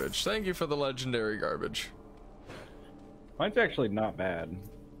are garbage. Thank you for the legendary garbage. Mine's actually not bad.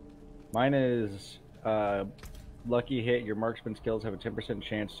 Mine is lucky hit. Your marksman skills have a 10%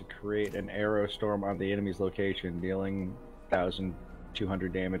 chance to create an arrow storm on the enemy's location, dealing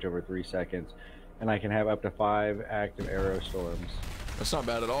 1,200 damage over 3 seconds. And I can have up to 5 active arrow storms. That's not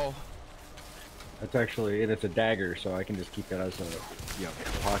bad at all. That's actually, and it's a dagger, so I can just keep it as a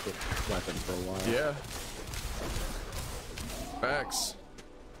pocket weapon for a while. Yeah. Facts.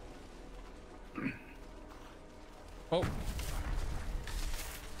 Oh.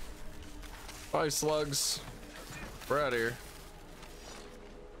 Bye, slugs. We're out of here.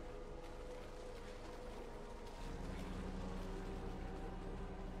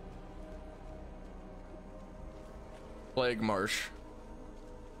 Plague Marsh.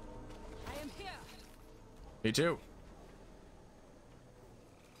 I am here. Me too.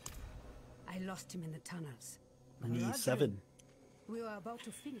 I lost him in the tunnels. Me 7. We were about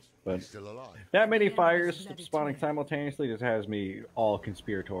to finish. But Still alive. that many fires spawning simultaneously just has me all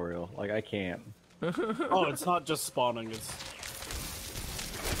conspiratorial. Like, I can't. Oh, it's not just spawning, it's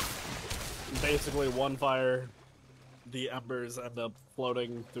basically one fire, the embers end up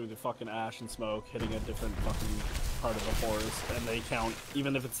floating through the fucking ash and smoke, hitting a different fucking part of the forest, and they count,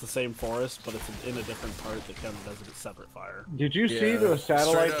 even if it's the same forest, but it's in a different part, they count it as a separate fire. Did you see the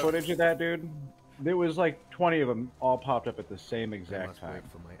satellite footage of that, dude? There was like 20 of them all popped up at the same exact time. Wait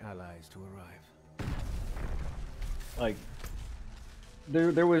for my allies to arrive. Like,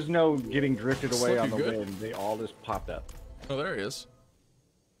 there was no getting drifted away on the good. wind. They all just popped up. Oh, there he is.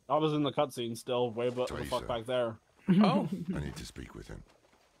 I was in the cutscene still, way the fuck back there. Oh. I need to speak with him.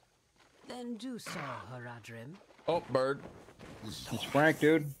 Then do so, Haradrim. Oh, bird. It's Frank,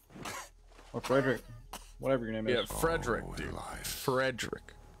 dude. Or Frederick. Whatever your name is. Yeah, Frederick, dude.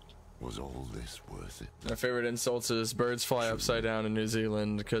 Frederick. Was all this worth it? My favorite insults is birds fly upside down in New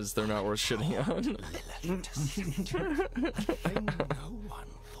Zealand because they're not worth shitting on. Thing no one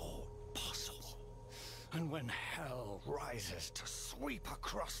thought possible. And when hell rises to sweep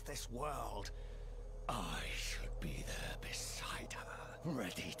across this world, I should be there beside her,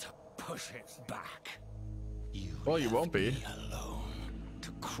 ready to push it back. Well, you won't be. Alone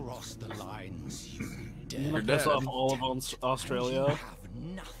to cross the lines you You're dare. dead. Off all of Australia.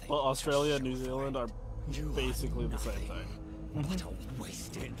 Well, Australia and New Zealand are basically the same thing. What a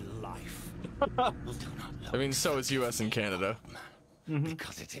wasted life. I mean, so is US and Canada.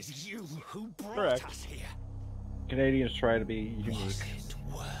 Because it is you who brought us here. Canadians try to be unique.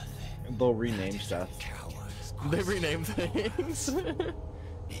 They'll rename stuff. They rename things.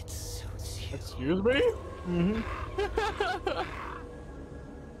 It suits you. Excuse me?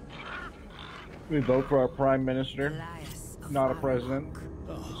 We vote for our prime minister, not a president.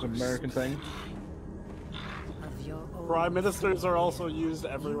 It's an American thing. Prime ministers are also used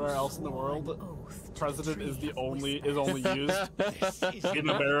everywhere else in the world. President is only used in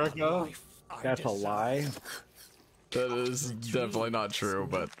America. That's a lie. That is definitely not true,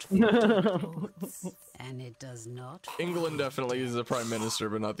 but And it does not. England definitely uses a prime minister,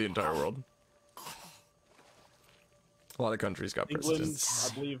 but not the entire world. A lot of countries got England,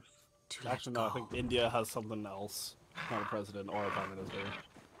 presidents. I believe. Actually, no. I think India has something else. Not a president or a prime minister.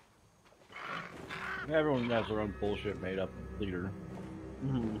 Everyone has their own bullshit made up leader.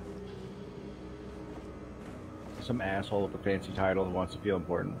 Mm-hmm. Some asshole with a fancy title who wants to feel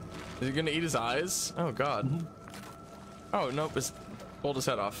important. Is he gonna eat his eyes? Oh god. Mm-hmm. Oh nope, it's pulled his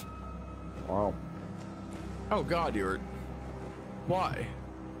head off. Wow. Oh god, you're... Why?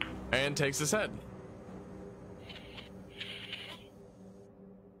 And takes his head.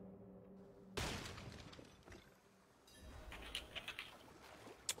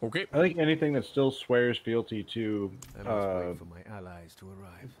 Okay. I think anything that still swears fealty to I must wait for my allies to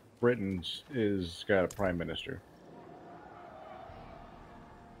arrive. Britain's is got a prime minister.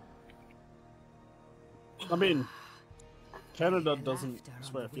 I mean, Canada doesn't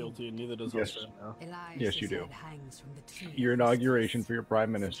swear fealty, and neither does Yes. Australia. Yes, you do. Your inauguration for your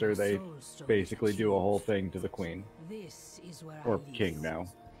prime minister, they basically do a whole thing to the queen. Or king now.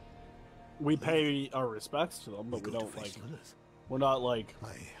 We pay our respects to them, but we don't like. We're not like.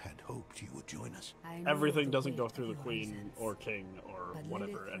 I had hoped you would join us. Everything doesn't go through the queen or king or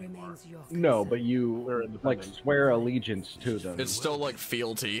whatever anymore. No, but you like swear allegiance to them. It's still like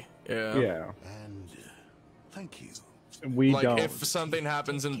fealty. Yeah. Yeah. And thank you. We like don't. if something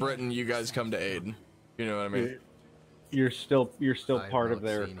happens in Britain, you guys come to aid. You know what I mean? You're still I have part of not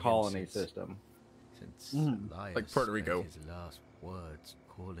their seen him colony since- system. Since Like Elias Puerto Rico. said his last words,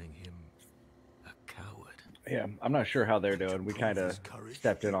 calling him a coward. Yeah, I'm not sure how they're doing. We kind of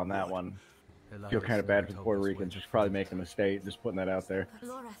stepped in on that one. Feel kind of bad for the Puerto Ricans. Just probably making a mistake. Just putting that out there.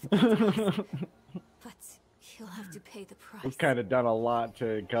 But he'll have to pay the price. We've kind of done a lot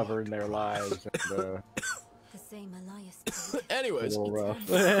to govern their lives. And, The same Elias paid. Anyways, a little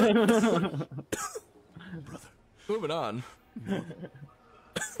rough. moving on.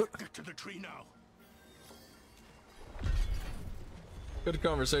 Get to the tree now. Good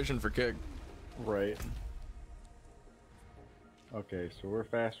conversation for Kick. Right. Okay, so we're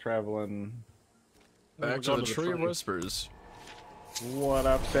fast traveling. Back to the Tree of Whispers. What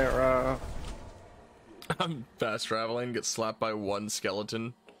up, Sarah? I'm fast traveling, get slapped by one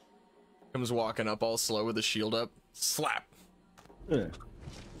skeleton. Comes walking up all slow with his shield up. Slap.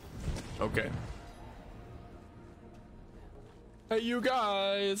 Okay. Hey, you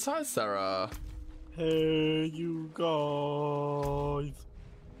guys. Hi, Sarah. Hey, you guys.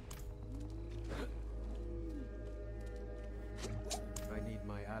 I need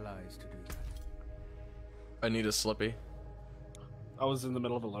my allies to do that. I need a Slippy. I was in the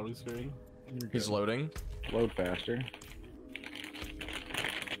middle of a loading screen. He's loading. Load faster.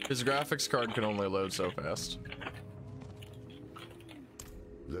 His graphics card can only load so fast.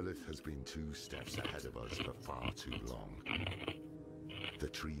 Lilith has been 2 steps ahead of us for far too long. The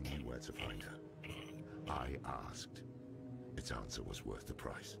tree knew where to find her. I asked. Its answer was worth the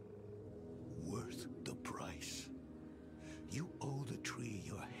price. Worth the price. You owe the tree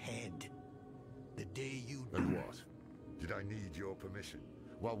your head. The day you... And what? Did I need your permission?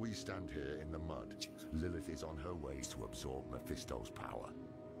 While we stand here in the mud, Lilith is on her way to absorb Mephisto's power.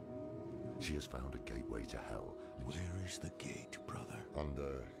 She has found a gateway to hell. Where is the gate, brother?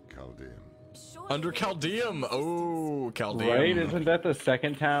 Under Chaldeum. Under Chaldeum. Oh, Chaldeum. Right? Isn't that the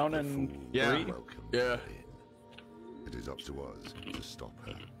second town in Yeah. 3? Welcome Yeah. It is up to us to stop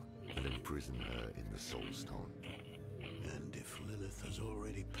her and imprison her in the Soul Stone. And if Lilith has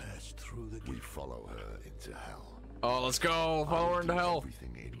already passed through the We gate... follow her into hell. Oh, let's go. Follow her into hell.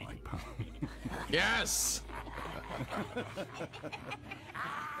 Everything in my power. Yes.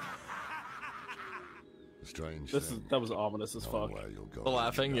 Strange This is thing. that was ominous as Knowing fuck. where you'll go The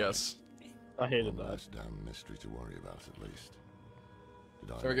laughing, when you die. yes. I hated One that. less damn mystery to worry about, at least.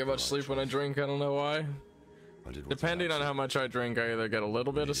 Did I Never make get the much right sleep when I choice? drink. I don't know why. I did what's Depending on right. how much I drink, I either get a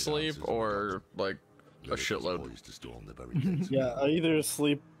little bit of sleep or like a Lilith was shitload. poised to storm the very gates of Yeah, hell. I either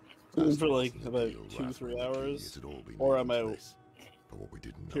sleep As for like from the about deal, 2-3 Wrath and the key, hours, it had all been or I'm out. needless. But what we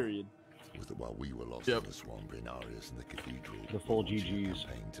didn't know Period. was that while we were lost Yep. in the swamp in Arius and the cathedral, The full launching a GGs.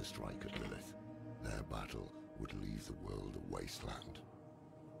 campaign to strike at Lilith, their battle would leave the world a wasteland.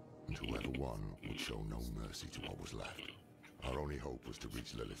 And whoever won would show no mercy to what was left. Our only hope was to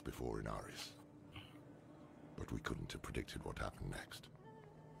reach Lilith before Inarius. But we couldn't have predicted what happened next.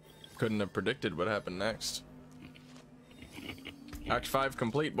 Couldn't have predicted what happened next. Act 5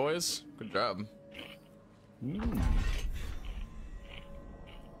 complete, boys. Good job.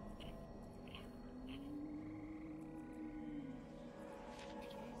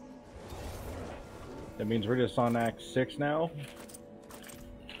 That means we're just on Act 6 now?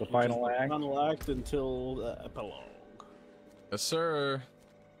 The final act? Final act until the epilogue. Yes, sir.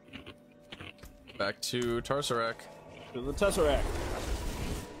 Back to Tarsarak. To the Tesseract.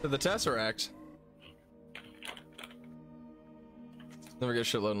 To the Tesseract. Never get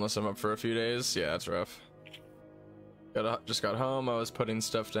shitload unless I'm up for a few days. Yeah, that's rough. Just got home. I was putting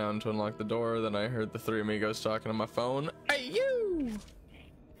stuff down to unlock the door. Then I heard the three amigos talking on my phone. Hey, you!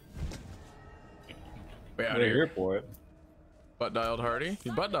 Way out here. Here for it. Butt dialed Hardy.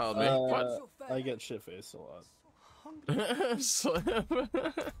 You butt dialed me. What? I get shit faced a lot. Slim.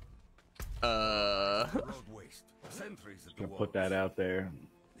 Gonna put that out there.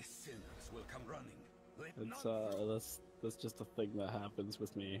 It's that's just a thing that happens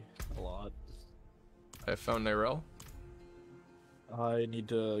with me a lot. I found Narelle. I need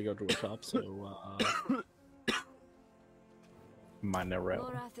to go to a shop, so My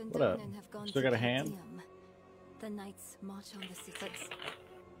Narelle. Lorath and What up? Donan have gone Still to got a hand? Caldeum. The knights march on the city.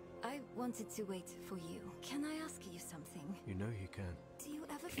 I wanted to wait for you. Can I ask you something? You know you can. Do you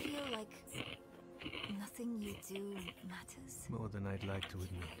ever feel like nothing you do matters? More than I'd like to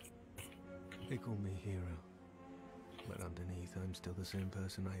admit. They call me hero. But underneath, I'm still the same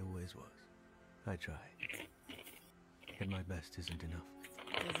person I always was. I try. And my best isn't enough.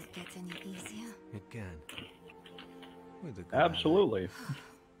 Does it get any easier? It can. With a good Absolutely.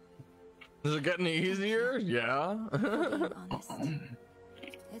 Is it getting easier? Yeah. Being honest.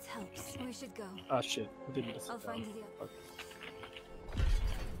 It helps. We should go. ah shit. I didn't I'll find you the other.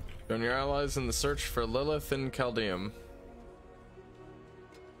 Join your allies in the search for Lilith in Caldeum.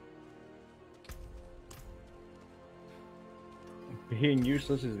 Being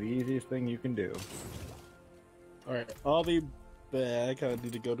useless is the easiest thing you can do. Alright, I'll be back. I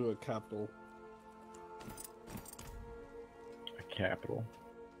need to go to a capital. A capital.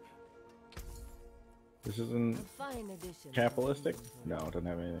 This isn't A fine addition. capitalistic? No, it doesn't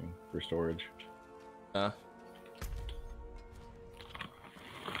have anything for storage.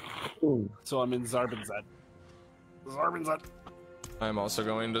 Ooh. So I'm in Zarbinzet. Zarbinzet! I'm also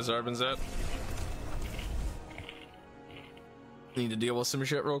going to Zarbinzet. Need to deal with some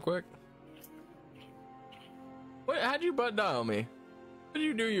shit real quick. Wait, how'd you butt dial me? How'd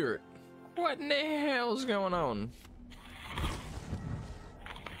you do your... What in the hell's going on?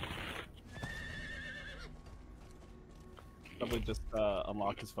 Probably just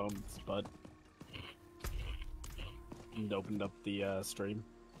unlocked his phone with his butt. And opened up the stream.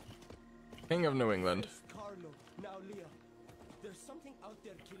 King of New England. Carlo, now Leah. There's something out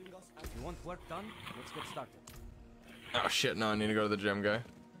there killing us. You want work done? Let's get started. Oh shit, no, I need to go to the gym guy.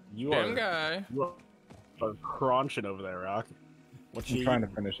 You Gym guy. You are crunching over there, Rock. What I'm you trying to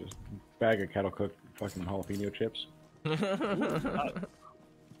finish this bag of kettle cooked fucking jalapeno chips.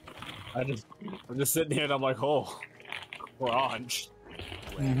 I'm just sitting here and I'm like, oh, crunch.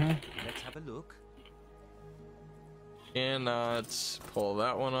 Let's have a look. Cannot pull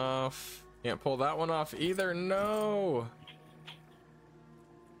that one off. Can't pull that one off either. No.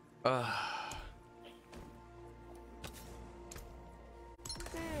 Very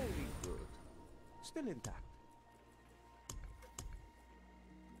good. Still intact.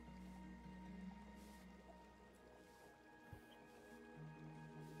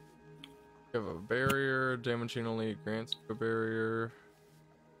 You have a barrier. Damaging only grants a barrier.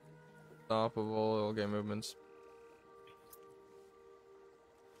 Stoppable. All game movements.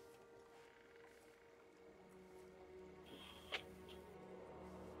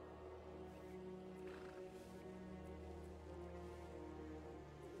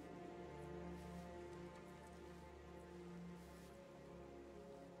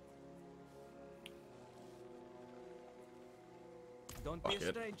 Don't be a Fuck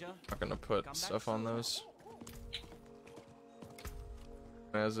it. stranger. Not gonna put Come back stuff on soon. those.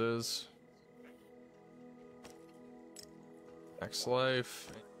 As is. Next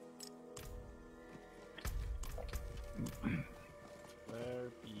life. Where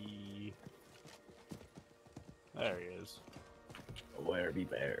be? There he is. Where be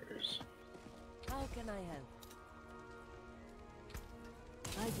bears? How can I help?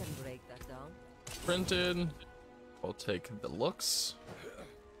 I can break that down. Printed. I'll take the looks.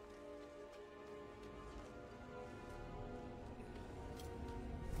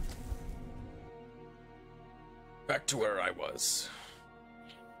 Back to where I was.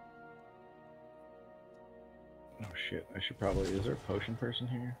 Oh shit, I should probably... Is there a potion person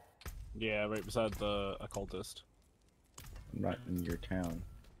here? Yeah, right beside the occultist. I'm not in your town.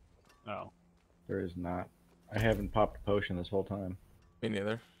 Oh. There is not. I haven't popped a potion this whole time. Me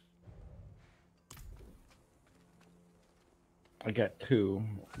neither. I got 2.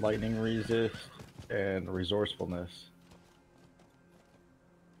 Lightning resist and resourcefulness.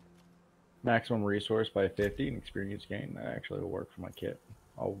 Maximum resource by 50 and experience gain. That actually will work for my kit.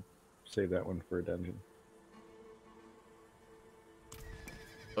 I'll save that one for a dungeon.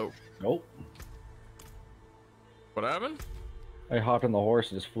 Oh. Nope. What happened? I hopped on the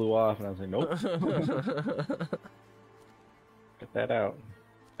horse and just flew off, and I was like, nope. Get that out.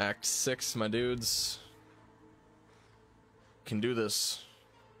 Act 6, my dudes. Can do this.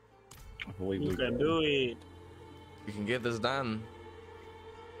 I believe You we can do it. You can get this done.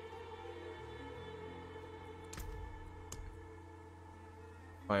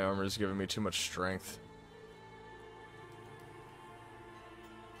 My armor is giving me too much strength.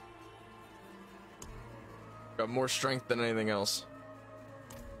 Got more strength than anything else.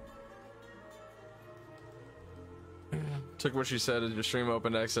 Took what she said, the stream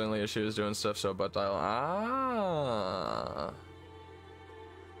opened accidentally as she was doing stuff, so butt dial. Ah.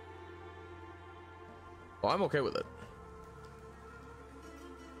 Well, I'm okay with it.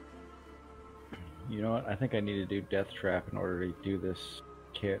 You know what? I think I need to do Death Trap in order to do this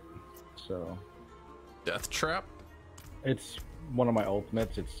kit. So. Death Trap? It's one of my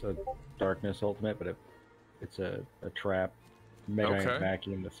ultimates. It's a Darkness ultimate, but it's a trap. Mega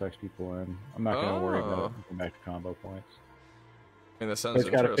vacuum that sucks people in. I'm not going to worry about going back to combo points. I mean, that sounds it's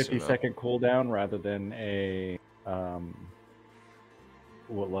got a interesting, 50-second cooldown rather than a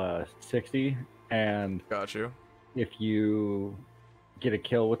 60. And got you. If you get a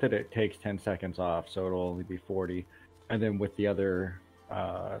kill with it, it takes 10 seconds off, so it'll only be 40. And then with the other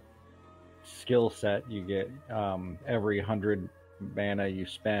skill set, you get every 100 mana you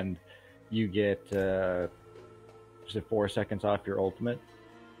spend, you get 4 seconds off your ultimate.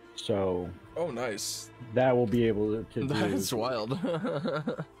 So nice. That will be able to do. That's wild.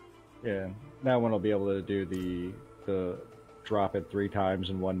 Yeah, that one will be able to do the drop it 3 times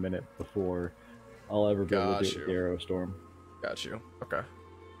in 1 minute before I'll ever be able to do the Arrow Storm. Got you. Okay.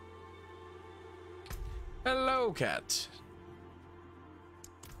 Hello, cat.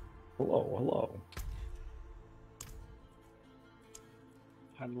 Hello.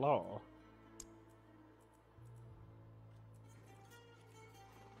 Hello.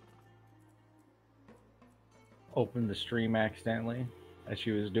 Opened the stream accidentally as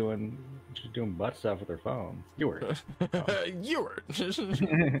she was doing butt stuff with her phone. You were. Oh. You were.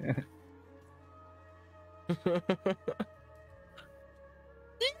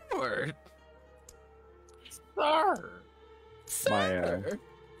 You were. Sir.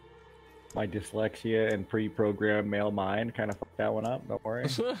 My dyslexia and pre-programmed male mind kind of fucked that one up. Don't worry.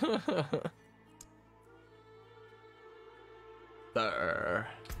 There.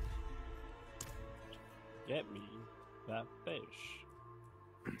 Get me that fish.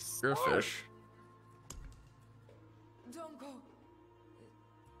 You're a fish. Don't go.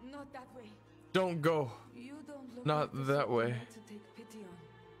 Not that way. Don't go. You don't look Not like that way. to take pity on.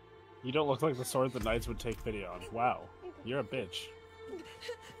 You don't look like the sword that knights would take pity on. Wow, you're a bitch.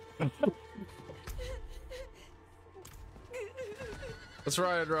 Let's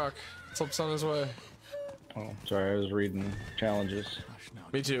ride, Rock. Slip's on his way. Oh, sorry, I was reading challenges.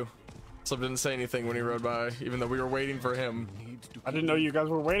 Me too. Slip didn't say anything when he rode by, even though we were waiting for him. I didn't know you guys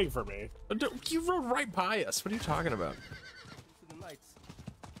were waiting for me. You rode right by us. What are you talking about?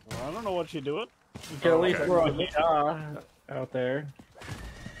 Well, I don't know what you're doing. You can at least throw a shot out there.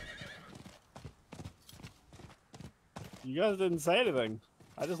 You guys didn't say anything.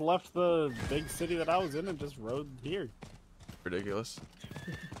 I just left the big city that I was in and just rode here. Ridiculous.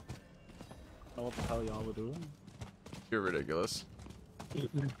 Know what the hell y'all were doing? You're ridiculous.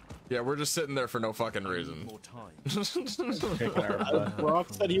 Yeah, we're just sitting there for no fucking reason. Brock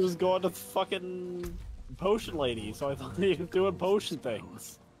said he was going to fucking potion lady, so I thought he was doing potion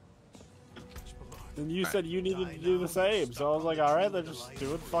things. And you said you needed to do the same, so I was like, alright, they're just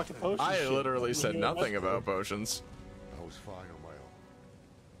doing fucking potion I shit. literally said nothing about potions. I was fine on my own.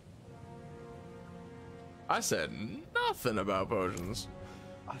 I said nothing about potions.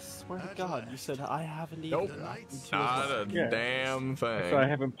 I swear to God, you said I haven't even. Nope, not a damn thing. So I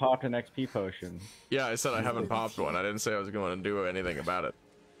haven't popped an XP potion. Yeah, I said I haven't popped one. I didn't say I was going to do anything about it.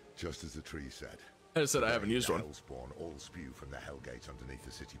 Just as the tree said. I just said I haven't used one. Hellspawn all spew from the Hellgate underneath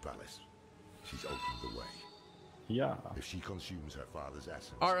the city palace. She's opened the way. Yeah. If she consumes her father's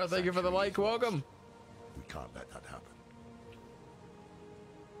essence. Alright, thank you for the like. Welcome. We can't let that happen.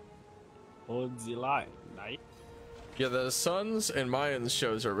 Hold the line, knight. Yeah, the Suns and Mayans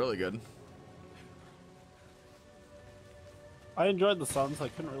shows are really good. I enjoyed the Suns. I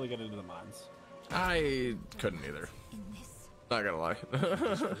couldn't really get into the mines. I couldn't either. Not gonna lie.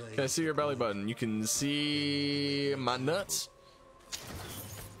 Can I see your belly button? You can see my nuts.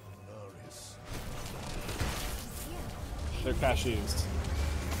 They're cashews.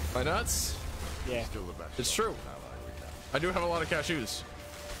 My nuts? Yeah. It's true. I do have a lot of cashews.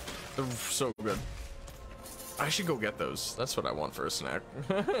 They're so good. I should go get those. That's what I want for a snack.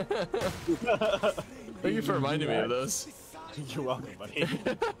 Thank you for reminding me of those. You're welcome, buddy.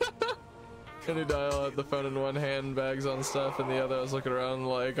 Any dial at the phone in one hand, bags on stuff in the other. I was looking around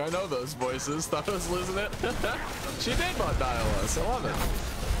like, I know those voices. Thought I was losing it. She did not dial us. I love it.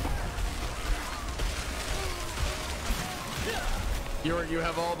 You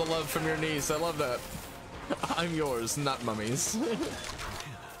have all the love from your niece. I love that. I'm yours, not Mummy's.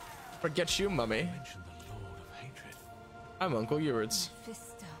 Forget you, Mummy. I'm Uncle Ewert's.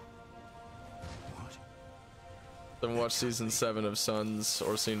 Haven't watched season 7 of Sons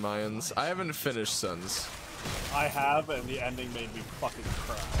or seen Mayans. I haven't finished Sons. I have, and the ending made me fucking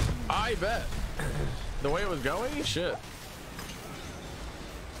cry. I bet. The way it was going? Shit.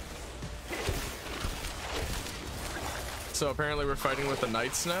 So apparently we're fighting with the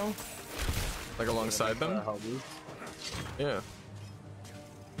knights now? Like alongside them? Yeah.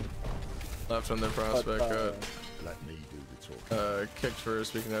 Left on their prospect. Let me do the talking. Kicked for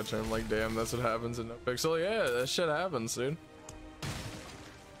speaking that term. Like, damn, that's what happens in No Pixel. Yeah, that shit happens, dude.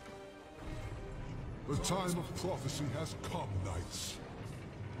 The time of prophecy has come, knights.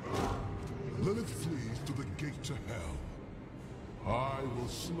 Lilith flees to the gate to hell. I will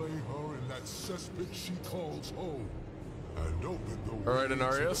slay her in that cesspit she calls home, and open the way. All right,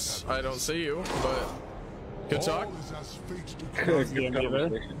 Inarius, I don't see you, but good talk. All is as fate Good declares.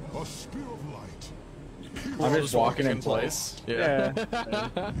 conversation. A spear of light. I'm just walking in place. Yeah.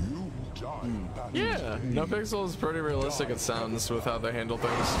 You die in battle. Yeah, No Pixel is pretty realistic, it sounds, with how they handle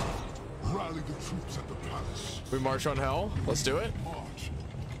things. Rally the troops at the palace. We march on hell. Let's do it. March.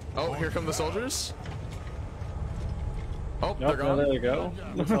 Oh, here come the soldiers. Oh, Yep, they're gone. there they go.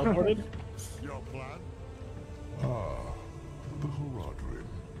 Teleported? Your plan? Ah, the Horadrim.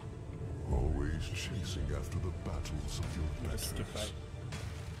 Always chasing after the battles of your betters.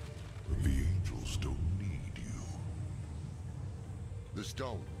 The angels don't need you. The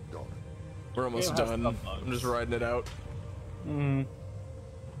stone, Donna. We're almost done. I'm just riding it out. Mm.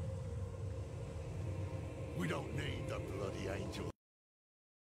 We don't need the bloody angel.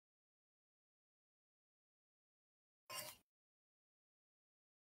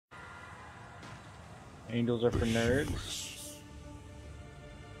 Angels are for nerds.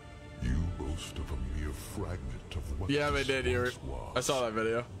 You boast of a mere fragment of what Yeah, they did, once Ewert. was. I saw that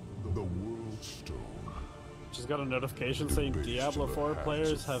video. The world stone. Just got a notification saying Diablo 4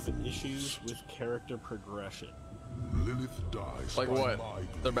 players have issues with character progression. Lilith dies. Like by what? my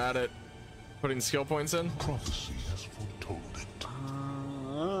They're bad at putting skill points in? prophecy has foretold it.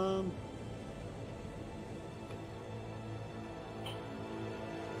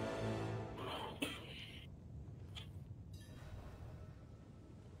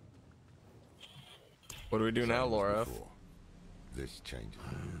 What do we do now, Laura? This changes.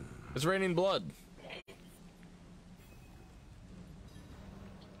 It's raining blood.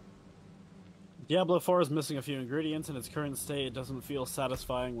 Diablo 4 is missing a few ingredients. In its current state, it doesn't feel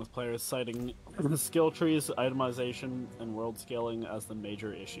satisfying, with players citing skill trees, itemization, and world scaling as the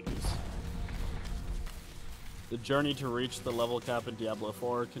major issues. The journey to reach the level cap in Diablo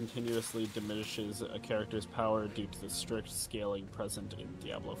 4 continuously diminishes a character's power due to the strict scaling present in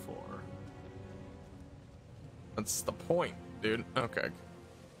Diablo 4. That's the point, dude. Okay.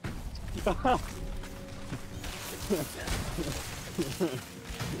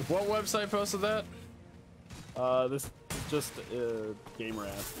 What website posted that? This is just Game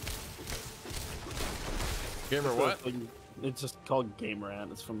Rant. Gamer what? It's just called Game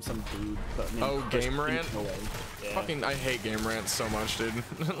Rant. It's from some dude. Oh, Game Rant? Yeah. Fucking, I hate Game Rant so much, dude.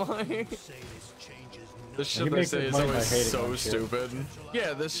 Like, the shit He they makes say his is money by always hating so on shit. stupid.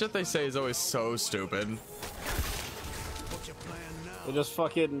 Yeah, the shit they say is always so stupid. It just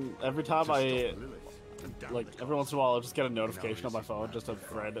fucking every time like every once in a while I'll just get a notification on my phone just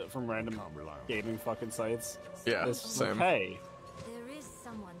from random gaming fucking sites. Yeah, It's same. like, hey,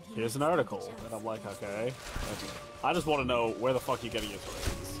 here's an article, and I'm like, okay. I just want to know where the fuck you're getting your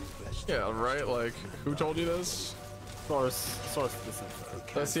sources. Yeah, right? Like, who told you this? Source this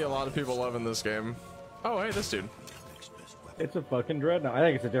info. I see a lot of people loving this game. Oh, hey, this dude. It's a fucking dreadnought. I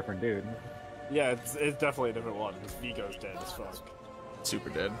think it's a different dude. Yeah, it's definitely a different one. This Vigo's dead as fuck. Super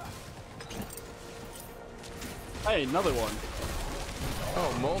dead. Hey, another one.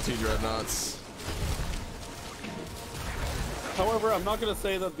 Oh, multi-dreadnoughts. However, I'm not gonna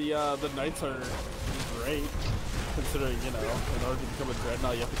say that the knights are great, considering, you know, in order to become a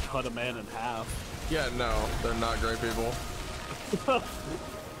dreadnought, you have to cut a man in half. Yeah, no, they're not great people.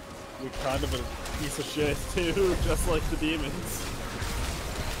 You're kind of a piece of shit too, just like the demons.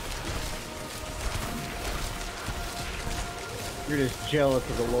 You're just jealous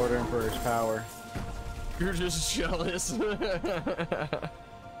of the Lord Emperor's power. You're just jealous.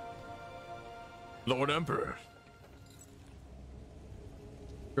 Lord Emperor.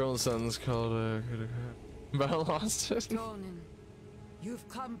 Girl and son's called Battle lost it. Donan, you've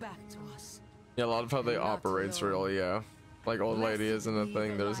come back to us. Yeah, a lot of how they operate's real, yeah. Like old lady isn't a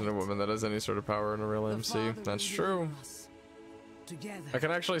thing, there isn't a woman that has any sort of power in a real MC. That's true. Together. I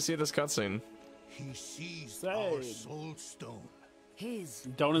can actually see this cutscene. He sees our soul stone. His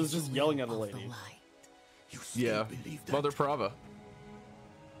Donan's just yelling at a lady. Yeah, Mother Prava.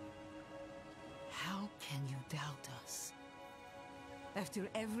 How can you doubt us? After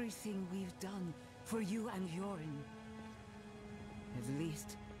everything we've done for you and Yorin. At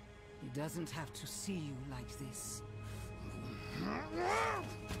least, he doesn't have to see you like this.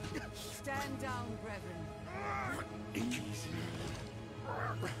 Stand down, brethren.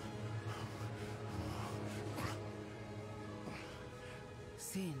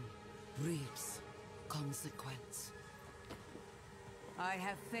 Sin reaps consequence. I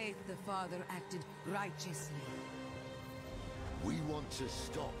have faith the Father acted righteously. We want to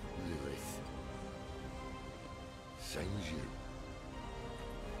stop Lilith. Same as you.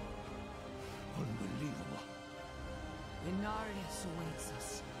 Unbelievable. Inarius awaits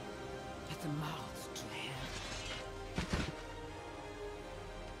us at the mouth to hell.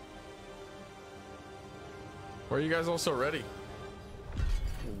 Were you guys also ready?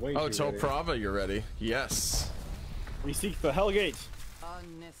 Oh, tell Prava you're ready. Yes. We seek the Hellgate.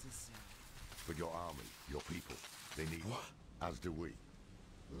 Unnecessary. For your army, your people, they need what? As do we.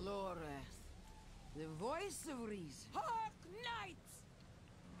 Loreth, the voice of reason. Hark, knights!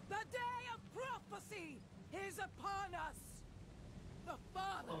 The day of prophecy is upon us. The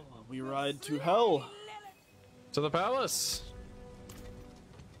Father. We ride to hell. To the palace.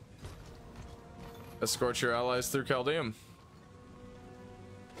 Escort your allies through Chaldeum.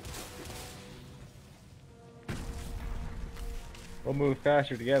 We'll move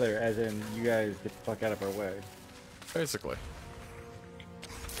faster together, as in you guys get the fuck out of our way. Basically.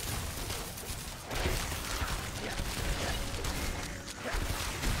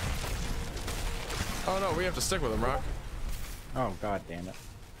 Oh no, we have to stick with them, Rock. Oh god damn it.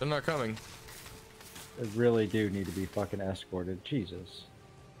 They're not coming. They really do need to be fucking escorted. Jesus.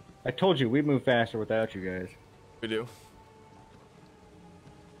 I told you we'd move faster without you guys. We do.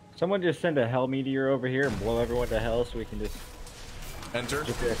 Someone just send a hell meteor over here and blow everyone to hell so we can just enter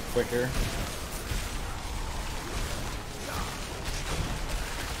get there quicker.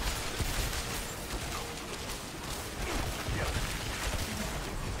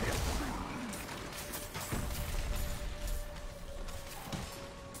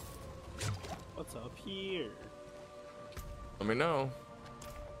 What's up here? Let me know.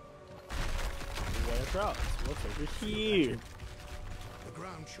 Whereabouts? What's over here? The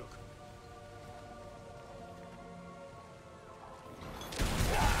ground shook.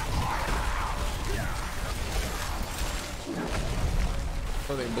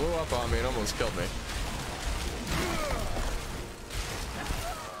 Something blew up on me and almost killed me.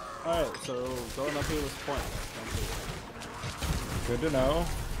 Alright, so going up here was pointless. Good to know.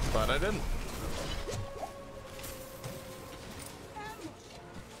 But I didn't.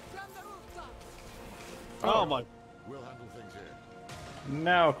 Oh my. We'll handle things here.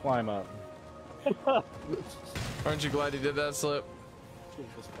 Now climb up. Aren't you glad you did that, Slip?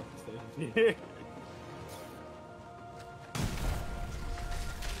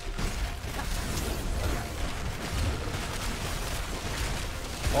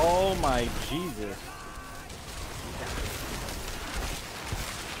 Oh my Jesus.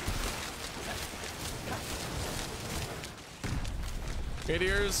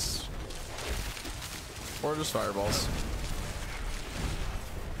 Meteors. Or just fireballs.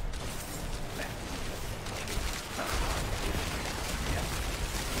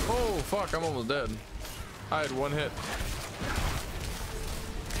 Oh fuck, I'm almost dead. I had one hit.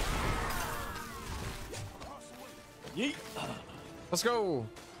 Yeet. Let's go.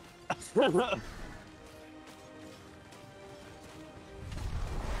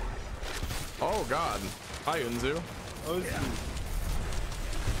 Oh god. Hi Unzu. Oh, yeah.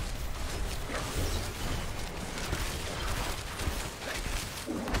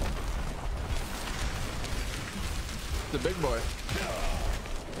 The big boy.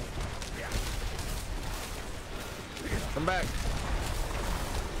 Come back.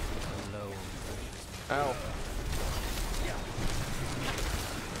 Ow.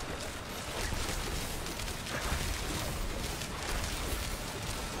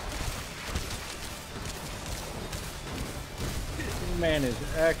 This man is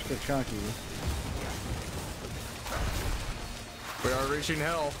extra chunky. We are reaching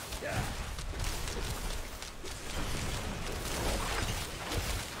hell.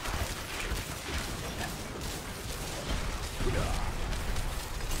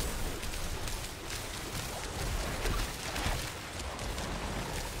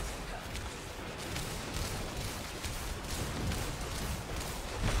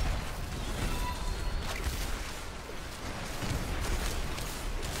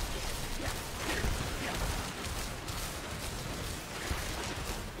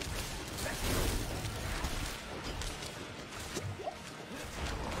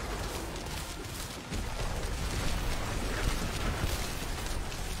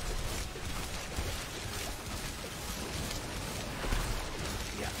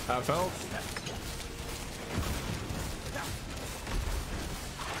 Half health.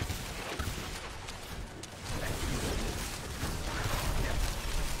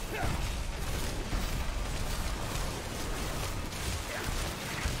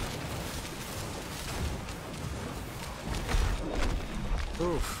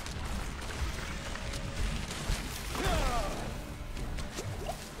 Oof.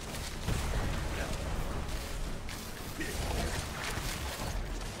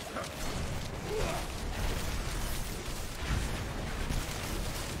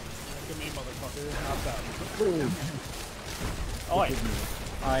 Look at me, motherfucker. Not that. Oh, wait.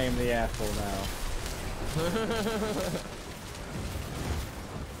 I am the asshole now.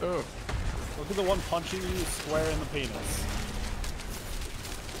 Oh. Look at the one punching you square in the penis.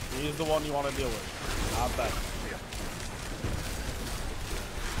 He's the one you want to deal with. Not that.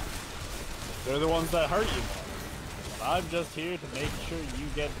 They're the ones that hurt you more. But I'm just here to make sure you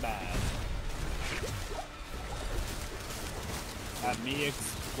get mad. At me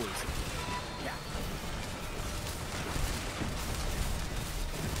exclusively.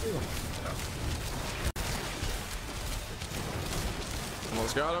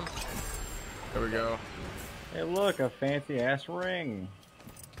 Almost got him. There we go. Hey, look, a fancy ass ring.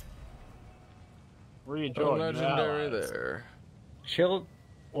 Rejoin legendary there. Chilled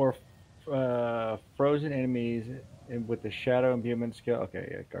or frozen enemies with the shadow imbuement skill. Okay,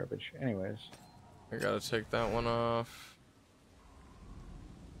 yeah, garbage. Anyways, I gotta take that one off.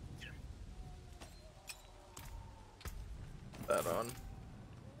 That on.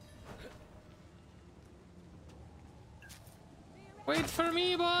 Wait for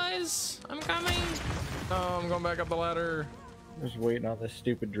me, boys! I'm coming! Oh, I'm going back up the ladder. just waiting on this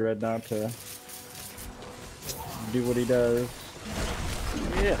stupid dreadnought to do what he does.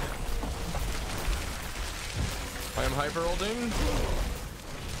 Yeah. I am hyper holding.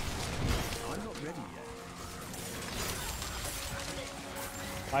 I'm not ready yet.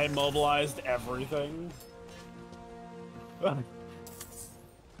 I immobilized everything.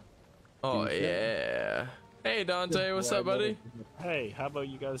 Oh yeah. Hey Dante, what's up, buddy? Hey, how about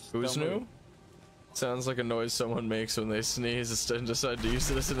you guys? Who's new? Sounds like a noise someone makes when they sneeze and decide to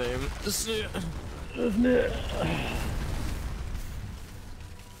use it as a name.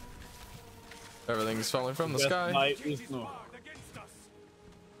 Everything's falling from the sky.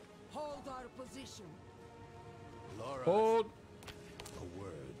 Hold our position. Laura, Hold. a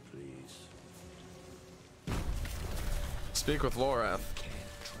word, please. Speak with Lorath. Can't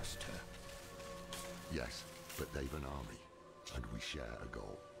trust her. Yes, but they've an army, and we share a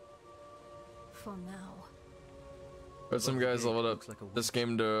goal. For now. But some guys leveled up this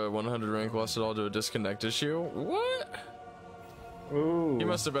game to 100 rank, lost it all to a disconnect issue. What? Ooh. You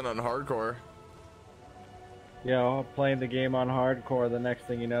must have been on hardcore. Yeah, playing the game on hardcore. The next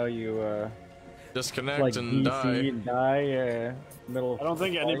thing you know, you disconnect like and DC and die. Middle. I don't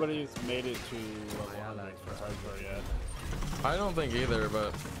think anybody's made it to hardcore yet. I don't think either,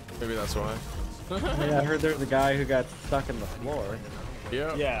 but maybe that's why. Yeah, I heard there's a guy who got stuck in the floor.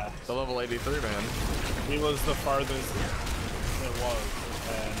 Yep. Yeah. The level 83 man. He was the farthest it was,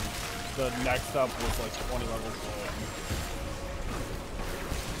 and the next up was like 20 levels below.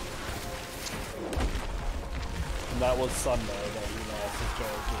 And that was Sunday that he lost his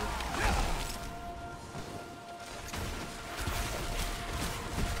character.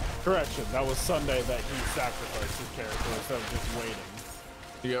 Correction, that was Sunday that he sacrificed his character instead of just waiting.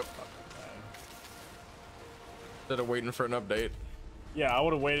 Yep. Instead of waiting for an update. Yeah, I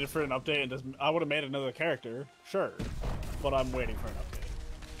would have waited for an update and just I would have made another character, sure. But I'm waiting for an update.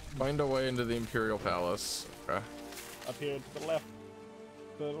 Find a way into the Imperial Palace. Okay. Up here to the left.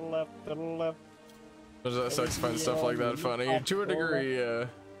 To the left, to the left. Does that sucks find stuff like that funny? To a degree, It's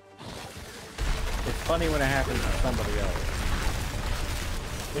funny when it happens to somebody else.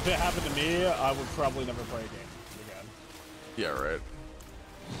 If it happened to me, I would probably never play a game again. Yeah, right.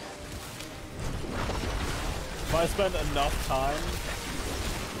 If I spend enough time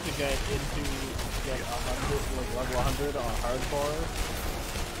to get 100, like level 100 on hardcore,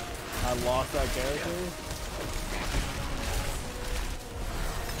 I lost that character.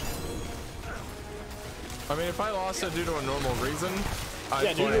 I mean, if I lost it due to a normal reason, I'd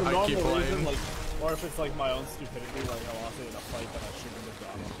Yeah, due to a normal keep playing. reason, like, or if it's like my own stupidity, like I lost it in a fight that I shouldn't have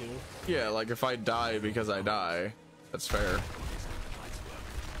gone into. Yeah, like if I die because I die, that's fair.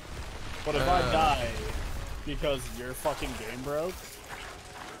 But if I die because your fucking game broke,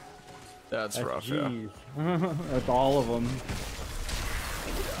 that's rough, geez. Yeah. That's all of them.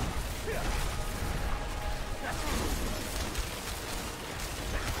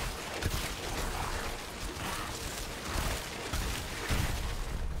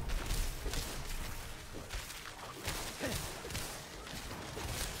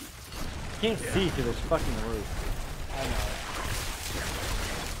 can't see to this fucking roof. I know.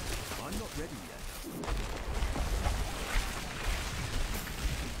 I'm not ready yet.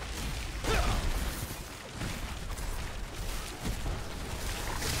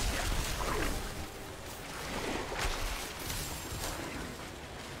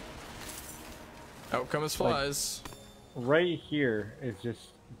 Out come his flies. Right here is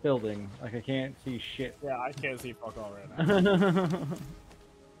just building. Like, I can't see shit. Yeah, I can't see fuck all right now.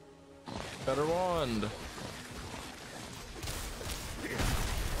 Better wand.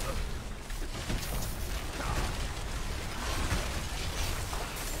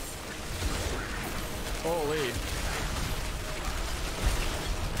 Holy.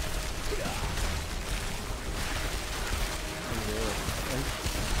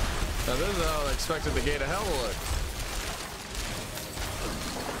 Now this is how I expected the gate of hell to look.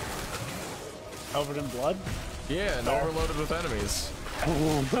 Covered in blood? Yeah, and overloaded with enemies.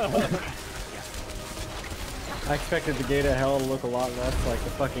 I expected the gate of hell to look a lot less like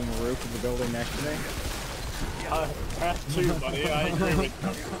the fucking roof of the building next to me. Have to, buddy. I agree with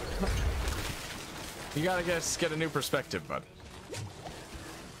you. You gotta get a new perspective, bud.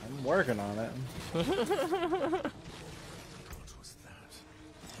 I'm working on it. What was that?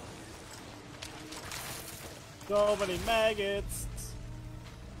 So many maggots.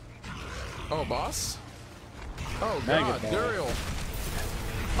 Oh, boss? Oh Maggot god, boss. Duriel.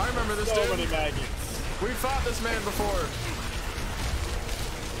 I remember this So dude. many maggots. We fought this man before.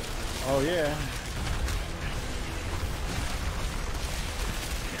 Oh yeah.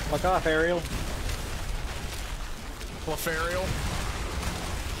 Fuck off, Ariel. Clefariel.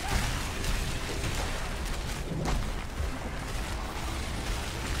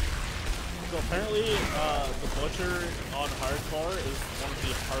 So apparently, the Butcher on hardcore is one of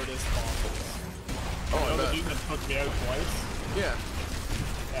the hardest bosses. Oh, You I know the bet. dude that took me out twice? Yeah.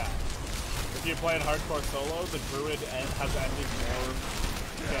 Yeah. If you're playing hardcore solo, the Druid has ended more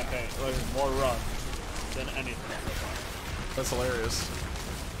campaign, like more runs than anything so far. That's hilarious.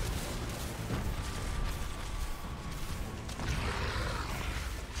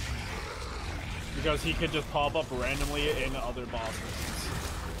 Because he could just pop up randomly in other bosses.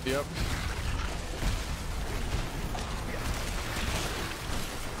 Yep.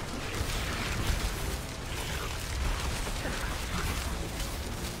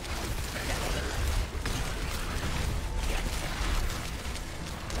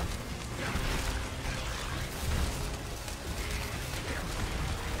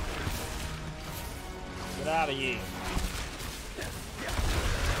 Get out of here.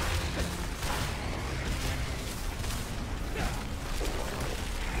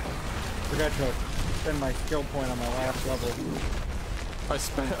 Forgot to spend my skill point on my last level. I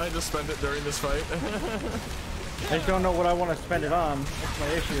just spent it during this fight. I just don't know what I want to spend it on. That's my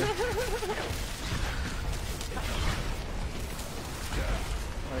issue.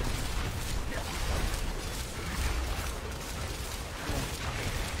 Like,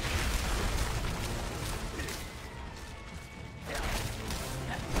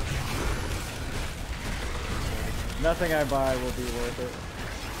 nothing I buy will be worth it.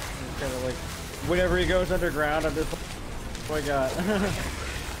 It's kind of like, whenever he goes underground, I'm just like, what I got?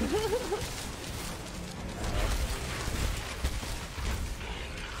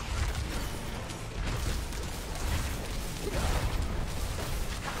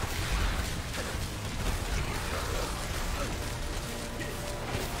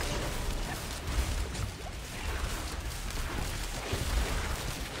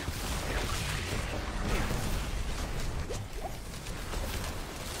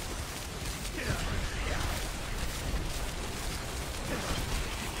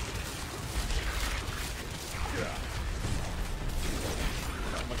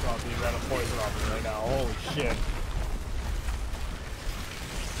 Oh my god, he's got a poison on me right now. Holy shit.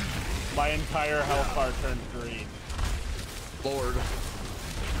 My entire health bar turned green. Lord.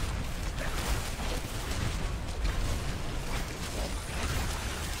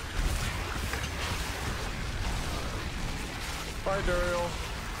 Bye, Duriel.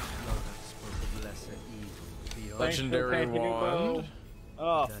 Legendary wand.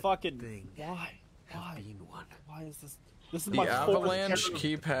 Oh, fucking. Why? Why is this? This is The my avalanche favorite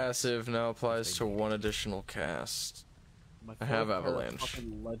key passive now applies to one additional cast. My I have favorite avalanche.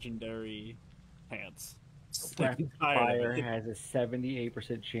 Fucking legendary pants. Rapid Tired of fire it. has a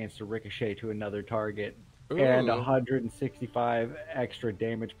 78% chance to ricochet to another target Ooh. and 165 extra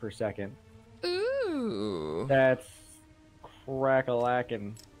damage per second. Ooh. That's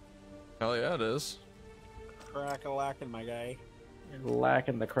crack-a-lackin'. Hell yeah, it is. Crack-a-lackin', my guy. You're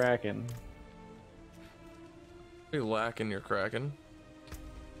lacking the kraken. You lacking your kraken.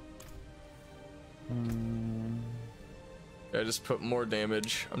 I just put more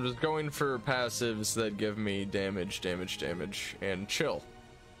damage. I'm just going for passives that give me damage, and chill.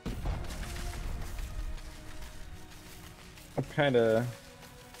 I'm kind of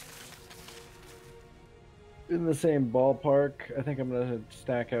in the same ballpark. I think I'm gonna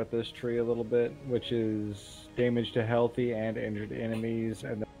stack out this tree a little bit, which is damage to healthy and injured enemies,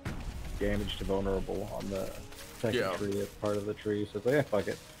 and then damage to vulnerable on the second tree as part of the tree. So it's like, yeah, fuck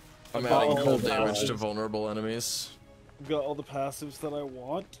it. I'm adding cold damage to vulnerable enemies. I've got all the passives that I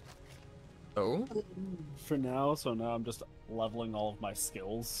want. Oh? For now, so now I'm just leveling all of my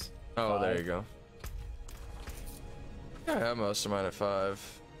skills. Oh, there you go. Yeah, I have most of mine at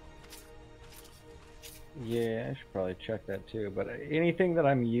 5. Yeah, I should probably check that too. But anything that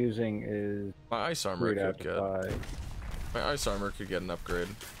I'm using is my ice armor could get. 5. My ice armor could get an upgrade.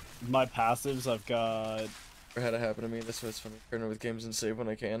 My passives, I've got. Never had it happen to me. That's why it's funny. Partner with games and save when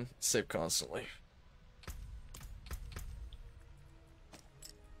I can. Save constantly.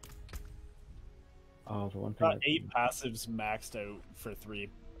 Oh, the one thing. Got 8 passives maxed out for 3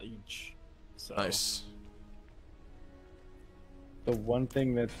 each. So. Nice. The one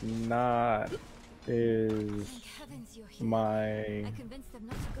thing that's not is my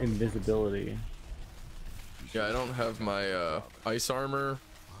invisibility. Yeah, I don't have my ice armor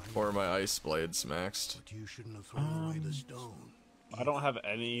or my ice blades maxed. But you shouldn't have thrown away the stone. I don't have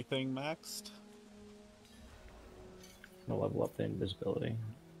anything maxed. I'm gonna level up the invisibility.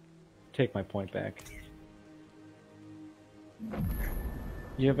 Take my point back.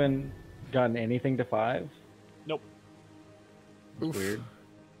 You haven't gotten anything to 5? Nope. That's weird.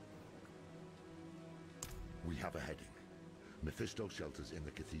 We have a heading. Mephisto shelters in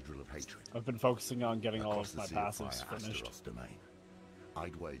the Cathedral of Hatred. I've been focusing on getting all Across of my the sea of passives fire, finished. Astaroth's domain.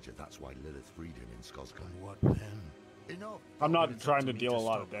 I'd wager that's why Lilith freed him in Skosgard. What then? Enough. I'm not trying to deal a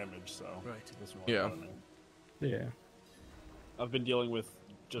lot of damage, so Right. Yeah. Yeah. I've been dealing with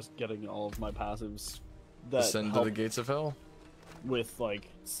just getting all of my passives that Ascend to help the gates of hell. with like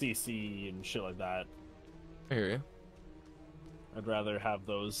CC and shit like that. I hear you. I'd rather have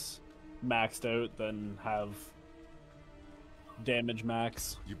those maxed out than have damage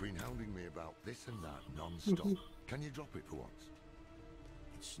max. You've been hounding me about this and that non-stop. Can you drop it for once?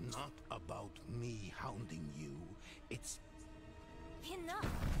 It's not about me hounding you. It's Enough.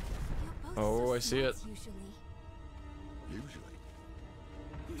 You're both Oh, so I see smart it. Usually.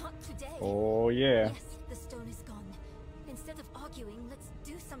 Not today. Oh yeah. Yes, the stone is gone. Instead of arguing, let's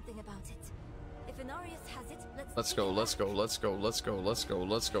do something about it. If Inarius has it, Let's go, let's go, let's go, let's go, let's go,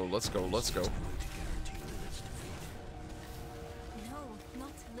 let's go, let's go, let's go. No,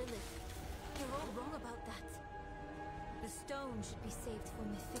 not Lilith. You're all wrong about that. The stone should be saved for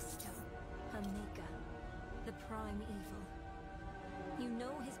Mephisto, her maker, the prime evil. You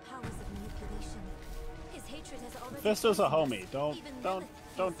know his powers of manipulation. His hatred has already. Mephisto's a homie.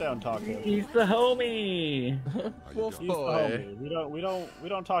 Don't down talk him. He's the homie. Wolf He's the boy. homie. We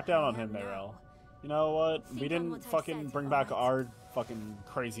don't talk down on him, Narelle. You know what? We didn't fucking bring back our fucking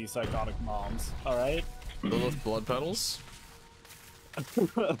crazy psychotic moms. All right. Lilith blood petals. I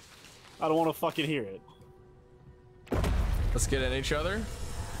don't want to fucking hear it. Let's get in each other.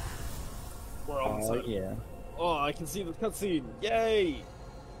 We're all Oh yeah. Oh, I can see the cutscene. Yay!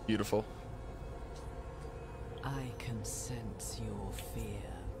 Beautiful. I can sense your fear,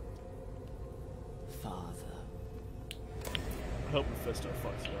 Father. I hope Mephisto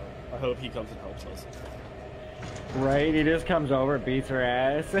fucks you up. I hope he comes and helps us. Right, he just comes over, beats her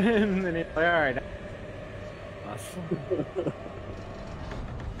ass, and then he's like, alright.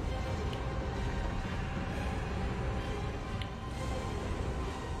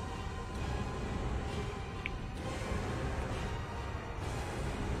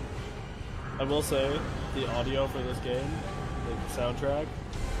 I will say, the audio for this game, the soundtrack,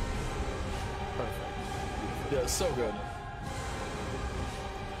 perfect. Yeah, so good.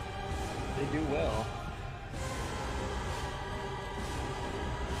 They do well.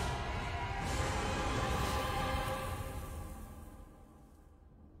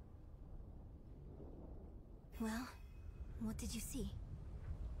 Well, what did you see?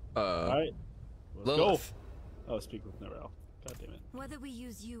 Alright. Lilith. Go. Oh, speak with Narelle. God damn it. Whether we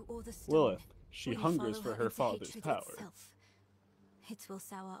use you or the stone, Lilith. She or you hungers follow for her into father's hatred power. itself, it will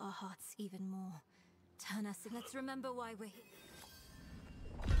sour our hearts even more. Turn us. Let's remember why we're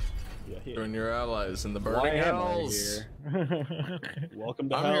Yeah, here. Join your allies in the Why burning am I hells. here? Welcome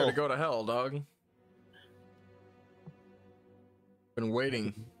to I'm hell. here to go to hell, dog. Been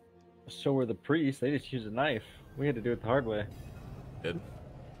waiting. So were the priests. They just used a knife. We had to do it the hard way. Did.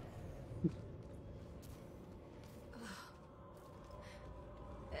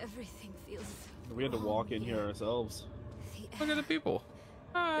 Everything feels. We had to walk in here ourselves. Look at the people.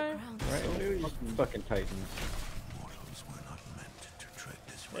 Hi. Right, fucking Titans.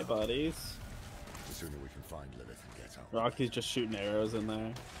 Hey, buddies. The sooner we can find Lilith and get out. Rocky's just shooting arrows in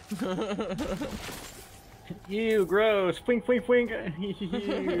there. Ew, gross. Fwink, fwink, fwink.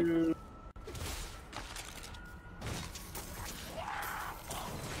 Ew.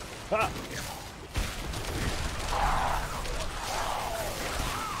 Ha!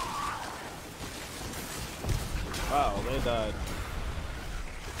 Wow, they died.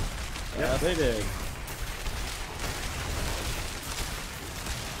 Yeah, they did.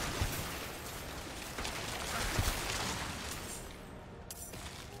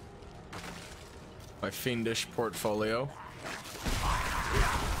 My fiendish portfolio.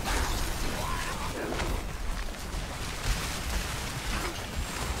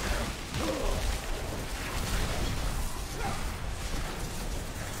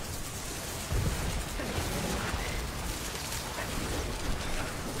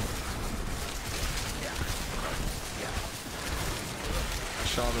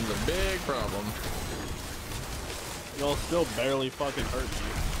 Shaman's a big problem. Y'all still barely fucking hurt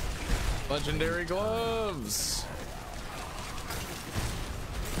me. Legendary gloves.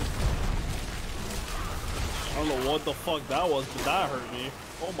 I don't know what the fuck that was, but that hurt me.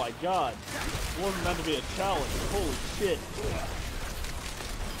 Oh my god. It wasn't meant to be a challenge. Holy shit.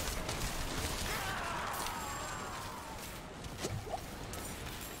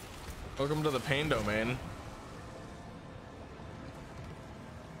 Welcome to the pain domain.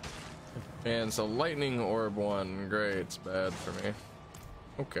 And so lightning orb 1, great, it's bad for me.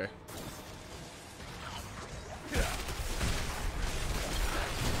 Okay.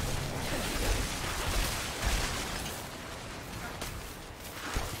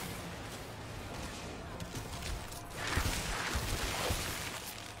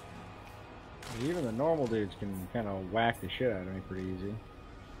 Even the normal dudes can kind of whack the shit out of me pretty easy.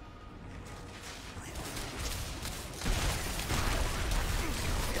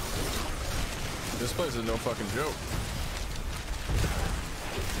 This place is no fucking joke.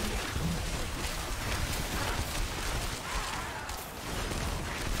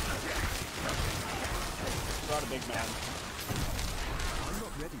 Not a big man. I'm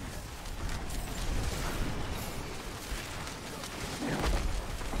not ready yet.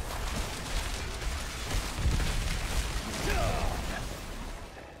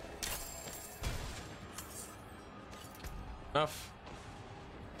 Enough.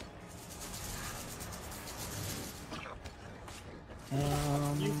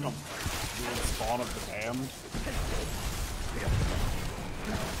 You come weird spawn of the damned.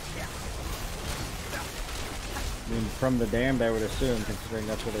 I mean, from the damned, I would assume, considering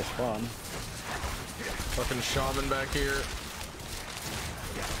that's where they spawn. Fucking shaman back here.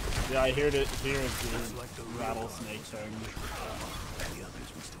 Yeah, I heard it here is the rattlesnake thing. The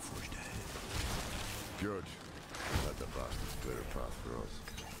others must have forged ahead. Good. Let the bastards clear a path for us.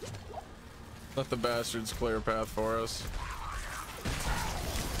 Let the bastards clear a path for us.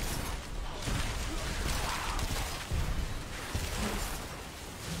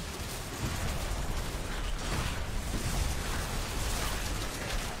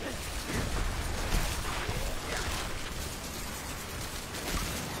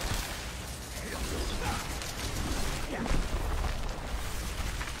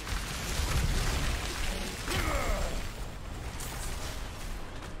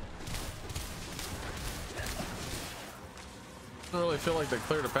 I don't really feel like they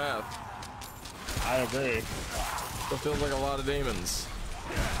cleared a path. I agree. It feels like a lot of demons.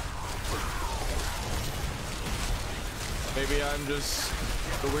 Maybe I'm just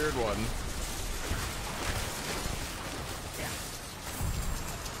the weird one.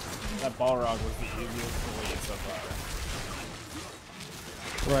 That Balrog was the easiest to lead so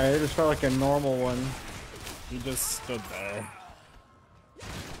far. Right, it just felt like a normal one. He just stood there.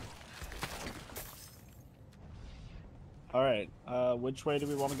 Alright, which way do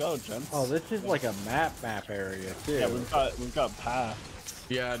we want to go, gents? Oh, this is like a map area too. Yeah, we've got paths.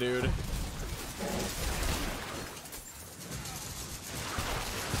 Yeah, dude. Do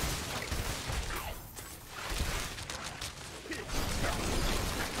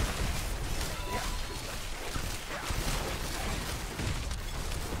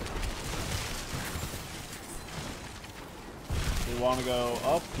we want to go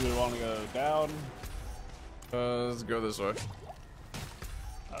up? Do we want to go down? Let's go this way.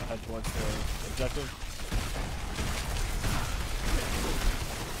 Head towards the objective.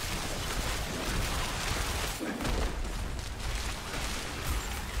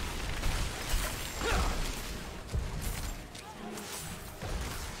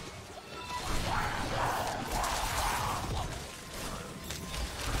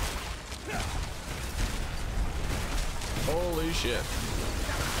 shit.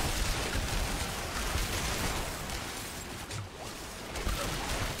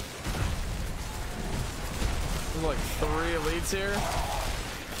 There's like 3 elites here.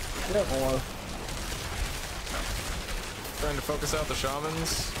 Yeah, more. Trying to focus out the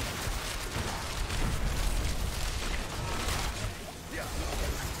shamans.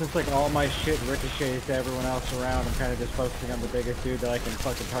 Since like all my shit ricochets to everyone else around, I'm kind of just focusing on the biggest dude that I can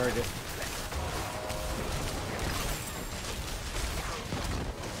fucking target.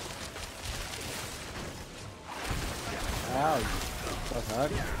 Ow, what the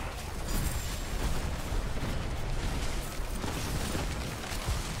fuck?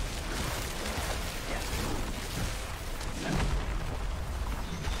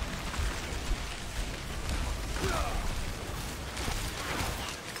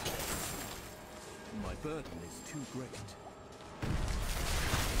 My burden is too great.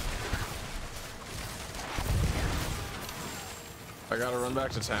 I gotta run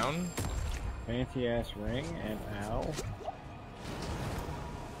back to town. Fancy ass ring and ow.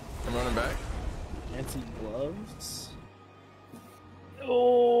 I'm running back. Fancy gloves.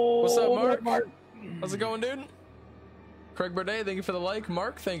 Oh, What's up, Mark? How's it going, dude? Craig Burdett, thank you for the like.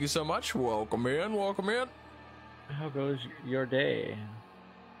 Mark, thank you so much. Welcome in, welcome in. How goes your day,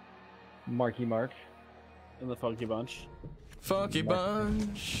 Marky Mark? In the Funky Bunch. Funky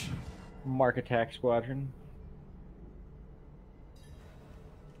Bunch. Mark Attack Squadron.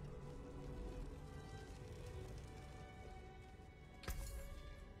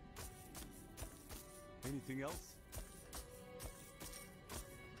 Anything else?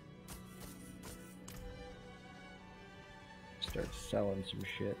 Start selling some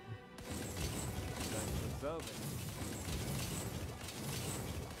shit.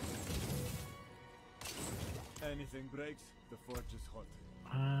 Anything breaks, the forge is hot.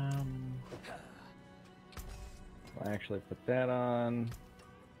 I'll actually put that on.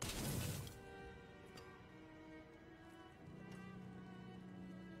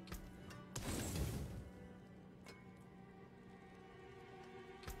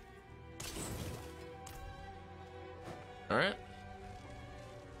 All right.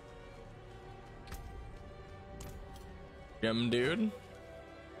 Gem dude.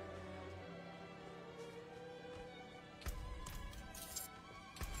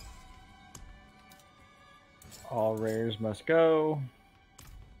 All rares must go.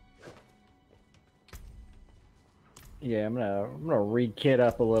 Yeah, I'm gonna re-kit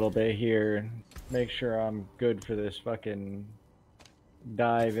up a little bit here. Make sure I'm good for this fucking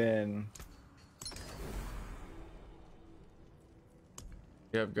dive in.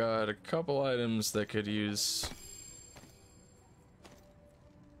 Yeah, I've got a couple items that could use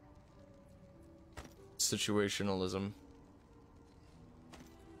situationalism.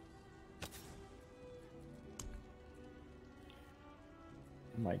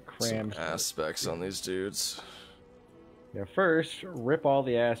 My cram aspects on these dudes. Yeah, first, rip all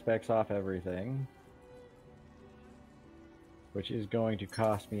the aspects off everything. Which is going to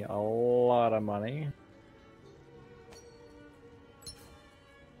cost me a lot of money.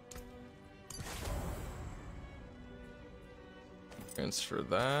 Transfer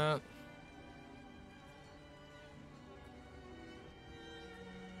that.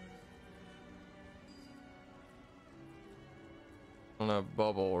 I don't have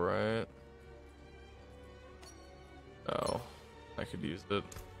bubble, right? Oh, I could use it.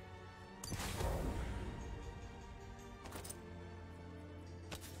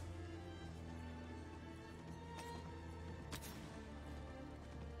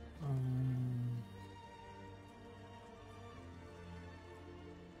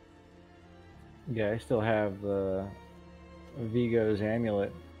 Yeah, I still have the Vigo's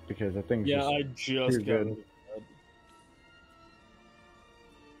amulet because I think Yeah, I just too got good. rid of that.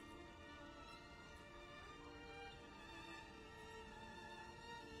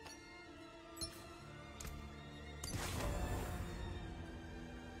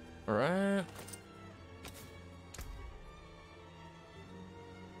 All right.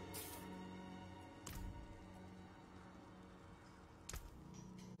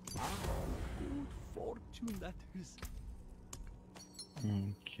 Good fortune that is.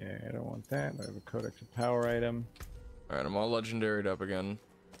 Okay, I don't want that. I have a Codex of Power item. All right, I'm all legendaried up again.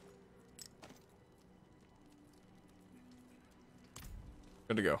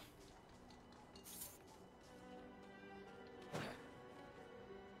 Good to go.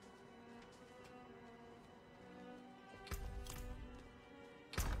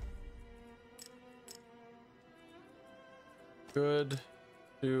 Good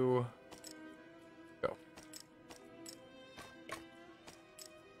to go.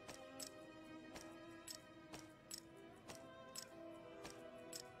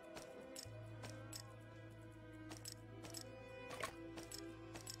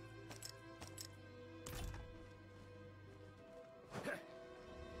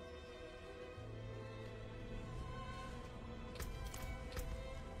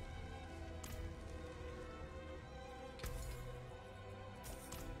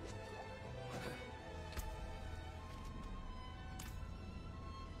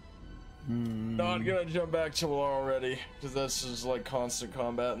 not gonna jump back to War already, because that's just like constant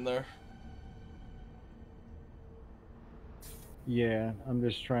combat in there. Yeah, I'm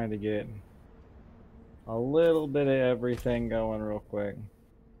just trying to get a little bit of everything going real quick.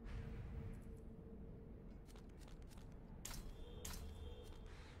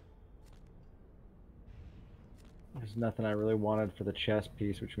 There's nothing I really wanted for the chest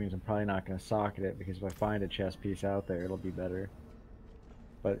piece, which means I'm probably not going to socket it, because if I find a chest piece out there, it'll be better.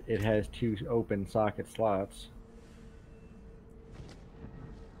 But it has 2 open socket slots.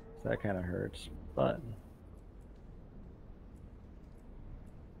 So that kind of hurts, but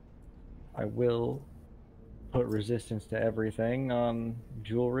I will put resistance to everything on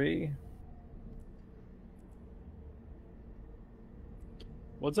jewelry.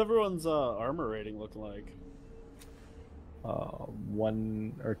 What's everyone's armor rating looking like?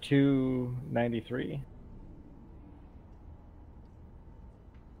 1 or 293.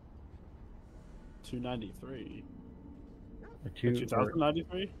 293. Or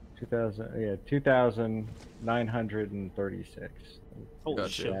 2093? 2000, yeah, 2,936. Holy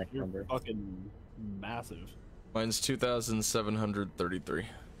Gotcha. shit, you're fucking massive. Mine's 2,733.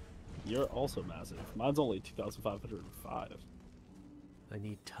 You're also massive. Mine's only 2,505. I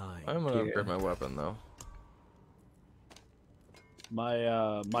need time. I'm gonna upgrade my weapon though. My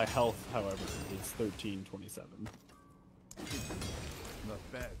health, however, is 1327. Not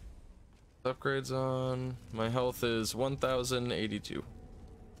bad. Upgrades on. My health is 1,082.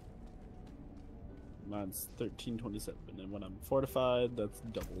 Mine's 1327, and when I'm fortified, that's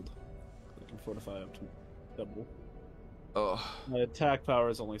doubled. I can fortify up to double. Oh. My attack power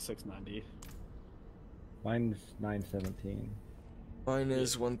is only 690. Mine's 917. Mine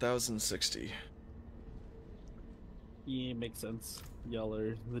is 1,060. Yeah, makes sense. Y'all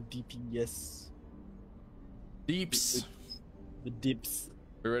are the DPS. Deeps. The dips.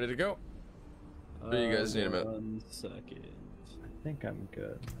 We ready to go? Or you guys need a minute? 1 second. I think I'm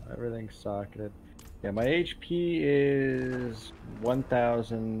good. Everything's socketed. Yeah, my HP is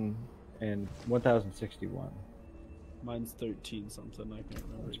 1,000 and 1,061. Mine's 13 something. I can't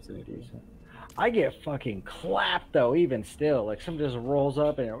remember exactly. I get fucking clapped though, even still. Like, something just rolls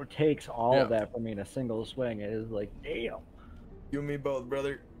up and it takes all of that from me in a single swing. It is like, damn. You and me both,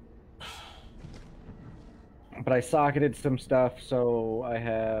 brother. But I socketed some stuff, so I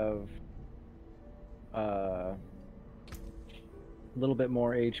have a little bit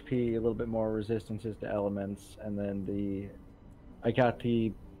more HP, a little bit more resistances to elements, and then I got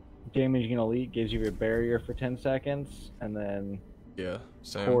the damaging elite gives you a barrier for 10 seconds, and then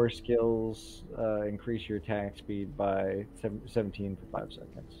same. core skills increase your attack speed by 17 for 5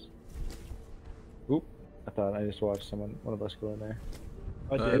 seconds. Oop! I thought I just watched one of us go in there.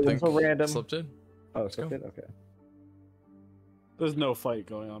 It was a random. Slipped in. Oh, slipped in? Okay. There's no fight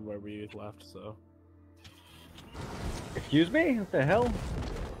going on where we left, so. Excuse me? What the hell?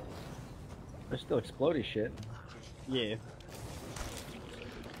 There's still explodey shit. Yeah.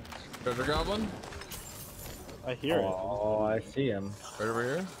 Treasure goblin? I hear it. Oh, I see him. Right over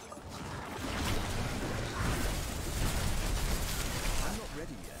here? I'm not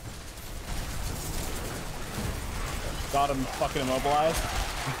ready yet. Got him fucking immobilized.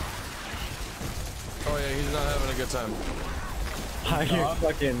 Oh yeah, he's not having a good time. I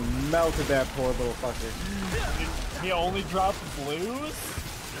fucking melted that poor little fucker. He only dropped blues?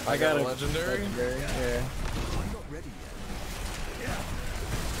 I got a legendary? Yeah. I'm not ready yet.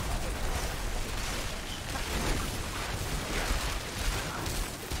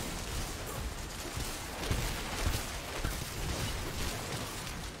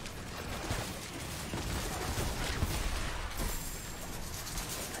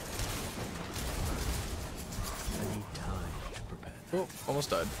 I need time to prepare. Oh, almost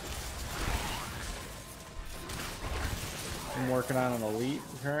died. I'm working on an elite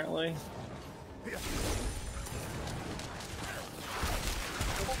currently.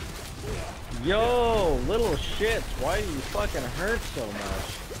 Yo, little shits, why do you fucking hurt so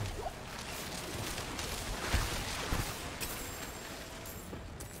much?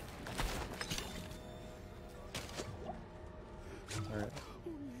 Alright,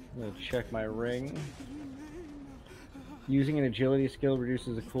 I'm gonna check my ring. Using an agility skill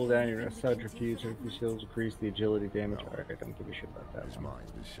reduces the cooldown. Your subterfuge skills increase the agility damage. Alright, I don't give a shit about that. His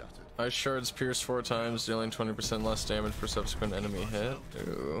mind is shattered. Ice shards pierce 4 times, dealing 20% less damage per subsequent enemy hit.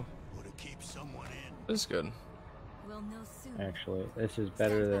 Ooh. This is good. We'll know soon. Actually, this is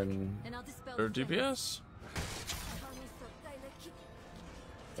better than And I'll dispel Or the DPS?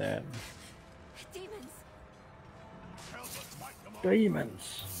 that. demons.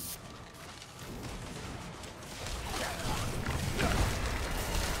 Demons.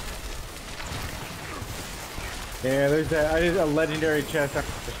 Yeah, there's that. I did a legendary chest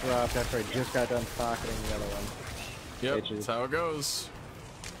after this dropped after I just got done pocketing the other one. Yep, that's how it goes.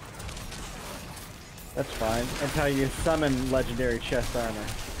 That's fine. That's how you summon legendary chest armor.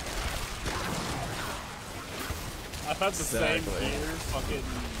 I've had the same gear fucking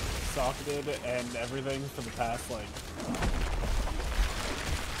socketed and everything for the past, like,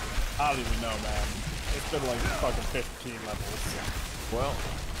 I don't even know, man. It's been like fucking 15 levels. Well,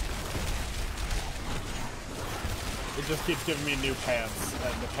 it just keeps giving me new pants,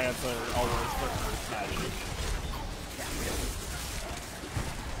 and the pants are always for Earth magic.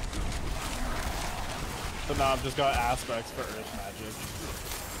 So now I've just got aspects for Earth magic.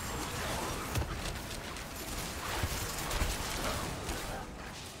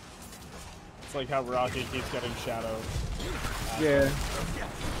 It's like how Rocky keeps getting Shadow. Yeah.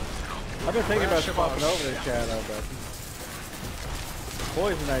 I've been thinking about swapping over to Shadow, but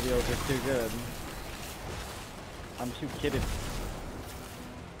poison ideals are too good. I'm too kidded.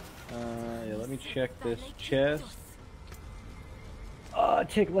 Yeah, let me check this chest.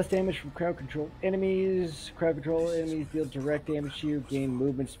 Take less damage from crowd control enemies. Crowd control enemies deal direct damage to you. Gain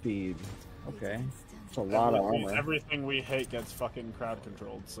movement speed. Okay. That's a lot of armor. Everything we hit gets fucking crowd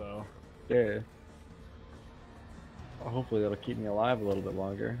controlled, so. Yeah. Well, hopefully that'll keep me alive a little bit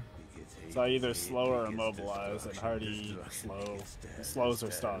longer. So either slow or immobilize, and Hardy slows or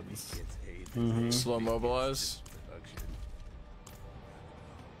stuns. Slow mobilize.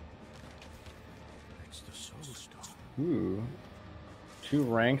 Ooh. 2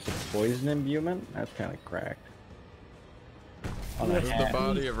 ranks of poison imbuement? That's kind of cracked. That's the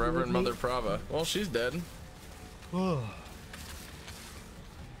body of Reverend Mother Prava. Well, she's dead.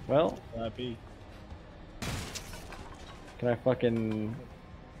 Well, happy. Can I fucking...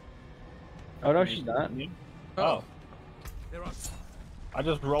 Oh no, she's not. Oh. I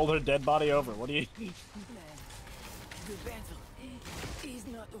just rolled her dead body over. What do you... The battle is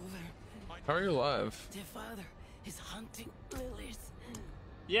not over. How are you alive? The father is hunting lilies.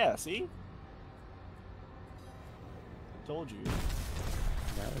 Yeah, see? Told you.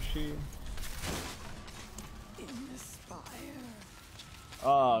 Now is she? In the spire.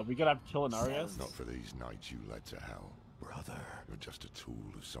 We gotta have to kill an Arias? Not for these knights you led to hell. Brother, you're just a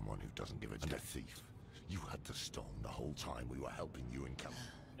tool of someone who doesn't give a damn. And a thief. You had the stone the whole time we were helping you in camp.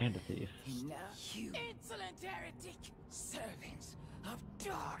 And a thief. Now you insolent heretic, servants of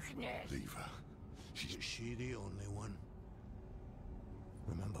darkness. Leave her. Is she the only one?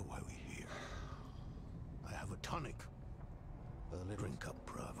 Remember why we're here. I have a tonic. A little drink up,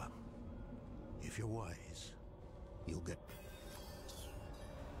 Prava. If you're wise, you'll get...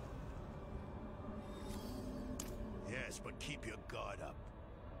 Yes, but keep your guard up.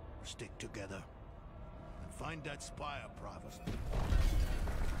 Stick together. And find that spire, Prava.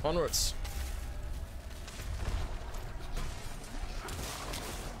 Onwards.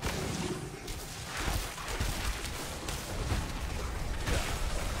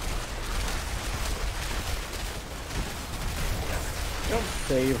 Don't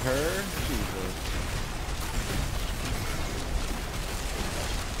save her. Jesus.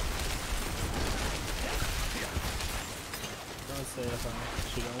 Don't save her.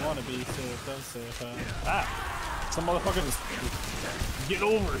 She don't want to be saved. Don't save her. Ah! Some motherfucker just... Get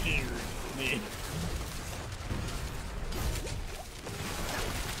over here! Me.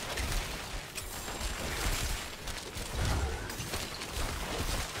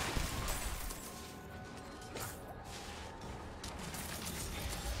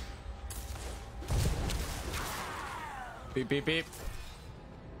 Beep, beep, beep.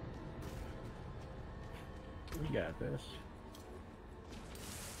 We got this.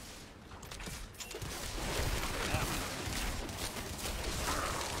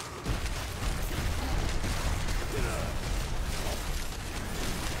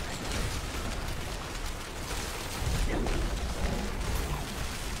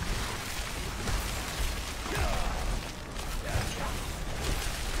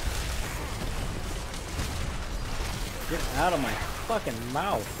 Get out of my fucking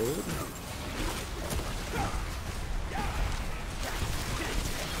mouth, dude.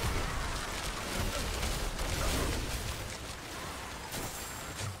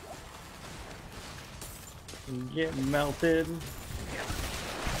 Get melted.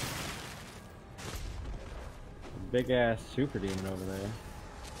 Big ass super demon over there.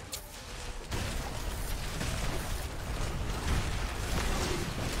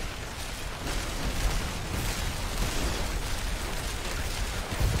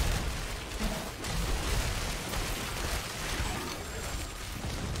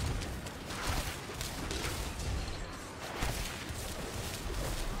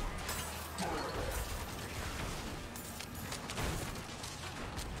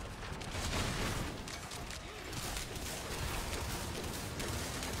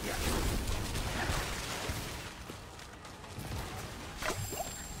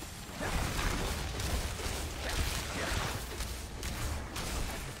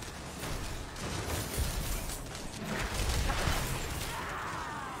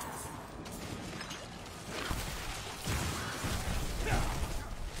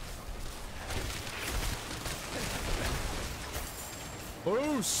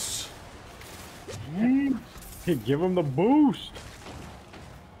 boost. Give him the boost.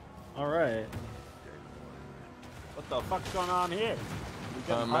 All right. What the fuck's going on here? We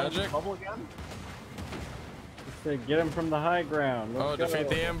getting high in the magic? bubble again? Just to get him from the high ground. Let's go. Defeat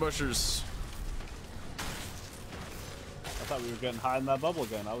the ambushers. I thought we were getting high in that bubble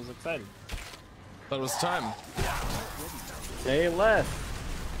again. I was excited. That was time. Say less.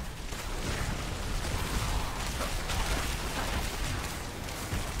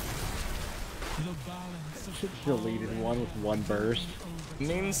 Deleted one with one burst.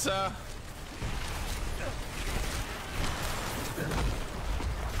 Ninsa.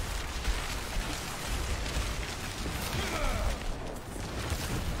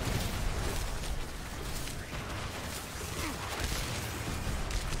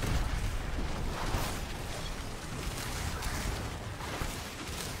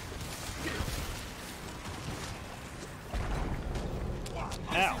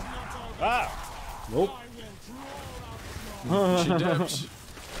 Ow! Ah! Nope. She dipped.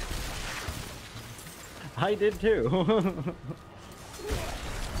 I did too. Surprised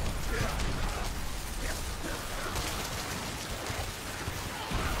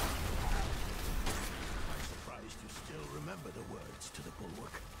you still remember the words to the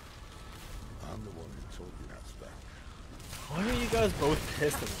bulwark. I'm the one who told you that spell. Why are you guys both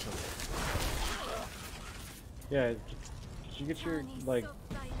pissed at each other? Yeah, did you get your, like,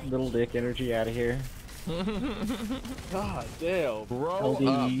 little dick energy out of here? God damn. Bro,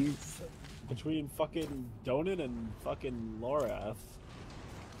 between fucking Donut and fucking Lorath.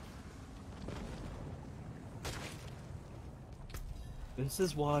 This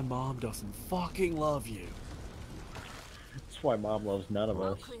is why Mom doesn't fucking love you. That's why Mom loves none of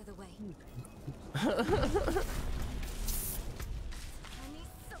us. Clear the way.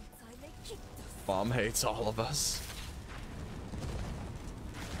 Mom hates all of us.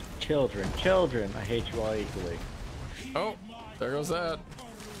 Children, children, I hate you all equally. Oh, there goes that.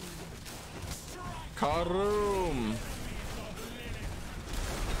 Karoom.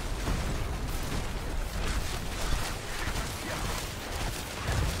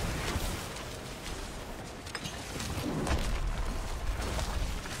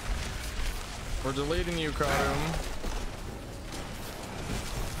 We're deleting you, Karoom.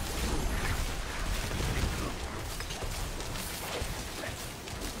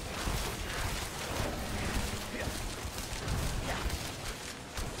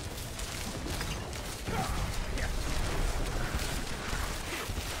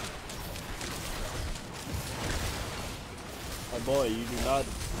 Boy, you do not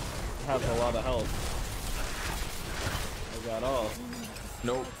have a lot of health. I got all.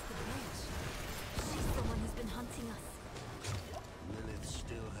 Nope. She's the one who's been hunting us. Lilith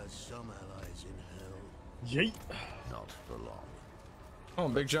still has some allies in hell. Yeet. Not for long. Oh,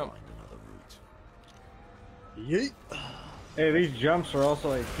 big jump. Find another route. Yeet. Hey, these jumps are also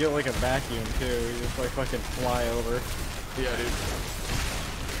like feel like a vacuum too. You just like fucking fly over. Yeah, dude.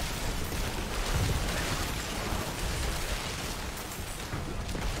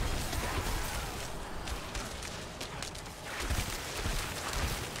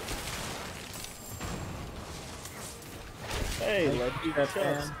 Hey, let's do that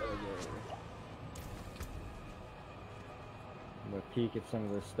chest. I'm gonna peek at some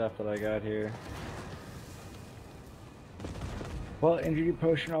of the stuff that I got here. Well, energy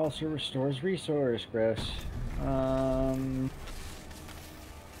potion also restores resource, Chris.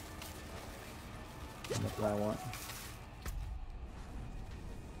 That's what I want.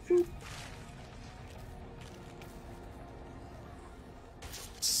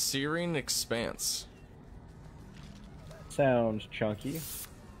 Searing Expanse. Sounds chunky.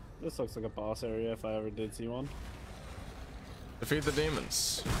 This looks like a boss area if I ever did see one. Defeat the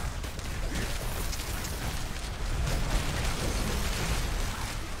demons.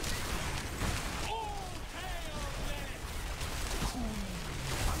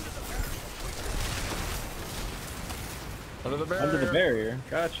 Under the barrier. Under the barrier.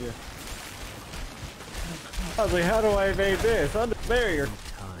 Gotcha. I was like, how do I evade this? Under the barrier.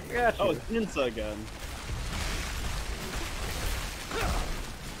 Gotcha. Oh, it's Ninsa again.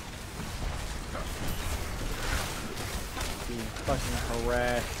 Being fucking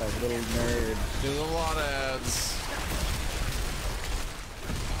harassed by little nerds. There's a lot of ads.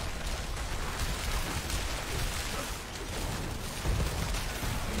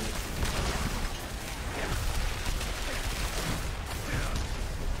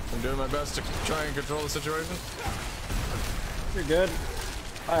 I'm doing my best to try and control the situation. You're good.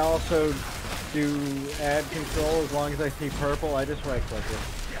 I also do add control as long as I see purple. I just right click it.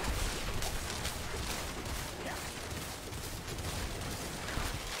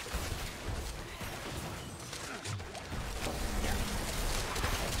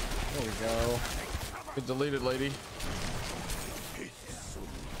 There we go. Get deleted, lady.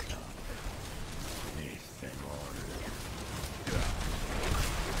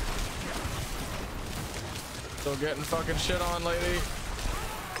 Still getting fucking shit on, lady.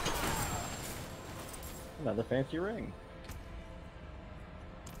 Another fancy ring.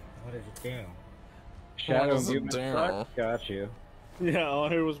 What is it do? Shadow does it Movement do? suck? Got you. Yeah, all I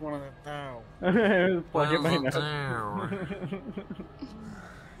heard was one of them now. Plug in my nose.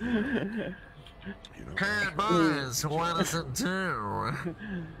 Hey boys, what does it do?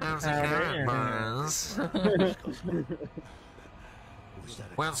 How's it going, boys?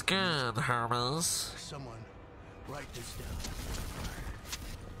 What's good, homies? Someone write this down.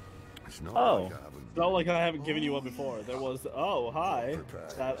 It's not Oh. like I haven't It's not like I haven't given you one before. There was, oh, hi,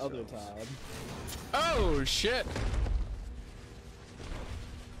 that other time. Oh shit!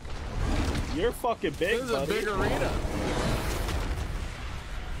 You're fucking big, This is a buddy. big arena.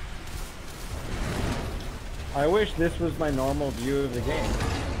 I wish this was my normal view of the game.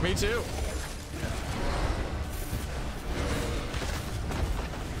 Me too.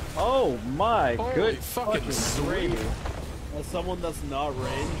 Oh my Holy good fucking sweet. gravy. As someone that's not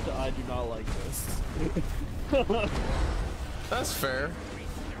ranged, I do not like this. That's fair.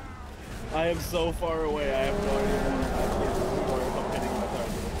 I am so far away, I have no idea. I can't worry about hitting my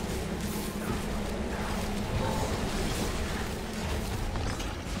target.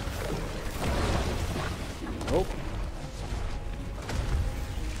 Oh.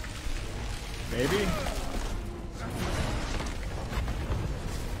 Maybe.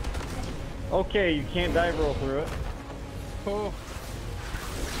 Okay, you can't dive roll through it. Oh.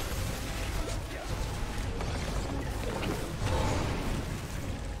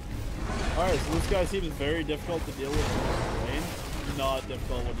 Alright, so this guy seems very difficult to deal with in range. Not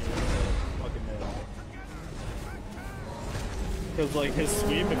difficult when you're fucking melee. Because, like, his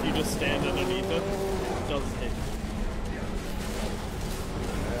sweep, if you just stand underneath it, doesn't hit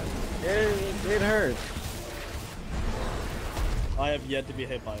you. It hurts. I have yet to be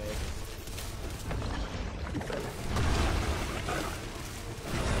hit by it.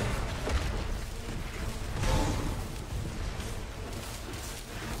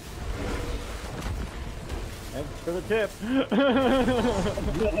 Thanks for the tip.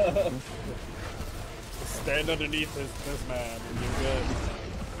 Stand underneath this man, and you're good.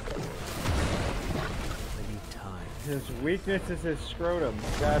 His weakness is his scrotum.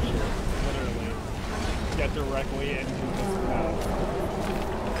 Gotcha. Literally. Get directly into this path.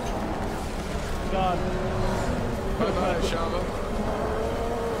 God. Bye-bye, Shava.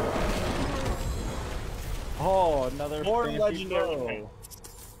 Oh, another More fancy legendary bow. paint.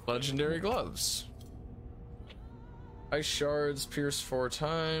 Legendary gloves. Ice shards pierce 4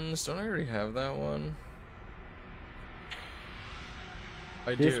 times. Don't I already have that one?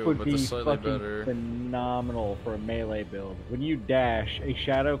 I This do, would but be the slightly fucking better. phenomenal for a melee build. When you dash, a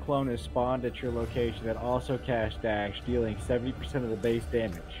shadow clone is spawned at your location that also casts dash, dealing 70% of the base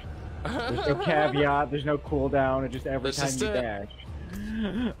damage. There's no caveat, there's no cooldown, it's just every This time is you it. dash.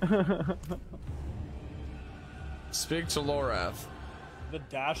 Speak to Lorath. The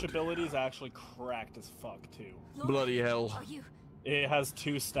dash ability is actually cracked as fuck, too. Bloody hell. It has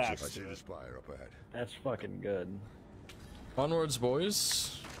 2 I stacks see to the it. spire up ahead. That's fucking good. Onwards,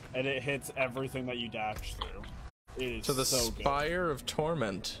 boys. And it hits everything that you dash through. It is To the so good. Spire of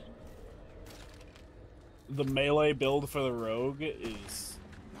Torment. The melee build for the rogue is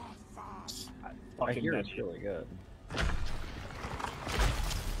I fucking hear it's nutty. really good.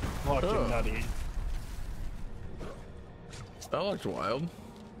 Fucking Oh. nutty. That looked wild.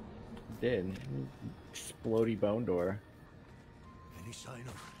 Did. Explodey bone door. Any sign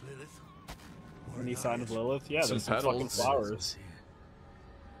of Lilith? Any sign of Lilith? Yeah, Some there's some fucking petals. flowers.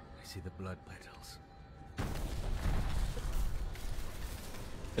 I see the blood petals.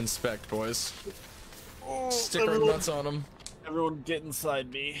 Inspect, boys. Oh, Stick our nuts on them. Everyone get inside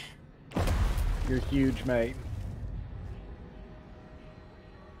me. You're huge, mate.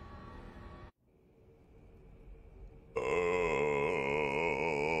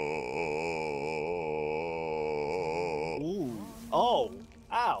 Ooh. Oh.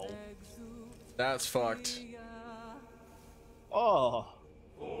 Ow. That's fucked. Oh.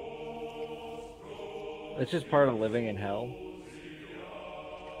 It's just part of living in hell.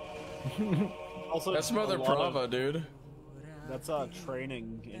 Also, That's Mother a lot Prava, of- dude. That's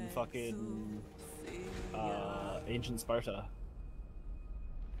training in fucking ancient Sparta.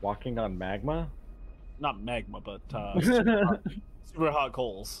 Walking on magma? Not magma, but super hot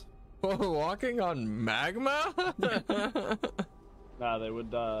coals. Whoa, walking on magma? Nah, they would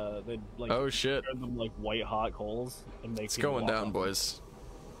they'd like Oh shit. turn them like white hot coals and make It's people going walk down, on boys.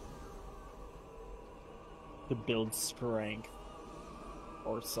 to build strength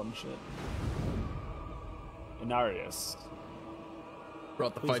or some shit. Inarius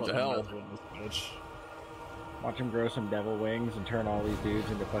brought the fight to hell. Watch him grow some devil wings and turn all these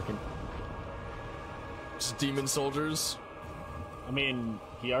dudes into fucking just demon soldiers. I mean,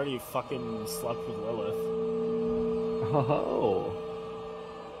 he already fucking slept with Lilith. Oh.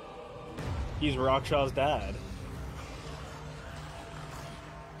 He's Rakshaw's dad.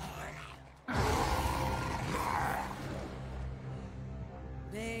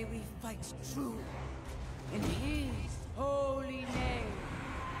 Today we fight true in his holy name.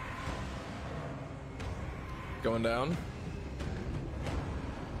 Going down.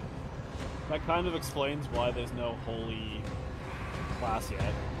 That kind of explains why there's no holy class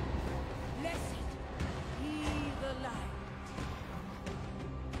yet. Blessed be the light.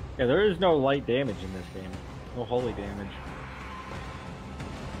 Yeah, there is no light damage in this game. No holy damage.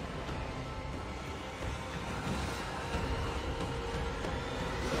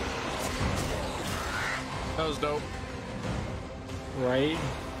 That was dope. Right?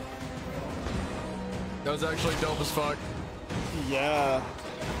 That was actually dope as fuck. Yeah.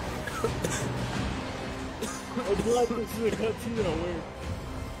 I'm glad this is a cutscene that worked.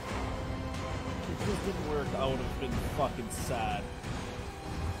 If this didn't work, I would have been fucking sad.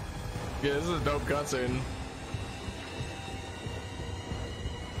 Yeah, this is a dope cutscene.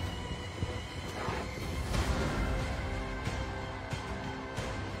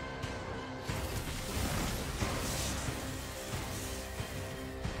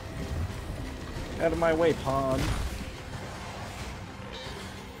 Out of my way, pawn.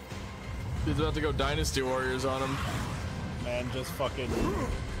 He's about to go Dynasty Warriors on him. Man, just fucking...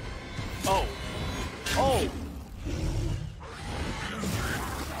 Oh! Oh!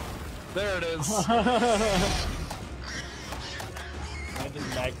 There it is. I just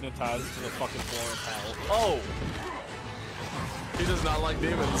magnetized to the fucking floor of hell. Oh! He does not like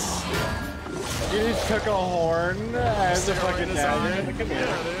demons. You just took a horn as a fucking dagger. Come here.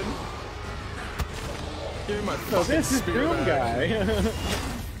 Yeah, dude. Give me my So fucking this is spear Doom back. Guy.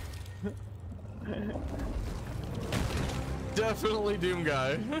 Definitely Doom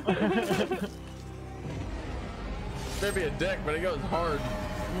Guy. Maybe a dick, but he goes hard.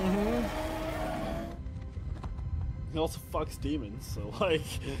 He also fucks demons, so like...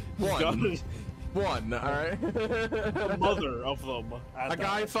 One, alright? The mother of them. A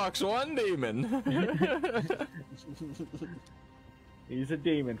guy fucks one demon. He's a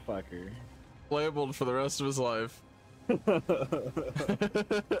demon fucker. Labeled for the rest of his life. Do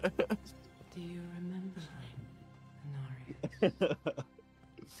you remember, Inarius?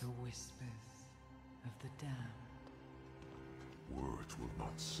 The whispers of the damned. Words will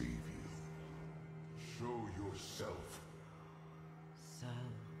not save you. Show yourself. So,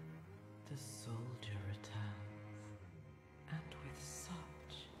 the soldier returns, and with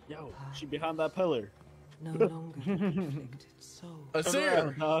such Yo, she behind that pillar. no longer the afflicted soul. I see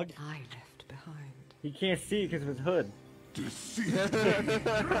her. Dog. I left behind. He can't see because of his hood. Deceive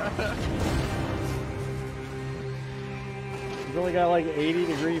He's only got like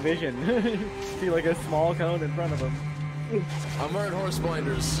 80-degree vision. See like a small cone in front of him. I'm wearing horse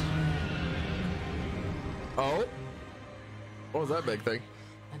blinders. Oh? What was that big thing?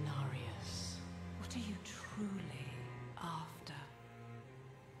 Inarius, what are you truly after?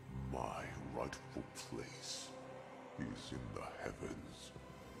 My rightful place is in the heavens.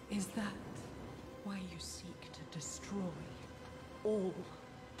 Is that why you seek to destroy all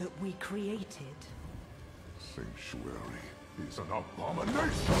that we created? Sanctuary is an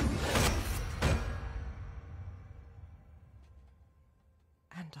abomination!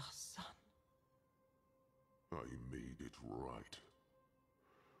 And our son. I made it right.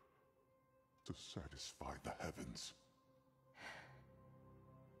 To satisfy the heavens.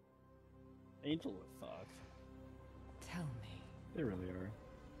 Angel with thought. Tell me, They really are.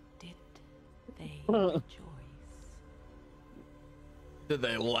 did they rejoice? Did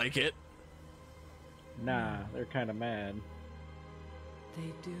they like it? Nah, they're kind of mad.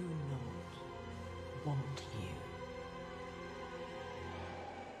 They do not want you.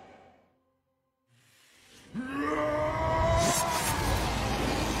 I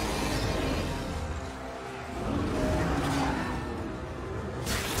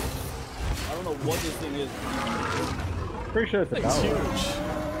don't know what this thing is. Pretty sure it's a It's Balrog. huge.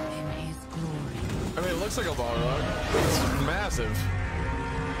 In his glory. I mean, it looks like a Balrog. It's massive.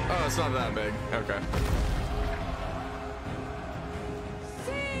 Oh, it's not that big. Okay.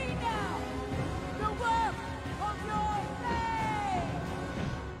 See now the work of your faith.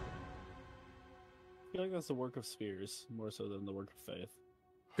 I feel like that's the work of spheres, more so than the work of faith.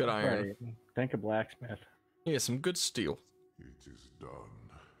 Good iron. Right. Think of blacksmith. Yeah, some good steel. It is done.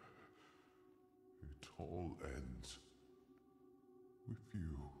 It all ends with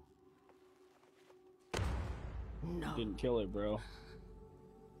you. No. Didn't kill it, bro.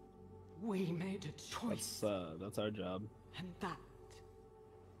 We made a choice. That's our job. And that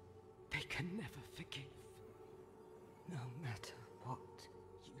they can never forgive. No matter what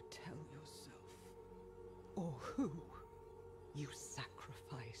you tell yourself or who you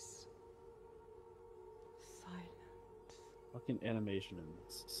sacrifice. Silence Fucking animation in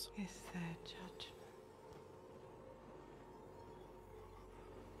this. is their judgment.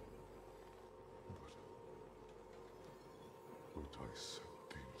 But I said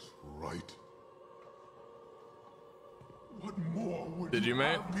things right. What more would Did you,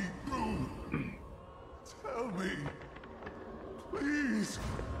 mate? have me do? Tell me. Please.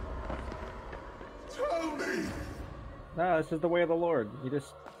 Tell me. No, this is the way of the Lord. He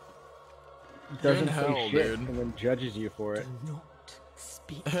just doesn't say hell, shit dude. and then judges you for it. Do not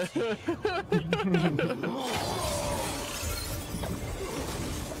speak to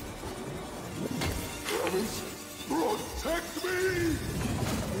Protect me!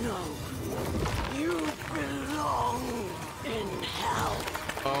 No. You belong in hell.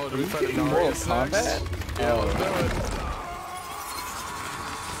 Oh, do we fight Mortal Narius Kombat? next? Yeah, let's do it.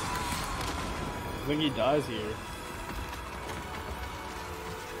 I think he dies here.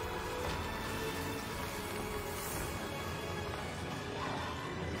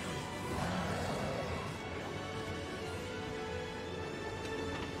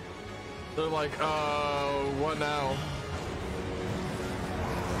 They're like, what now?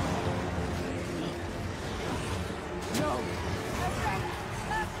 No!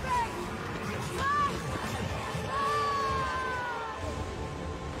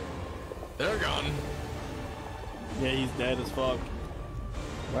 They're gone. Yeah, he's dead as fuck.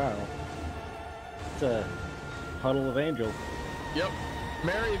 Wow. It's a huddle of angels. Yep.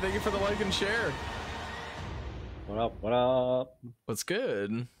 Mary, thank you for the like and share. What up? What up? What's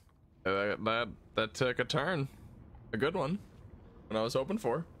good? That took a turn. A good one. What I was hoping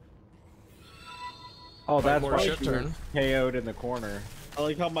for. Oh, that's more why shit she turn. was KO'd in the corner. I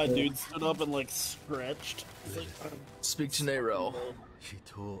like how my dude stood up and like stretched. It's like, Speak to Nero. She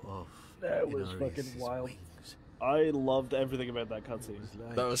tore off. That was fucking wild. I loved everything about that cutscene.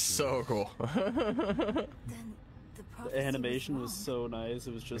 That was so cool. The animation was so nice.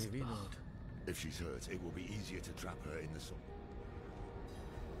 It was just. Maybe not. If she's hurt, it will be easier to trap her in the soul.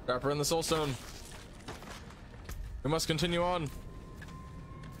 Trap her in the soul stone. We must continue on.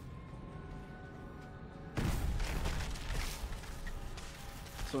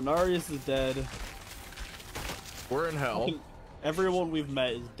 So Narius is dead. We're in hell. Everyone we've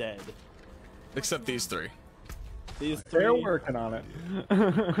met is dead. Except these three. These three. They're working on it.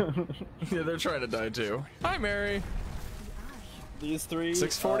 Yeah, they're trying to die too. Hi, Mary. These three.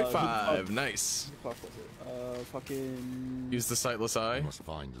 645. Nice. Fucking. Use the sightless eye. You must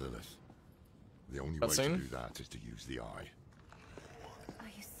find Lilith. The only way to Cutscene? do that is to use the eye. Are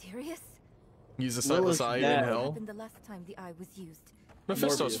you serious? Use the sightless Lilith's eye in dead. What hell. happened the last time the eye was used?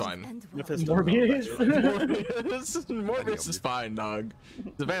 Mephisto's Morbius. fine. And well. Mephisto. Morbius? Morbius. Morbius is fine, dog.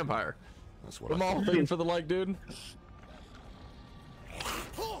 He's a vampire. That's what I'm I all thought. thinking for the like, dude.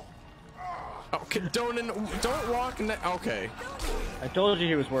 Okay, don't walk. Okay. I told you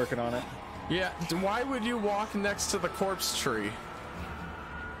he was working on it. Yeah. Why would you walk next to the corpse tree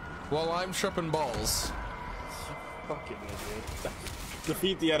while I'm tripping balls? Fucking idiot.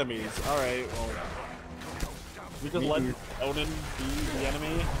 Defeat the enemies. Alright, well. We just let Odin be the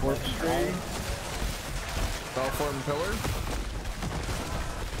enemy. Corpse tree. Belform pillar.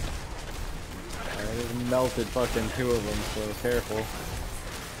 I just melted fucking two of them, so careful.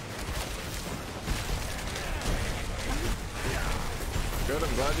 Good,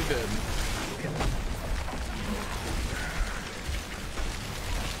 I'm glad you did.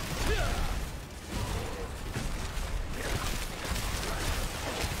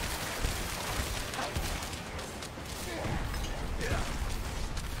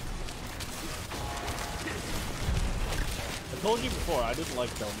 I told you before, I didn't like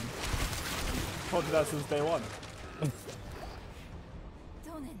Odin. Told you that since day one.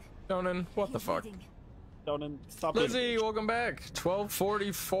 Donan, what the fuck? Odin, stop Lizzie, welcome back.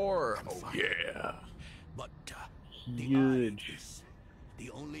 1244. Oh yeah. But Huge. the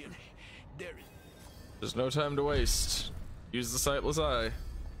only there is. There's no time to waste. Use the sightless eye.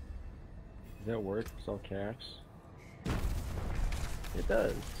 Does that work? It's all caps. It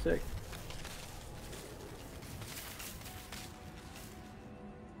does. Sick.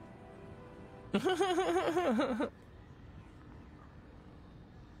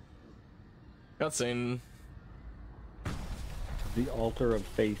 Cutscene. The altar of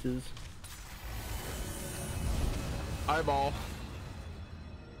faces. Eyeball.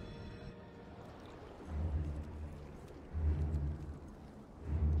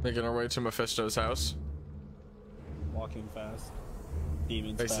 Making our way to Mephisto's house. Walking fast.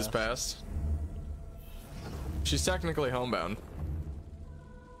 Demons Faces past. She's technically homebound.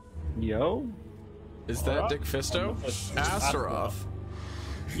 Yo? Is that Dick Fisto? Astaroth.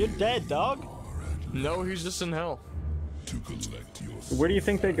 You're dead, dog. No, he's just in hell. Where do you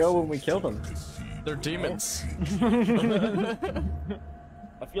think they go when we kill them? They're demons. I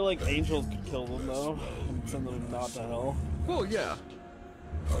feel like angels could kill them though, and send them not to hell. Well, yeah.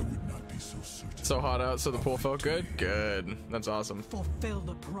 I would not be so certain. So hot out, so the pool felt good? Good. That's awesome. Fulfill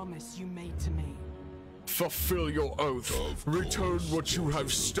the promise you made to me. Fulfill your oath. Return what you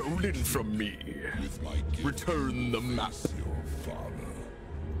have stolen from me. Return the map. Your father.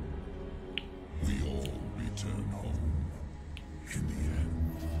 We all return home. In the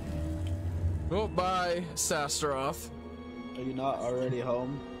end. Oh, bye, Sastaroth. Are you not already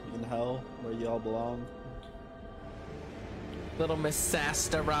home in hell where you all belong? Little Miss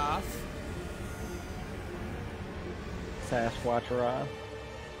Sastaroth. Sasquatcheroth.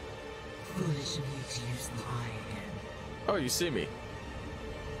 Foolish of you to use the eye again. Oh, you see me.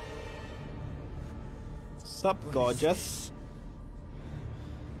 Sup, gorgeous?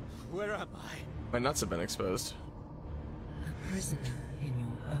 Where am I? My nuts have been exposed. A prisoner in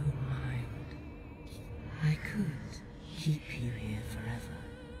your own mind. I could keep you here forever.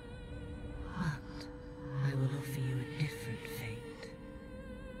 But I will offer you a different fate.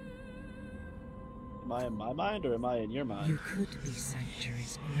 Am I in my mind or am I in your mind? You could be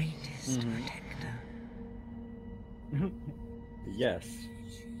Sanctuary's greatest protector. Yes.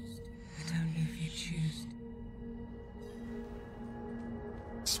 But only if you choose.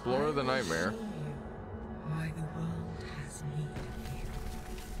 Explore the nightmare. Why the world has need of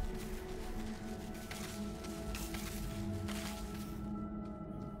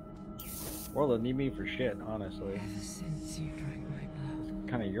you. World doesn't need me for shit, honestly. Ever since you drank my blood.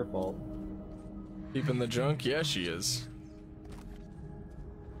 Kind of your fault. Deep in the junk? Yeah, she is.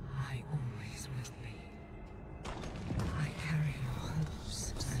 I always will be. I carry your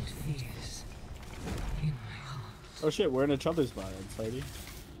hopes and fears in my heart. Oh shit, we're in a trumpet spot, lady.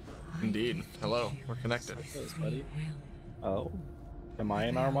 Indeed. Hello, we're connected. Thanks, buddy. Oh? Am I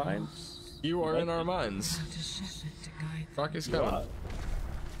in our minds? You are in our minds. Rocky's coming.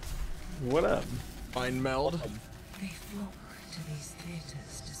 What up? Find Meld. They flock to these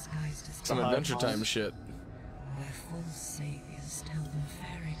theaters disguised as Some Adventure Time shit. where false saviors tell them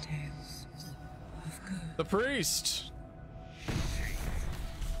fairy tales of good. The priest!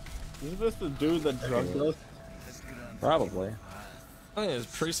 Isn't this the dude that drugged us? Probably. Oh, yeah, it's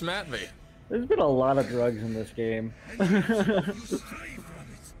Priest Matvey. There's been a lot of drugs in this game.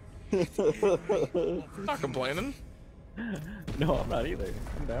 Not complaining. No, I'm not either.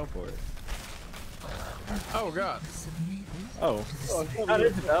 I'm down for it. Oh, God. Oh. How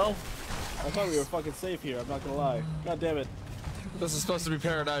did you know? I thought we were fucking safe here, I'm not gonna lie. God damn it. This is supposed to be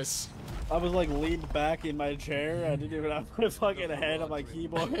paradise. I was like leaned back in my chair, I didn't even have my fucking head on my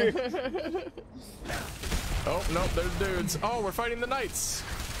keyboard. Oh, no, there's dudes. Oh, we're fighting the knights.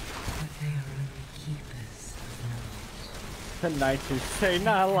 The knights who say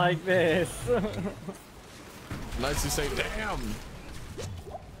not like this. Knights who say, damn.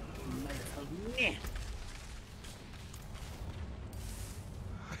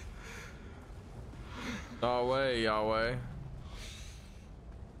 Yahweh, Yahweh.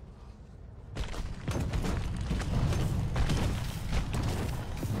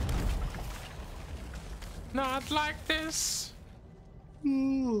 Not like this.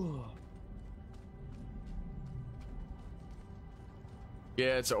 Yeah,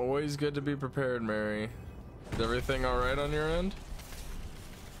 it's always good to be prepared, Mary. Is everything alright on your end?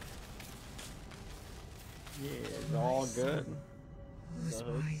 Yeah, it's all good. Was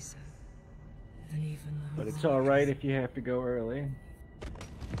wiser than even the But it's alright if you have to go early.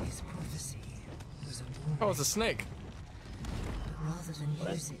 His prophecy was a warning. Oh, it's a snake. But rather than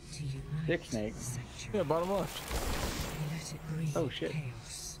use it to unite Dick snake. the sanctuary, Yeah, bottom left. he let it breed Oh, shit.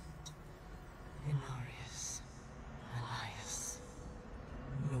 chaos. Inarius, Elias,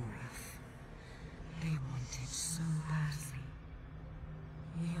 Lorath. They wanted so badly.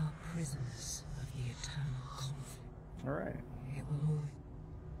 We are prisoners of the eternal conflict. Alright. It will always.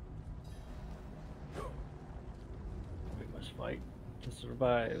 We must fight to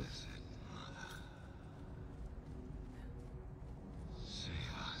survive.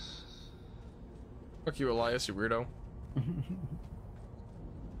 Fuck you, Elias, you weirdo.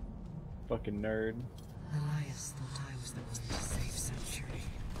 Fucking nerd. Elias Argus thought I was the one to save Sanctuary.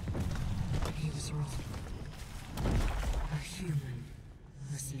 He was wrong. A human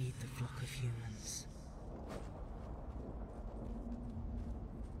must lead the flock of humans.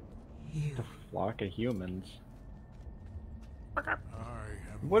 The flock of humans.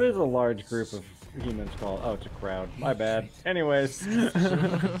 What is a large group of humans called? Oh, it's a crowd. My bad. Anyways.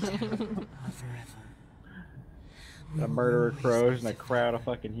 A murderer crows and a crowd of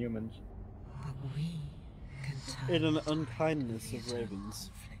fucking humans. In an unkindness of ravens.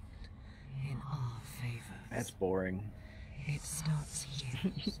 In our favor. That's boring. It starts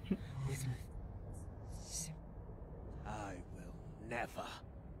here with I will never.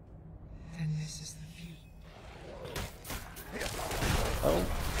 Then this is the view. Oh,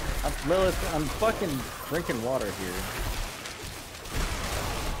 Lilith, I'm fucking drinking water here.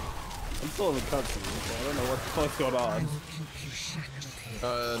 I'm still in the cutscene, so I don't know what the fuck's going on.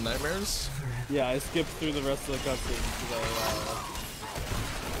 Nightmares? Yeah, I skipped through the rest of the cutscene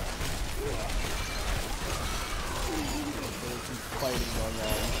because there's some fighting going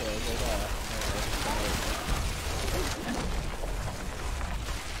on, so I was like,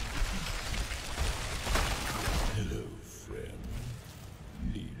 Hello, friend.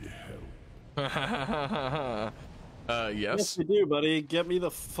 Need help? Yes. Yes, we do, buddy. Get me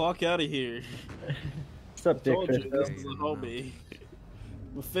the fuck out of here. What's up, Dick I told you, Fisto? this is the homie.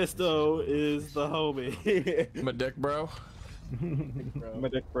 Mephisto is the homie. My dick, bro. My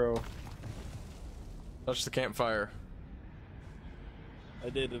dick, bro. Touch the campfire. I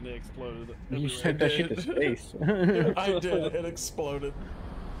did, and it exploded. You sent that shit to space. I did. It exploded.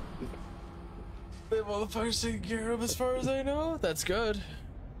 They have all the fires taken care of as far as I know. That's good.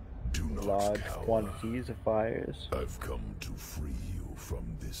 Do not Large cower. quantities of fires. I've come to free you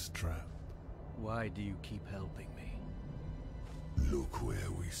from this trap. Why do you keep helping me? Look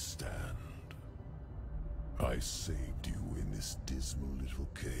where we stand. I saved you in this dismal little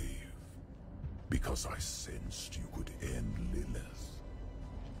cave because I sensed you could end Lilith.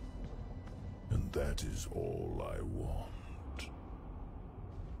 And that is all I want.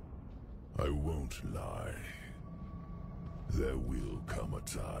 I won't lie. There will come a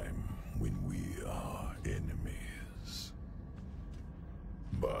time when we are enemies.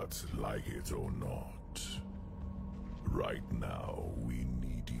 But like it or not, right now we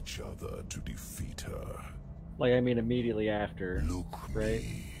need each other to defeat her. Like, I mean, immediately after. Look right?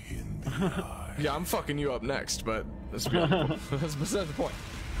 me in the eye. Yeah, I'm fucking you up next, but that's beside the point.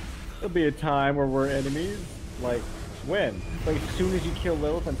 There'll be a time where we're enemies. Like, when? Like, as soon as you kill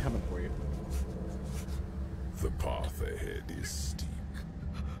Lilith, I'm coming for you. The path ahead is steep.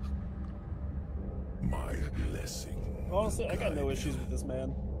 My blessing. Honestly, I got no issues with this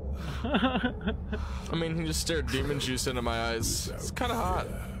man. I mean, he just stared demon juice into my eyes. It's kind of hot.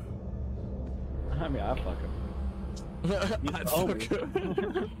 I mean, I fuck him. I'd fuck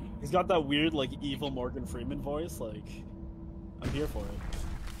him. He's got that weird, like, evil Morgan Freeman voice. Like, I'm here for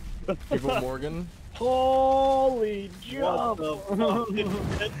it. Evil Morgan. Holy jump!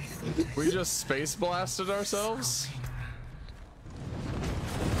 We just space blasted ourselves.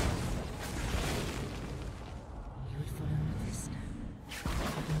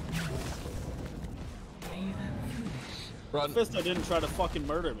 Run. Mephisto didn't try to fucking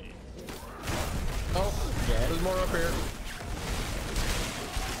murder me. Oh, there's more up here.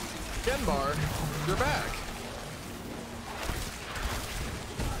 Genbar, you're back.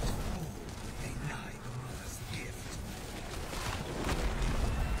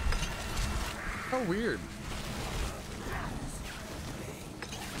 How weird.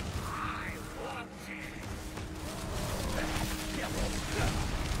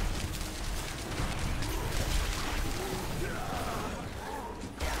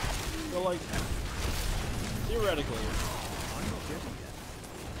 So, like, theoretically,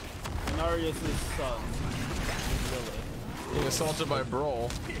 Narius' son, Lilith, Being assaulted by Brawl.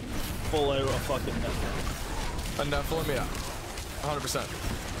 Full out a fucking Nephilim. A Nephilim, yeah. 100%.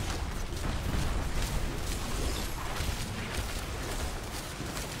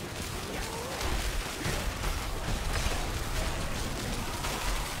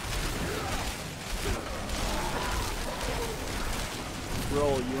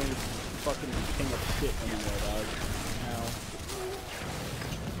 Roll, you ain't fucking king of shit anymore, dog.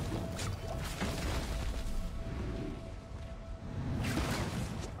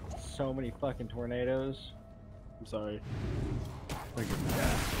 So many fucking tornadoes. I'm sorry. Look at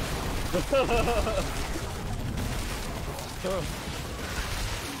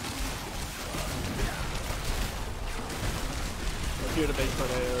I'm here to make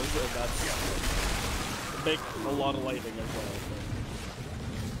tornadoes, and that's make a lot of lightning as well. So.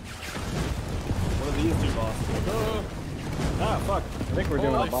 What do these do, boss. Ah, fuck. I think we're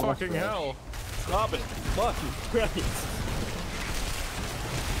doing Holy a bummer fucking stretch. hell. Stop it. Fuck you. Christ.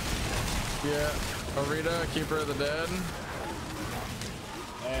 Yeah. Arita, Keeper of the Dead.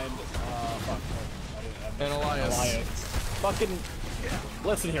 And, fuck. And Elias. Fucking,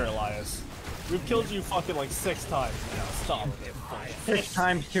 listen here, Elias. We've killed you fucking like 6 times now. Stop it. 6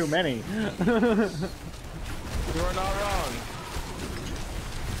 times too many. You are not wrong.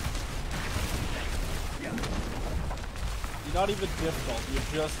 You're not even difficult. You're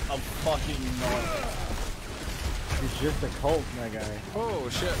just a fucking nightmare. He's just a cult, my guy. Oh,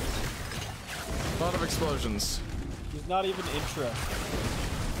 shit. A lot of explosions. He's not even interested.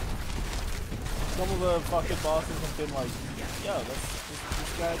 Some of the fucking bosses have been like, yo,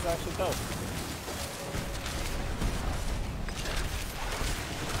 this guy's actually dope.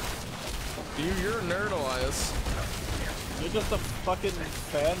 You're a nerd, Elias. You're just a fucking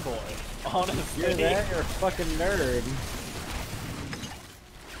fanboy, honestly. You're that, you're a fucking nerd.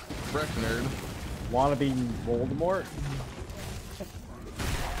 Wreck nerd. Wanna be Voldemort?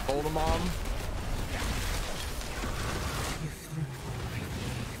 Voldemort.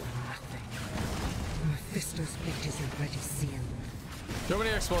 Mephisto's fate is already sealed. Too many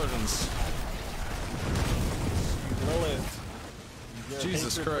explosions. Lilith. Your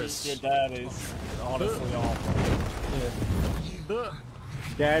Jesus hatred for Christ. Your dad is honestly awful.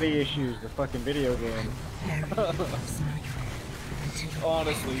 Daddy issues, the fucking video game.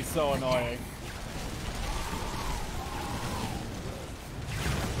 Honestly, so annoying.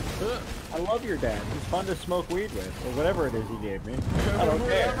 I love your dad. He's fun to smoke weed with, or whatever it is he gave me. I don't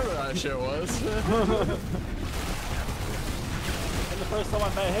care. Whatever that shit was. And the first time I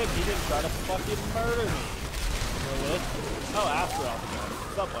met him, he didn't try to fucking murder me. Lilith. Oh, after all.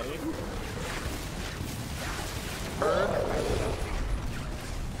 What's up, buddy?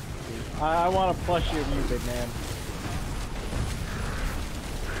 I want to plushie of you, big man.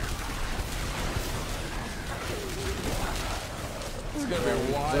 It's gonna be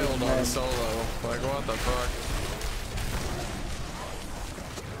wild on solo. Like, what the fuck?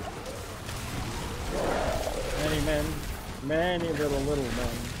 Many men, many little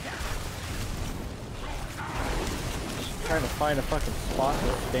men. Just trying to find a fucking spot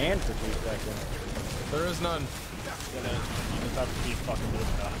to stand for 2 seconds. There is none. You just have to be fucking this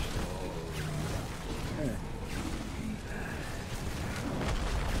guy.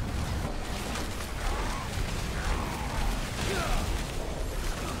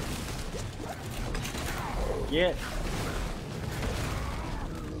 Get.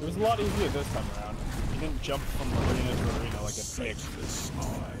 It was a lot easier this time around. You didn't jump from arena to arena like a pig.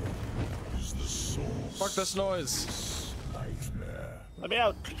 Fuck this noise. Nightmare. Let me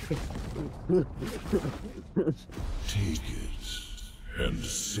out. Take it and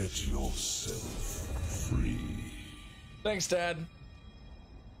set yourself free. Thanks, Dad.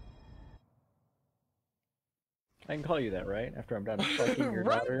 I can call you that, right? After I'm done fucking your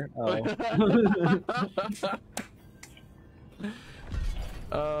daughter. Oh.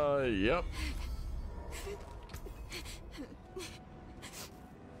 Yep.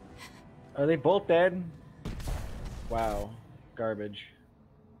 Are they both dead? Wow. Garbage.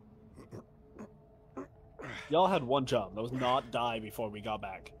 Y'all had one job. That was not die before we got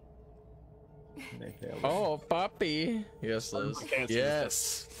back. They failed. Oh, puppy. Yes, Liz. I can't see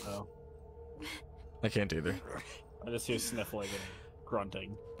Yes. this. Oh. I can't either. I just hear sniffling and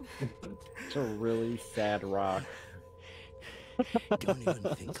grunting. It's a really sad rock. Don't even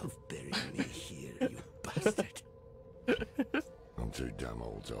think of burying me here, you bastard. I'm too damn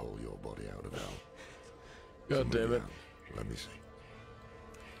old to haul your body out of hell. God damn it. Let me see.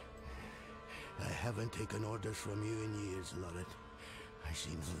 I haven't taken orders from you in years, Lilith. I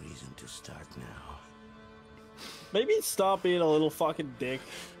see no reason to start now. Maybe stop being a little fucking dick.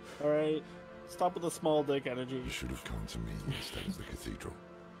 Alright? Stop with the small dick energy. You should have come to me instead of the cathedral.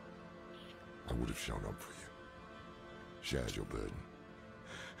 I would have shown up for you. Shared your burden.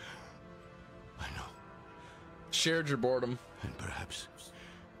 I know. Shared your boredom. And perhaps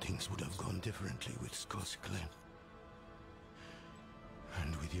things would have gone differently with Scott's clan.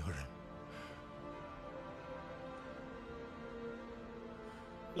 And with Yoren.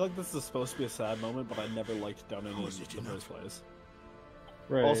 I feel like this is supposed to be a sad moment, but I never liked Dunnan in the first place.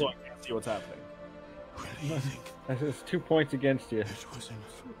 Right. Also, I can't see what's happening. That's 2 points against you.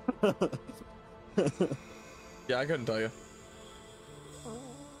 Yeah, I couldn't tell you.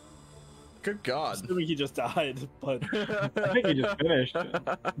 Good God. Assuming he just died, but I think he just finished.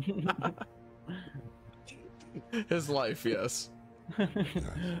 His life, yes.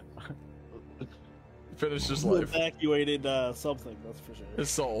 Finished his life. Evacuated something, that's for sure. His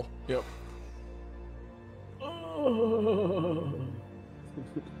soul, yep.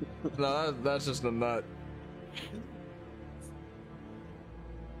 No, that's just a nut.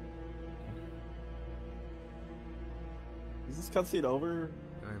 Is this cutscene over?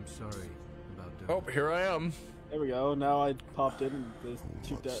 I'm sorry about that. Oh, here I am. There we go. Now I popped in.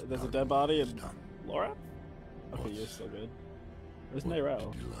 There's a dead body and Laura. Okay, you're still good. Where's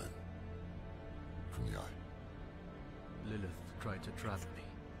Nero? Did you learn from the eye? Lilith tried to trap me.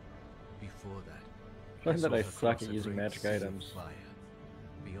 Before that, Learned that saw I her suck cross at a using great magic sea of items. Fire.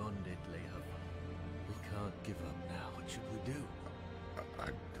 Beyond it lay her. We can't give up now. What should we do?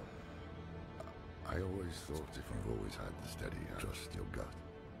 I always thought if you've always had the steady hand, trust your gut.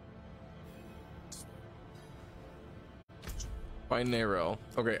 By Nero.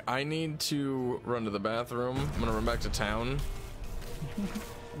 Okay, I need to run to the bathroom. I'm gonna run back to town.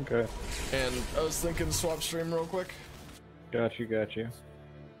 Okay. And I was thinking swap stream real quick. Got you, got you.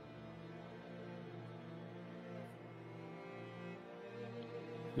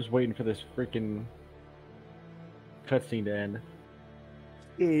 Just waiting for this freaking cutscene to end.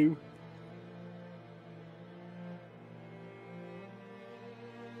 Ew.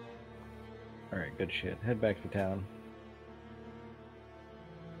 Alright, good shit. Head back to town.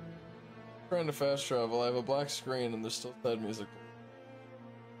 Trying to fast travel. I have a black screen and there's still sad music.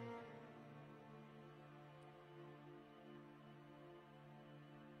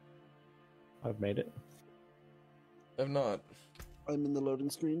 I've made it. I have not. I'm in the loading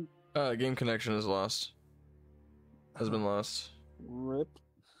screen. Game connection is lost. Has been lost. Rip.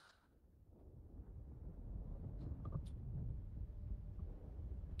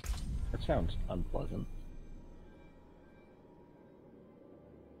 That sounds unpleasant.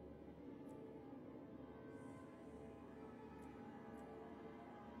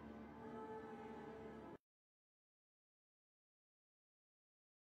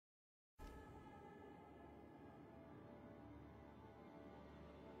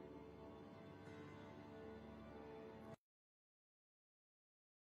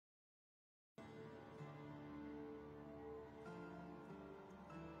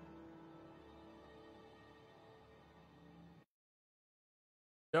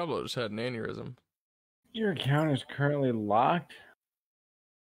 Diablo just had an aneurysm. Your account is currently locked?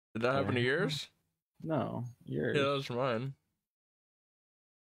 Did that happen to yours? No, yours. Yeah, that was mine.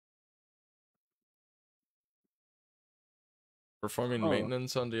 Performing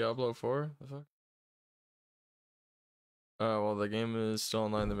maintenance on Diablo 4? The fuck? Well, the game is still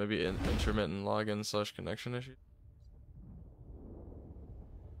online. There may be an intermittent login / connection issue.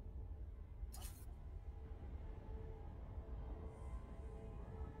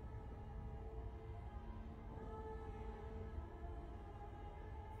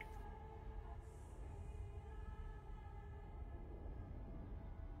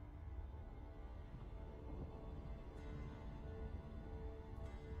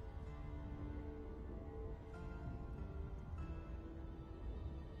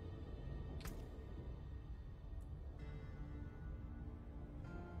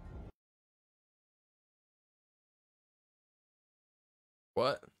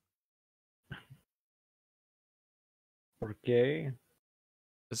 What? Okay.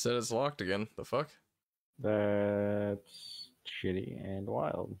 It said it's locked again. The fuck? That's shitty and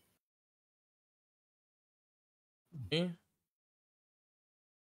wild. Me?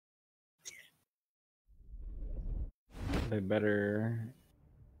 They better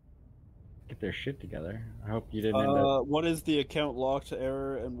get their shit together. I hope you didn't end up... What is the account locked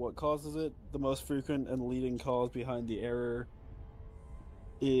error and what causes it? The most frequent and leading cause behind the error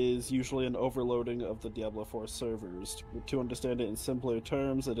is usually an overloading of the Diablo 4 servers. To understand it in simpler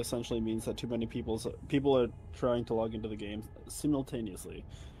terms, it essentially means that too many people are trying to log into the game simultaneously.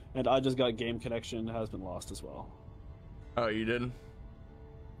 And I just got game connection, has been lost as well. Oh, you did?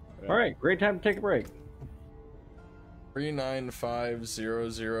 Alright, great time to take a break.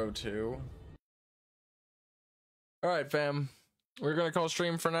 395002. Alright, fam. We're gonna call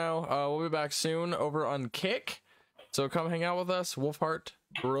stream for now. We'll be back soon over on Kick. So come hang out with us, Wolfheart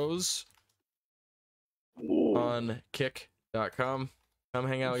Bros on kick.com. Come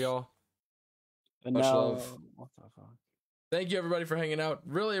hang out, y'all. And Much now, love. what the fuck? Thank you, everybody, for hanging out.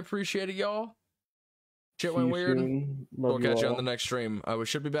 Really appreciate it, y'all. Shit went See you weird. soon. We'll Love catch you all. on the next stream. We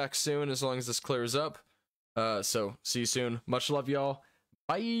should be back soon as long as this clears up. So, see you soon. Much love, y'all.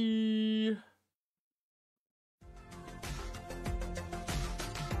 Bye.